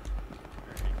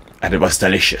 and it was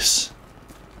delicious.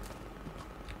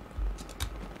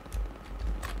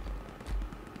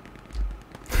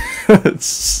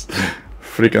 It's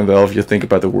frikandel. If you think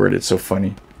about the word, it's so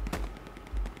funny.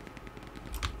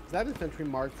 Is that infantry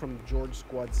mark from George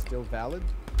Squad still valid?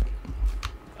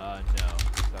 No, it's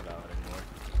not valid anymore.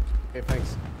 Okay,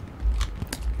 thanks.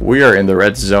 We are in the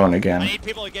red zone I again. need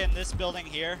people to get in this building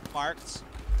here, marked,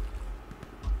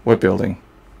 What building?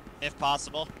 if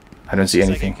possible. I don't see Looks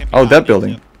like anything. it can be Oh, that mounted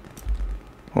building. too.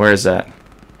 Where is that?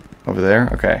 Over there?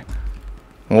 Okay.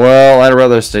 Well, I'd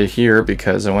rather stay here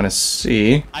because I want to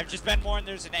see I've just been warned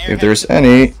there's an if there's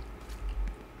any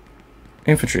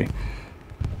infantry.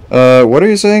 What are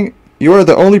you saying? You are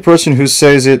the only person who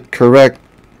says it correct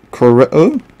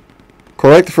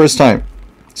the first time.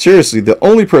 Seriously, the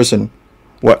only person.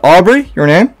 What, Aubrey? Your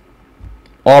name?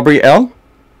 Aubrey L?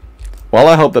 Well,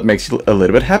 I hope that makes you a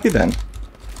little bit happy then.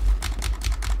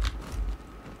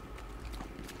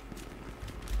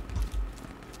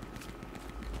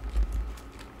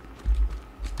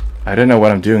 I don't know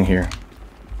what I'm doing here.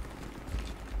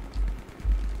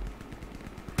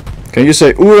 Can you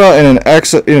say "ura" in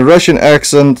a Russian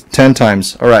accent 10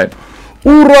 times? All right.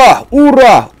 Ura,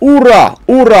 ura, ura,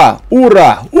 ura,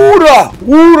 ura, ura,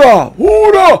 ura,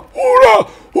 ura, ura,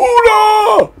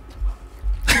 ura.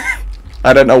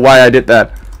 I don't know why I did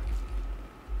that.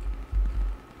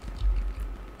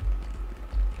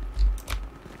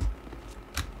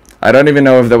 I don't even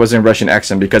know if that was in Russian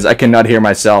accent because I cannot hear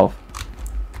myself.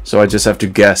 So I just have to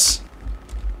guess.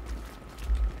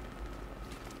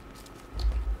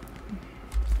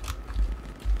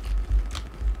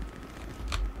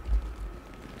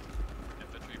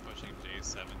 Infantry pushing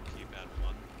J7, keep at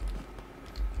 1.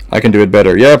 I can do it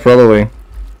better. Yeah, probably.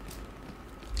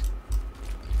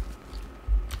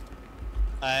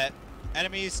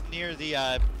 Enemies near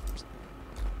the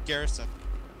garrison.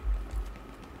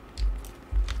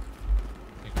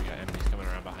 I think we got enemies coming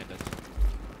around behind us.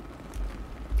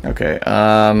 Okay,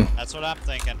 That's what I'm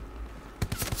thinking.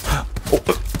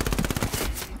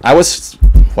 I was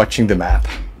watching the map.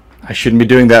 I shouldn't be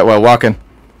doing that while walking.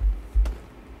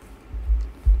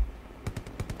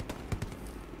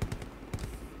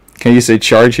 Can you say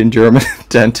charge in German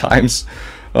 10 times?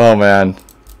 Oh man.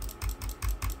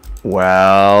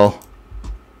 Well,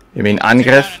 you mean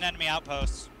Angriff? An enemy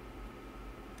outpost.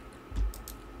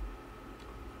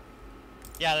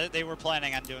 Yeah, they were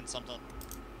planning on doing something.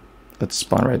 Let's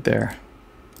spawn right there.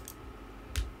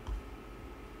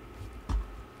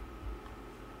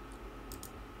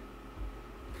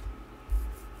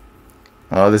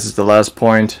 Oh, this is the last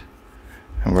point,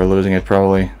 and we're losing it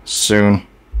probably soon.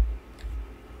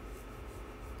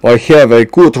 I have a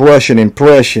good Russian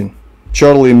impression.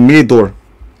 Charlie Midor.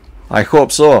 I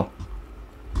hope so.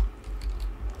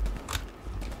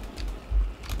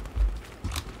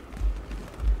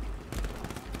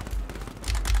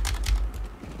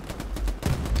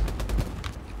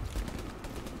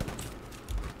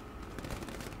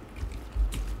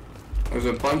 There's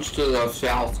a bunch to the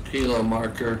south, kilo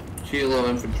marker, kilo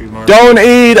infantry marker. Don't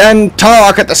eat and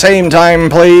talk at the same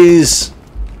time, please.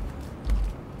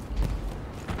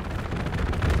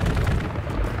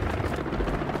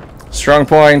 Strong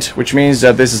point, which means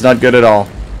that this is not good at all.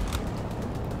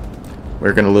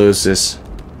 We're gonna lose this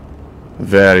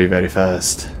very, very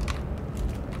fast.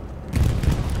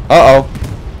 Uh-oh.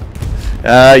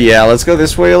 Yeah, let's go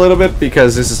this way a little bit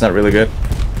because this is not really good.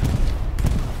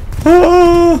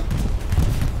 Ah!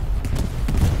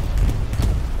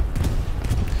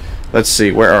 Let's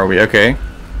see, where are we? Okay.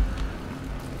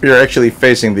 We are actually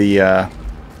facing the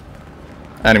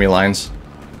enemy lines.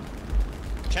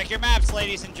 Check your maps,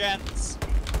 ladies and gents.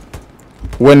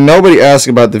 When nobody asks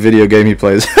about the video game he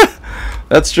plays.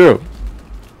 That's true.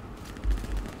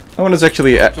 No one is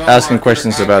actually asking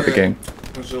questions about the game.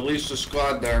 There's at least a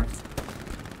squad there.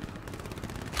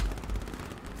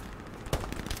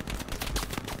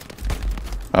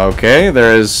 Okay,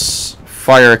 there is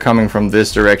fire coming from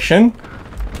this direction.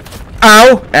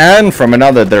 Ow! And from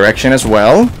another direction as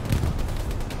well.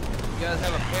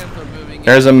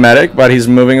 There's a medic, but he's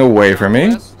moving away from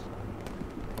me.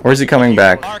 Or is he coming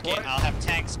back? Mark it, I'll have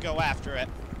tanks go after it.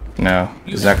 No,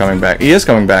 he's not coming back. He is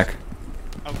coming back.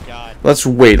 Oh god. Let's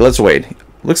wait, let's wait.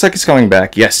 Looks like he's coming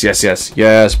back. Yes, yes, yes.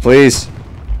 Yes, please.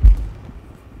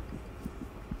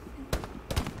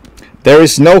 There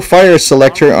is no fire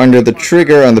selector under the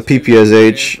trigger on the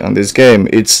PPSH on this game.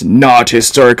 It's not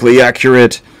historically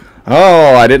accurate.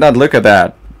 Oh, I did not look at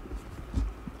that.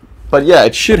 But yeah,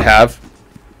 it should have.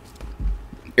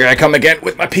 Here I come again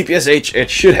with my PPSH.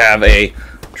 It should have a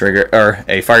trigger or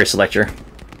a fire selector.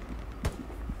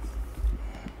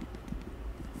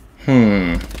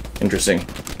 Interesting.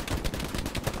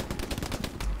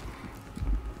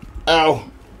 Ow.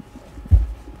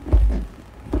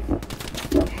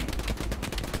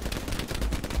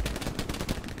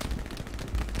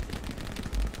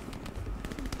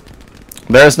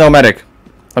 There's no medic.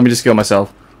 Let me just kill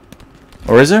myself.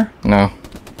 Or is there? No.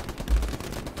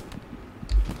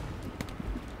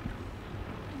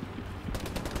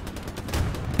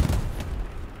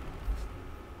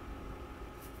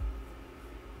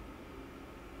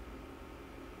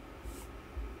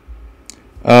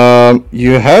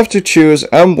 You have to choose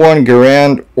M1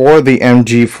 Garand or the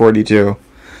MG42.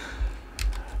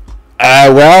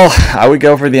 Well, I would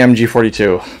go for the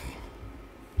MG42.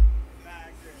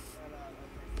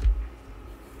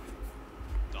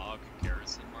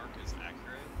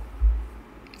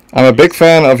 I'm a big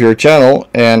fan of your channel,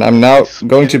 and I'm now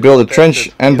going to build a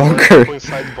trench and bunker.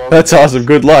 That's awesome.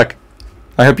 Good luck.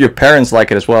 I hope your parents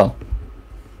like it as well.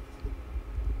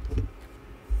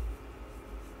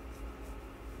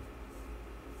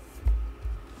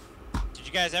 Did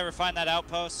you guys ever find that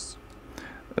outpost?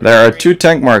 There are 2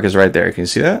 tank markers right there. Can you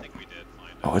see that?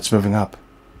 Oh, it's moving up.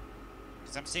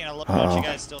 Because I'm seeing a bunch of you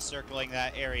guys still circling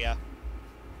that area.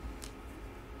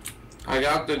 I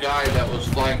got the guy that was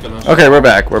flanking us. Okay, we're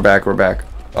back. We're back. We're back.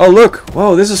 Oh, look.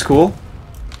 Whoa, this is cool.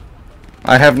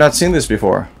 I have not seen this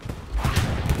before.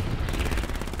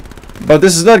 But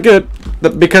this is not good,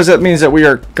 because that means that we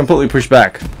are completely pushed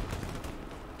back.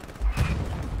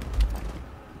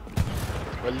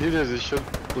 Well, leaders, they should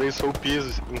place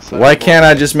OPs inside. Why can't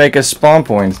I just make a spawn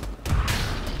point?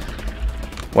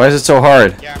 Why is it so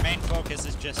hard? Yeah, our main focus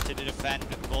is just to defend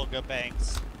Volga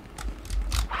Banks.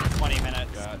 20 minutes.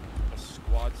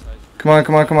 Come on,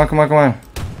 come on, come on, come on, come on.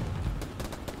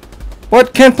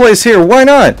 What? Can't place here. Why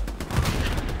not?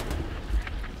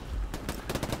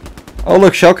 Oh,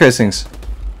 look, shell casings.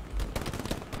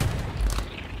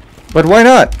 But why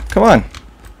not? Come on.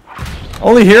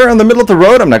 Only here in the middle of the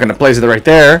road? I'm not going to place it right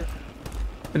there.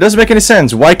 It doesn't make any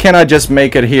sense. Why can't I just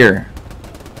make it here?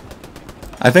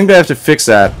 I think they have to fix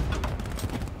that.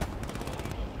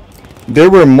 There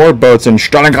were more boats in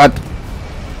Stalingrad.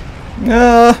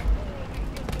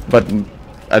 But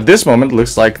at this moment,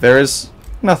 looks like there is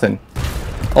nothing.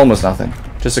 Almost nothing.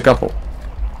 Just a couple.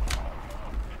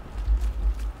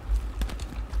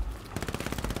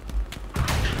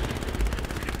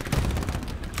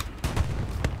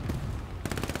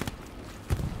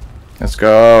 Let's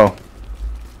go.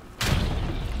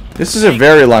 This is a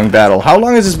very long battle. How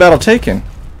long is this battle taking?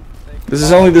 This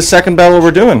is only the second battle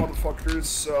we're doing.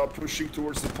 Motherfuckers pushing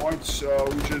towards the point.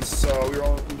 We're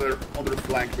on their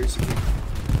flank basically.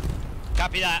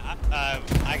 Copy that.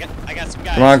 I got some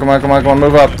guys. Come on, come on, come on, come on,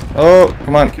 move up. Oh,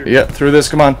 come on. Yeah, through this,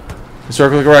 come on.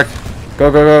 Historically correct.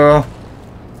 Go, go, go, go.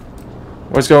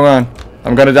 What's going on?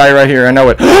 I'm gonna die right here, I know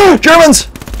it. Germans!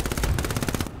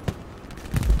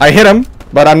 I hit him,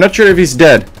 but I'm not sure if he's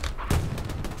dead.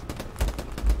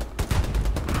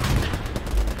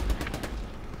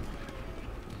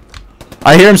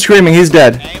 I hear him screaming, he's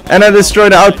dead. And I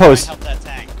destroyed the outpost.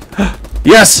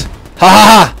 Yes! Ha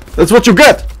ha ha! That's what you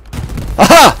get!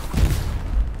 Aha!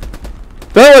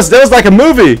 That was like a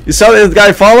movie. You saw this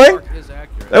guy falling?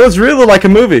 That was really like a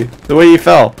movie, the way he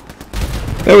fell.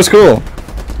 That was cool.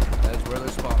 That's where they're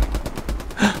spawning.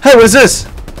 Hey, what is this?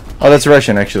 Oh, that's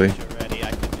Russian, actually.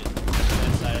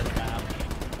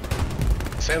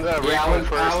 Send that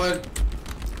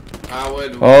I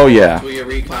would. Oh, yeah. Do your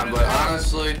recon, but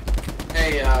honestly,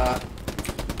 hey,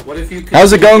 what if you?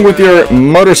 How's it going with your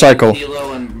motorcycle?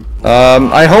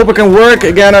 I hope it can work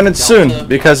again on it soon,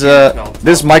 because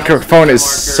this microphone is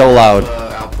so loud.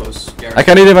 I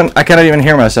cannot even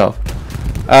hear myself.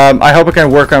 I hope I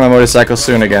can work on my motorcycle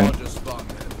soon again,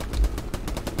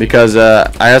 because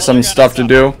I had some stuff to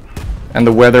do, and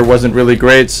the weather wasn't really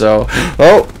great. So,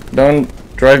 oh, don't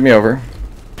drive me over,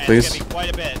 please.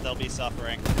 Quite a bit they'll be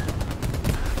suffering.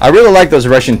 I really like those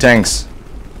Russian tanks.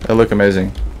 They look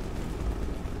amazing.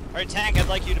 Alright, tank, I'd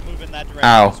like you to move in that direction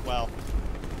Ow. as well.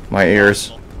 My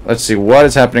ears. Let's see what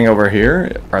is happening over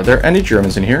here. Are there any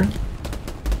Germans in here?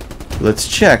 Let's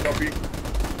check.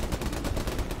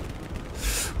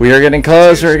 We are getting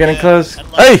close. We're getting close.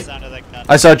 Hey!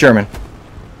 I saw a German.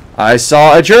 I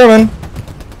saw a German.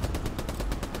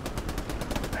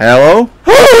 Hello?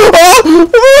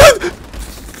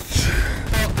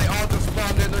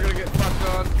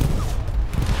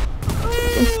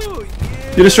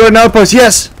 You destroyed an outpost.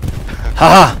 Yes.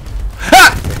 Haha.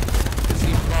 Ha!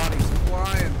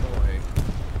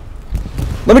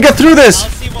 Let me get through this.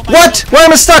 What? Why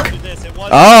am I stuck?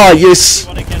 Ah, yes.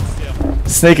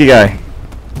 Snaky guy.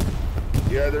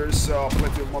 Yeah, there's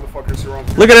plenty of motherfuckers around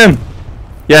here. Look at him.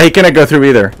 Yeah, he cannot go through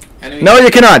either. No,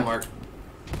 you cannot.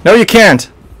 No, you can't.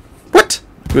 What?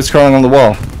 He was crawling on the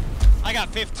wall. I got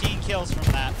 15 kills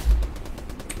from that.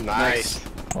 Nice.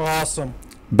 Awesome.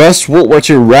 Best World War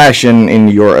II ration, in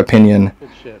your opinion?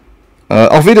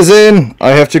 Auf Wiedersehen. I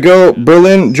have to go.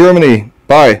 Berlin, Germany.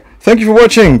 Bye. Thank you for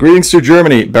watching. Greetings to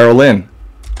Germany. Berlin.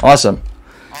 Awesome.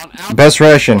 Best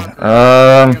ration.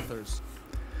 I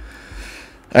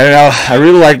don't know. I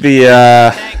really like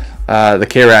the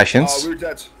K rations.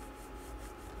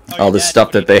 All the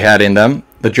stuff that they had in them.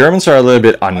 The Germans are a little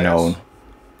bit unknown.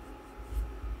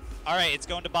 Alright, it's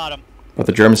going to bottom. But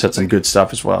the Germans had some good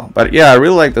stuff as well. But yeah, I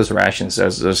really like those rations,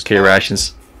 those K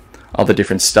rations. All the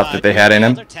different stuff that they had in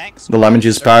them. The lemon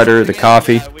juice powder, the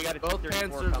coffee,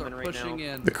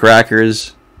 the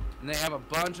crackers. And they have a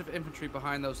bunch of infantry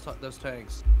behind those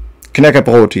tanks.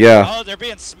 Knäckebrot, yeah. Oh, they're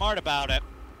being smart about it.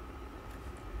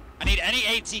 I need any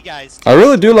AT guys. I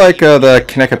really do like the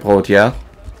Knäckebrot, yeah.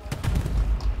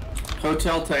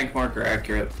 Hotel tank marker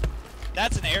accurate.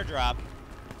 That's an airdrop.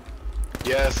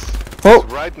 Yes. Oh,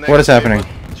 right next what is to happening? me,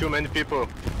 but too many people.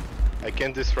 I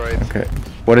can't destroy it. Okay,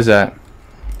 what is that?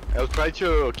 I'll try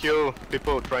to kill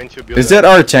people trying to build. Is that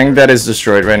our tank that is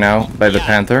destroyed right now by the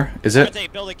Panther? Is it?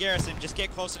 Build a garrison. Just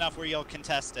get close enough where you'll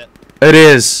contest it. It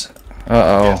is.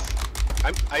 Uh-oh.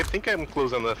 Yes. I think I'm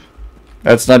close enough.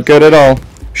 That's not good at all.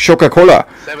 Coca-Cola.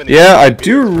 Yeah, I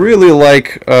do really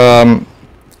like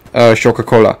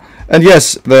Coca-Cola. And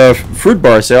yes, the fruit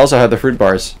bars. They also have the fruit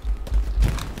bars.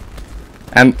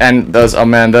 And those, oh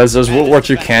man, those World War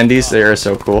II candies, they are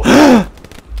so cool. A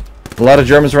lot of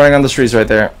Germans running on the streets right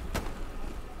there.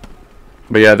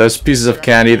 But yeah, those pieces of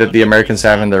candy that the Americans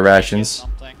have in their rations.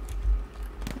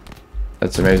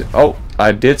 That's amazing. Oh,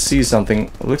 I did see something.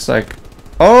 It looks like,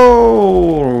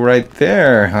 oh, right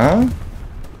there, huh?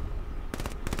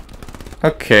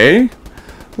 Okay.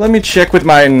 Let me check with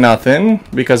my nothing,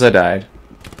 because I died.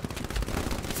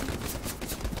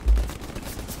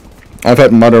 I've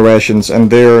had modern rations,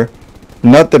 and they're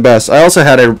not the best. I also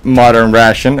had a modern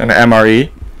ration, an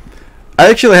MRE. I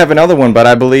actually have another one, but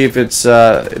I believe it's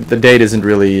the date isn't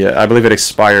really. I believe it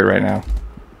expired right now.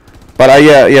 But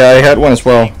yeah, I had one as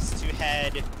well.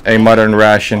 a modern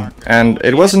ration, and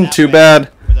it wasn't too bad.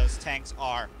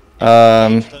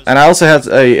 And I also had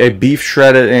a beef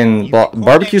shredded in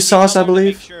barbecue sauce, I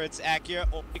believe. Make sure it's accurate,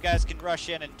 or you guys can rush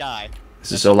in and die.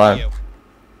 This is so loud.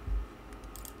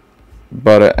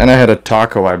 But and I had a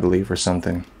taco, I believe, or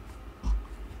something.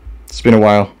 It's been a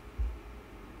while.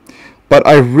 But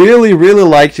I really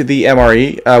liked the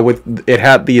MRE. With it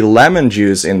had the lemon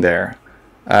juice in there.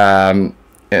 I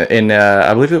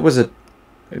believe it was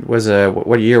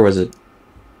what year was it?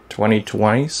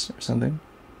 2020s or something.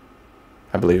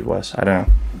 I believe it was. I don't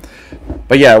know.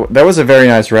 But yeah, that was a very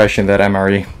nice ration, that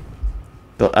MRE.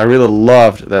 I really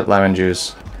loved that lemon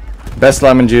juice. Best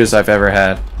lemon juice I've ever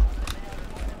had.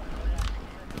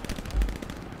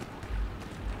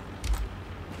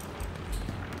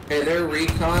 Hey, they're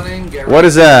reconning. What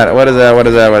is that? What is that? What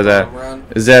is that? What is that?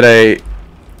 Is that a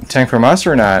tank from us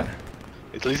or not?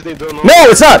 At least they don't know. No,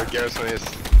 it's not! Garrison is.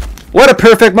 What a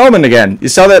perfect moment again. You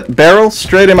saw that barrel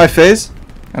straight in my face?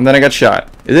 And then I got shot.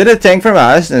 Is it a tank from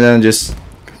us? And then just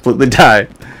completely died.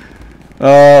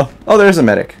 Oh, there's a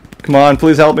medic. Come on,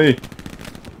 please help me.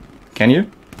 Can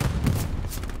you?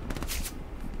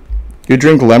 You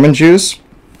drink lemon juice?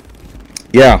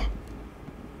 Yeah.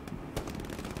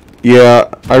 Yeah,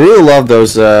 I really love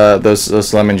those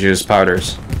lemon juice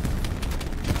powders.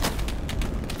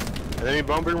 Enemy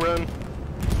bombing run.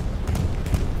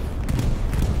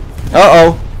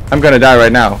 Uh-oh. I'm gonna die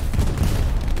right now.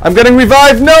 I'm getting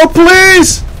revived. No,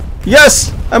 please!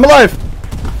 Yes! I'm alive.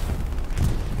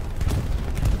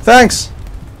 Thanks.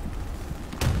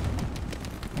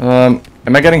 Am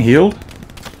I getting healed?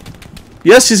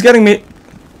 Yes, he's getting me.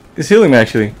 He's healing me,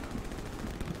 actually.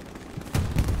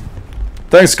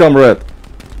 Thanks, comrade.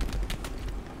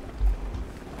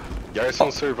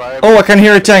 Garrison survived. Oh, I can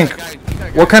hear a tank.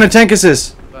 What kind of tank is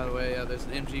this? By the way, there's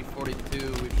an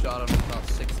MG42. We've shot him about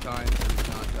 6 times.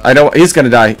 I know he's gonna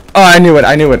die. Oh, I knew it.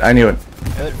 I knew it. I knew it.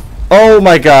 Oh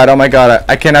my god. Oh my god.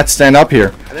 I cannot stand up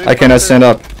here. I cannot stand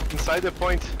up. Inside the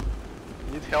point.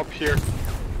 Need help here.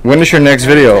 When is your next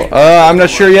video? I'm not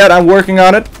sure yet. I'm working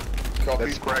on it.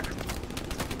 That's correct.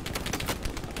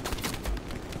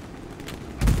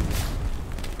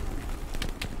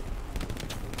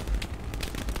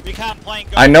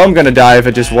 I know I'm gonna die if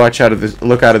I just watch out of this,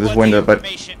 look out of this window, but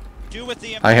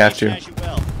I have to.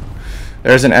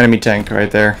 There's an enemy tank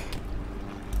right there.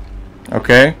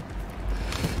 Okay.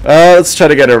 Let's try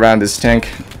to get around this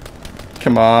tank.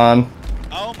 Come on.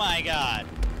 Oh my god.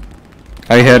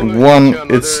 I had one.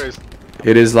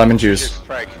 It is lemon juice.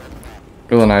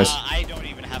 Really nice.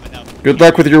 Good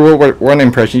luck with your World War I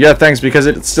impression. Yeah, thanks, because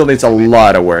it still needs a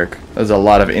lot of work. There's a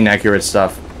lot of inaccurate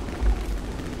stuff.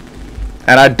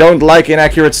 And I don't like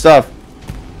inaccurate stuff.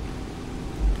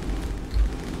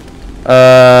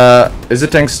 Is the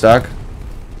tank stuck?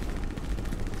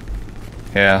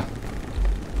 Yeah.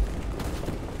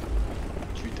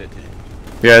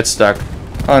 Yeah, it's stuck.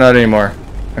 Oh, not anymore.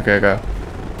 Okay, go.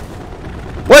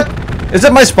 What? Is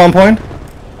that my spawn point?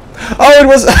 Oh, it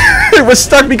was it was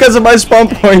stuck because of my spawn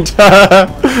point.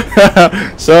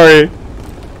 Sorry.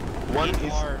 One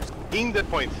is in the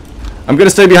point. I'm gonna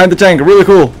stay behind the tank. Really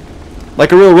cool.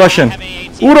 Like a real Russian.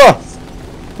 Ura!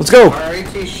 Let's go. Our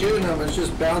AT shooting him. It's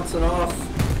just bouncing off.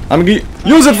 I'm gonna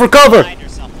use it for cover.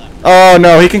 Oh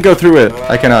no, he can go through it.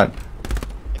 I cannot.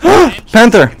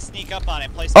 Panther.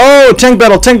 Oh, tank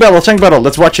battle, tank battle, tank battle.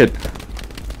 Let's watch it.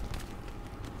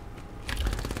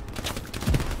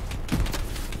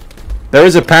 There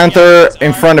is a Panther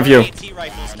in front of you.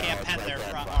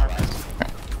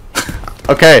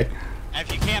 Okay.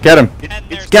 Get him.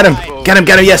 Get him. Get him.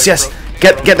 Get him. Yes, yes.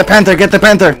 Get the Panther. Get the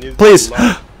Panther. Please.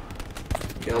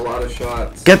 Get a lot of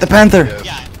shots. Get the Panther.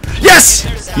 Yes.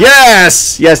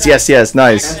 Yes. Yes. Yes. Yes.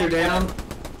 Nice. Panther down.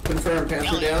 Confirm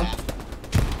Panther down.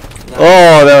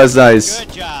 Oh, that was nice.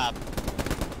 Good job.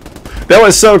 That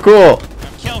was so cool.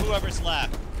 Kill whoever's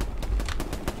left.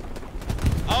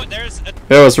 Oh, there's a.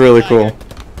 That was really cool.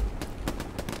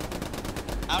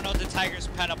 I don't know if the tiger's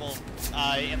penable,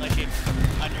 unless you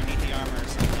underneath the armor or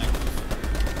something,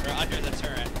 or under the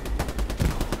turret.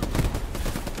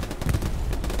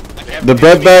 The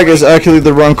bread bag is actually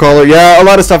the wrong color. Yeah, a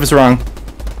lot of stuff is wrong.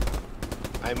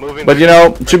 But you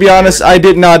know, to be honest, I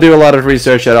did not do a lot of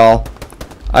research at all.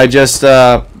 I just,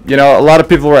 you know, a lot of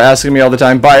people were asking me all the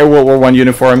time, buy a World War I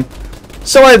uniform.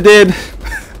 So I did.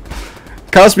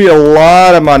 Cost me a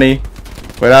lot of money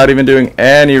without even doing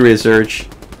any research.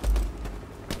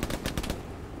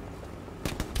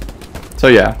 So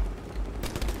yeah.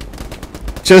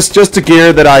 Just the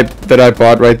gear that I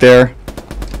bought right there.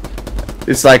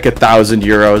 It's like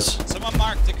 €1,000. Someone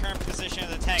mark the current position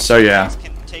of the tank. So yeah.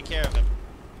 Can take care of it.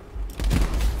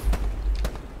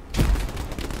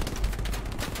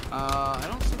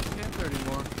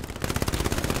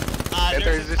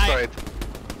 Enter is destroyed.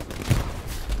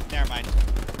 Never mind.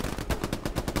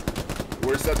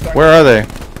 Where's that tank? Where are they?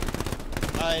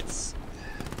 It's,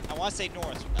 I want to say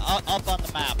north, up on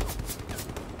the map.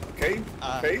 Okay.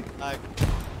 Okay.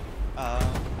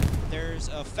 There's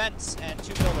a fence and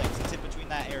 2 buildings. It's in between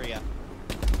that area.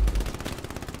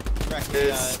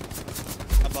 Directly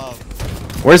above.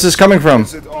 Where's this coming from?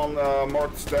 Is it on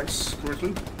marked stacks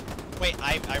currently? Wait,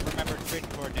 I remembered grid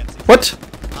coordinates. What?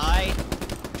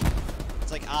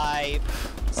 It's like I.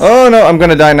 Oh no, I'm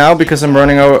gonna die now because I'm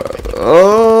running over.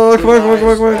 Oh, come on.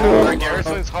 Our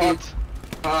garrison's hot.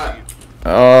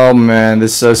 Oh man,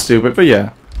 this is so stupid, but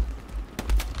yeah.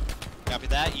 Copy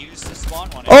that. Use the spawn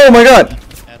one. Oh my god!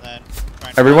 And then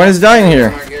Everyone is dying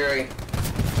here.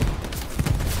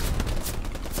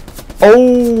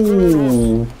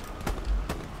 Oh!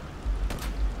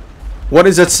 What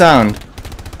is that sound?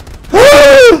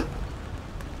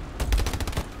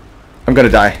 I'm gonna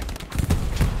die.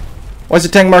 Why is the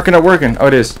tank marker not working? Oh,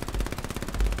 it is.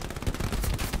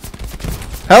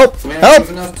 Help! Help!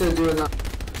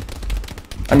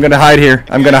 I'm gonna hide here.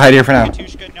 I'm gonna hide here for now.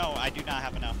 No, I do not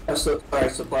have enough. Supply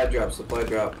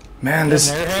drop. Man,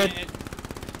 this. I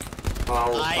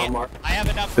have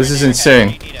enough. This is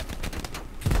insane.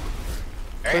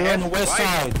 Put it on the west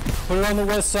side. Put it on the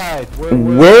west side.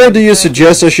 Where do you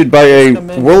suggest I should buy a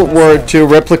World War II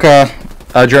replica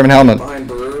German helmet?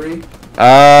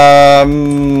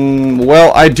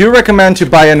 Well, I do recommend to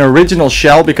buy an original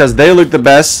shell because they look the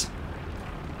best.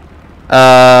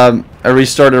 A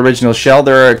restored original shell.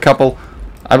 There are a couple.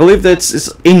 I believe that's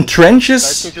In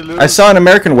Trenches. I saw an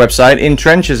American website, In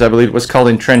Trenches. I believe it was called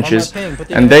In Trenches,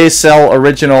 and they sell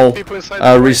original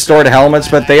restored helmets,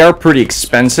 but they are pretty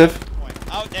expensive.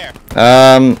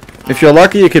 If you're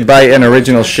lucky, you could buy an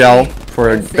original shell for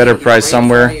a better price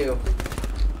somewhere.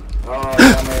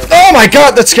 Oh my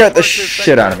god, that scared the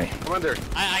shit out of me.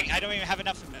 I don't even have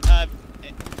enough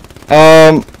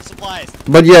supplies.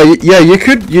 But yeah, you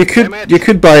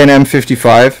could buy an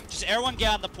M55. Just everyone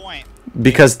get on the point.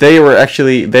 Because they are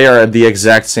at the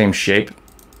exact same shape.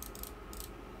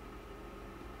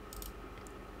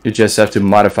 You just have to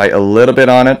modify a little bit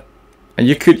on it, and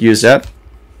you could use that.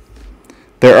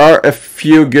 There are a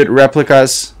few good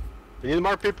replicas. We need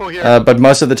more people here. But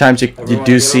most of the times you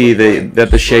do see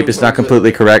that the shape is not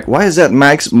completely correct. Why is that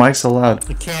Mike's allowed?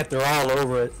 You can't, they're all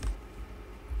over it.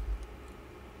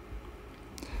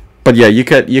 But yeah, you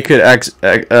could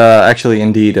actually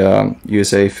indeed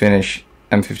use a Finnish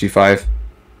M55.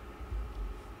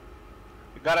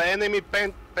 We got an enemy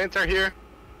painter here.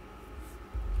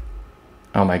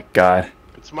 Oh my god.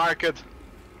 It's marked.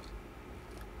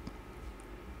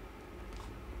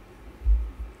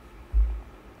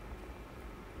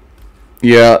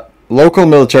 Yeah, local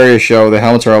military show, the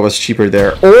helmets are always cheaper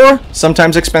there. Or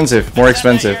sometimes expensive, more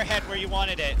expensive.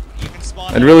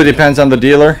 It really depends on the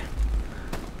dealer.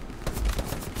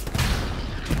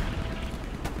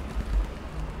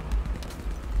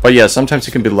 But yeah, sometimes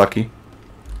you can be lucky.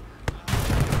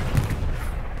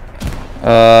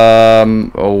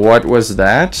 What was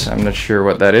that? I'm not sure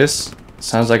what that is.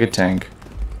 Sounds like a tank.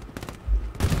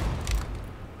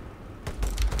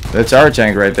 That's our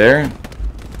tank right there.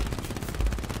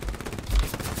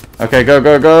 Okay, go,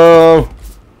 go, go!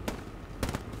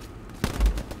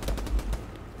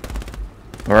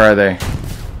 Where are they?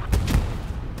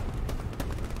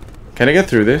 Can I get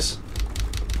through this?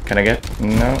 Can I get?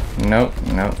 No, no,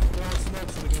 no.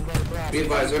 Be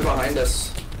advised, they're behind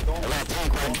us.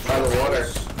 By the water.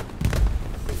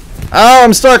 Oh,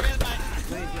 I'm stuck!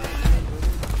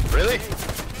 Really?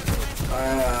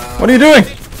 What are you doing?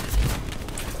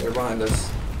 They're behind us.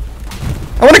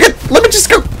 I wanna get. Let me just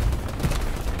go!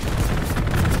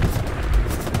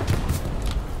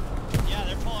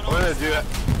 I'm gonna do it.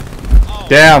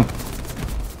 Damn.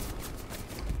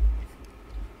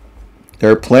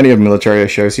 There are plenty of military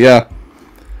shows, yeah.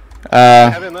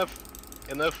 Have enough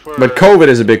for, but COVID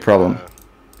is a big problem.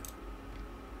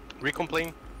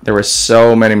 Recomplain. There were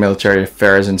so many military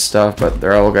affairs and stuff, but they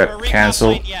all got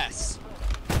cancelled. Yes.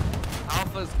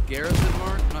 Alpha's garrison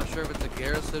mark. I'm not sure if it's a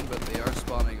garrison, but they are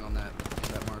spawning on that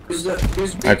marker.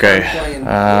 Okay.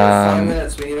 5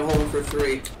 minutes. We need to hold them for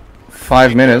 3.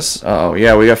 5 minutes. Oh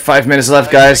yeah, we got 5 minutes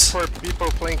left, guys. For people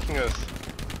flanking us.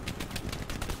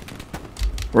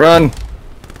 Run!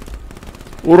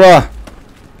 Ura!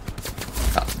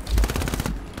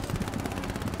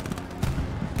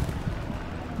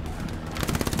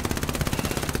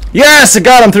 Yes, I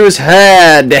got him through his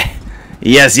head.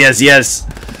 Yes, yes, yes.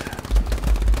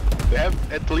 They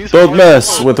have at least Don't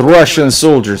mess with Russian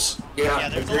soldiers. Yeah,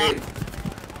 agreed.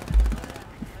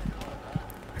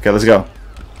 Okay, let's go.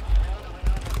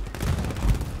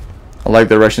 I like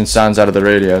the Russian sounds out of the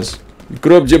radios.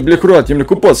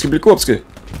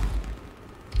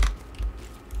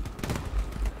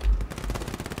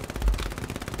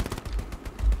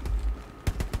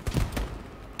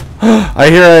 I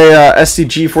hear a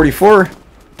SCG-44,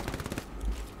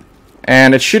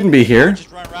 and it shouldn't be here.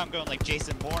 Just run around going like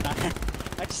Jason Bourne.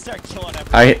 I just start killing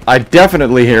everyone. I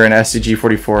definitely hear an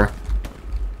SCG-44,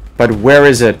 but where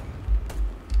is it?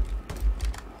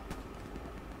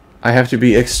 I have to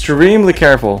be extremely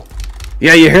careful.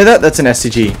 Yeah, you hear that? That's an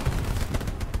SCG.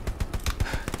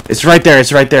 It's right there.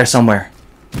 It's right there somewhere.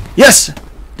 Yes!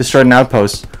 Destroyed an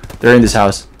outpost. They're in this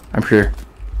house. I'm here.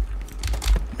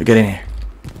 Get in here.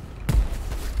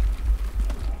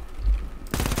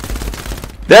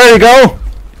 There you go!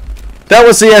 That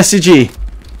was the SCG.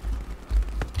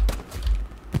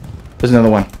 There's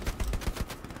another one.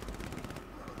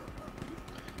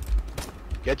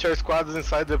 Get your squads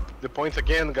inside the points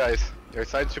again, guys. Your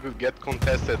sides should get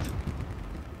contested.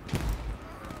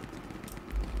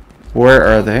 Where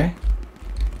are they?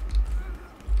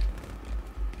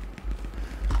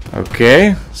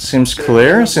 Okay, seems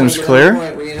clear, seems clear.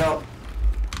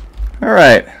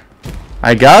 Alright,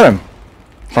 I got him.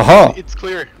 Haha. It's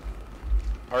clear.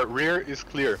 Our rear is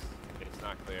clear. It's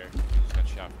not clear. You just got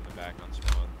shot from the back on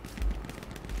spawn.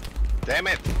 Damn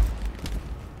it!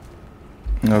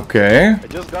 Okay. I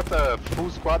just got a full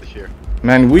squad here.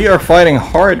 Man, we are fighting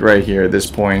hard right here at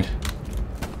this point.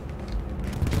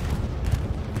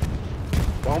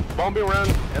 Bombing run,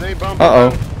 enemy bombing.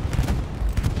 Uh-oh.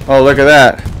 Oh, look at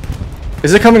that.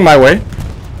 Is it coming my way?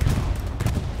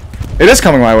 It is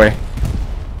coming my way.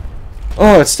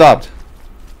 Oh, it stopped.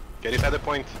 Get inside the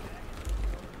point.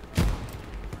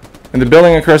 In the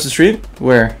building across the street?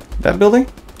 Where? That building?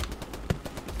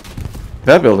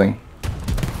 That building?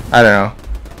 I don't know.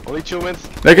 Only 2 minutes.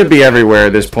 They could be everywhere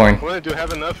at this point. Do you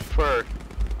have enough for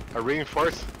a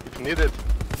reinforce if needed?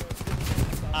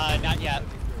 Not yet.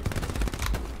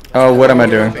 Oh, what am I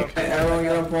doing? Everyone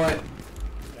get on point.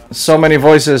 So many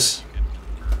voices.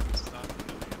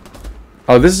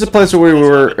 Oh, this is the place where we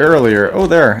were earlier. Oh,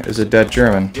 there is a dead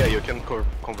German. Yeah, you can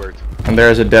convert. And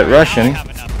there's a dead Russian.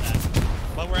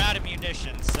 But we're out of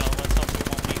munitions, so let's hope we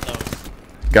won't need those.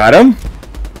 Got him?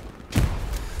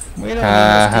 We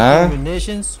don't need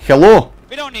munitions. Hello?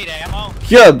 We don't need ammo.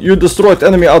 Yeah, you destroyed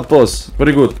enemy outposts.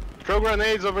 Very good. Throw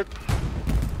grenades over.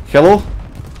 Hello?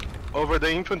 Over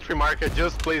the infantry marker,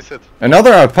 just place it.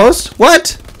 Another outpost?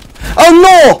 What? Oh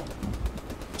no!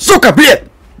 Suka, блядь!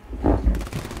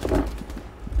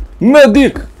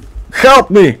 Medic! Help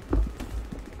me!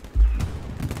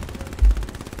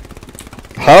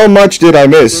 How much did I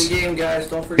miss? Game, guys.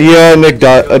 Don't forget. Yeah, Nick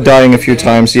dying a few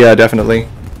times. Yeah, definitely.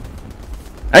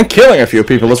 And killing a few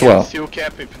people as well. Still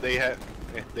cap if they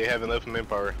have enough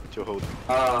manpower to hold.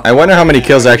 I wonder how many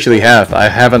kills I actually have. I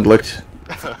haven't looked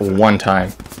one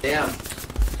time. Damn.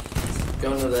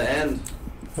 Going to the end.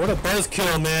 What a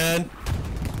buzzkill, man.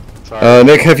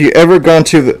 Nick, have you ever gone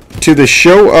to the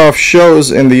show-off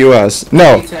shows in the U.S.?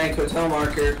 No. Tank hotel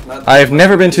marker. I have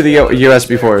never been to the U.S.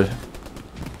 before.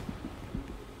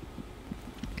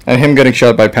 And him getting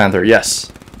shot by Panther,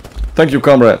 yes. Thank you,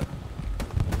 comrade.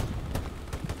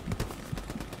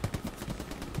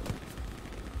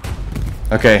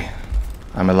 Okay,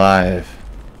 I'm alive.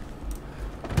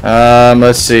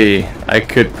 Let's see. I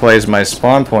could place my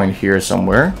spawn point here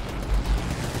somewhere.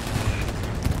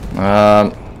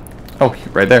 Oh,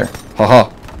 right there.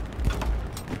 Haha.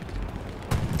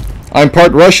 I'm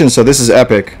part Russian, so this is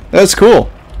epic. That's cool.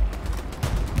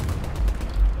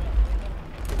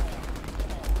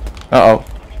 Uh-oh.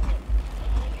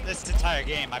 This entire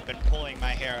game, I've been pulling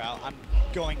my hair out. I'm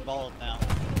going bald now.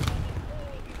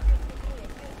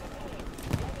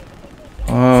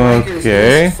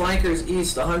 Okay. Flankers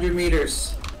east, 100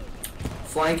 meters.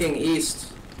 Flanking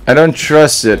east. I don't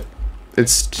trust it.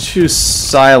 It's too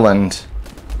silent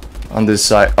on this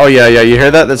side. Oh yeah, you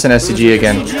hear that? That's an SCG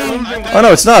again. Oh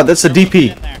no, it's not. That's a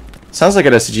DP. Sounds like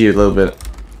an SCG a little bit.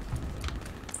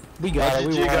 We got it.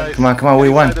 We won. Come on, we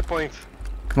won.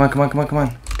 Come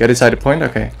on. Get inside the point?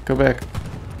 Okay, go back.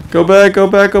 Go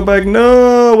back.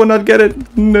 No, we'll not get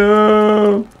it.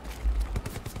 No.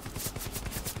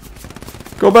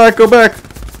 Go back.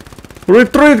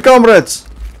 Retreat, comrades.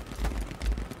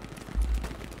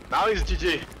 Now it's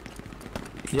GG.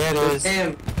 Yeah, it is.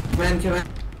 Damn, man,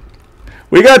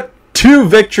 We got 2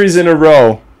 victories in a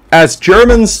row as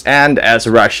Germans and as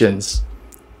Russians.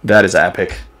 That is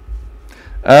epic.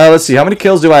 Let's see, how many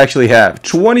kills do I actually have?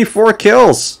 24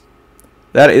 kills.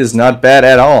 That is not bad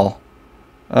at all.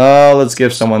 Let's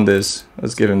give someone this.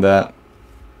 Let's give him that.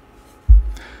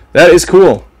 That is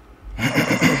cool.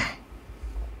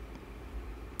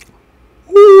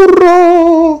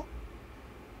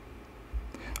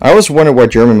 I was wondering why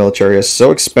German military is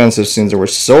so expensive, since there were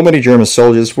so many German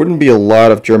soldiers. Wouldn't be a lot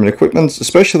of German equipment,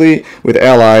 especially with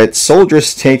Allied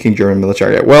soldiers taking German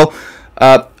military. Well,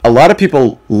 a lot of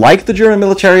people like the German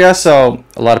military, so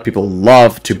a lot of people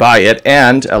love to buy it,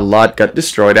 and a lot got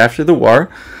destroyed after the war.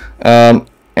 And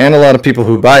a lot of people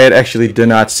who buy it actually do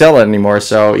not sell it anymore.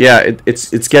 So yeah,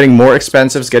 it's getting more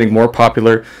expensive, it's getting more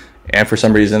popular, and for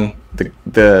some reason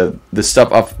the stuff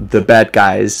of the bad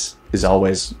guys is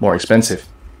always more expensive.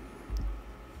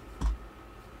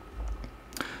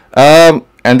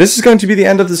 And this is going to be the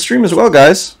end of the stream as well,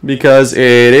 guys, because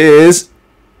it is,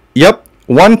 yep,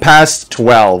 1 past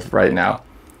 12 right now,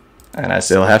 and I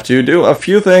still have to do a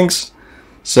few things.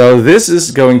 So this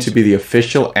is going to be the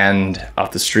official end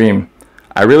of the stream.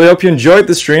 I really hope you enjoyed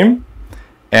the stream,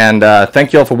 and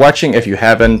thank you all for watching. If you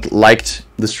haven't liked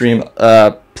the stream,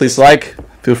 please like.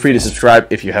 Feel free to subscribe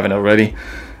if you haven't already.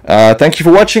 Thank you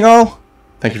for watching all.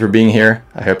 Thank you for being here.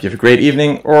 I hope you have a great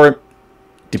evening, or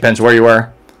depends where you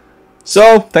are.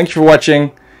 So, thank you for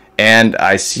watching, and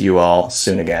I see you all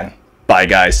soon again. Bye,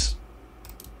 guys.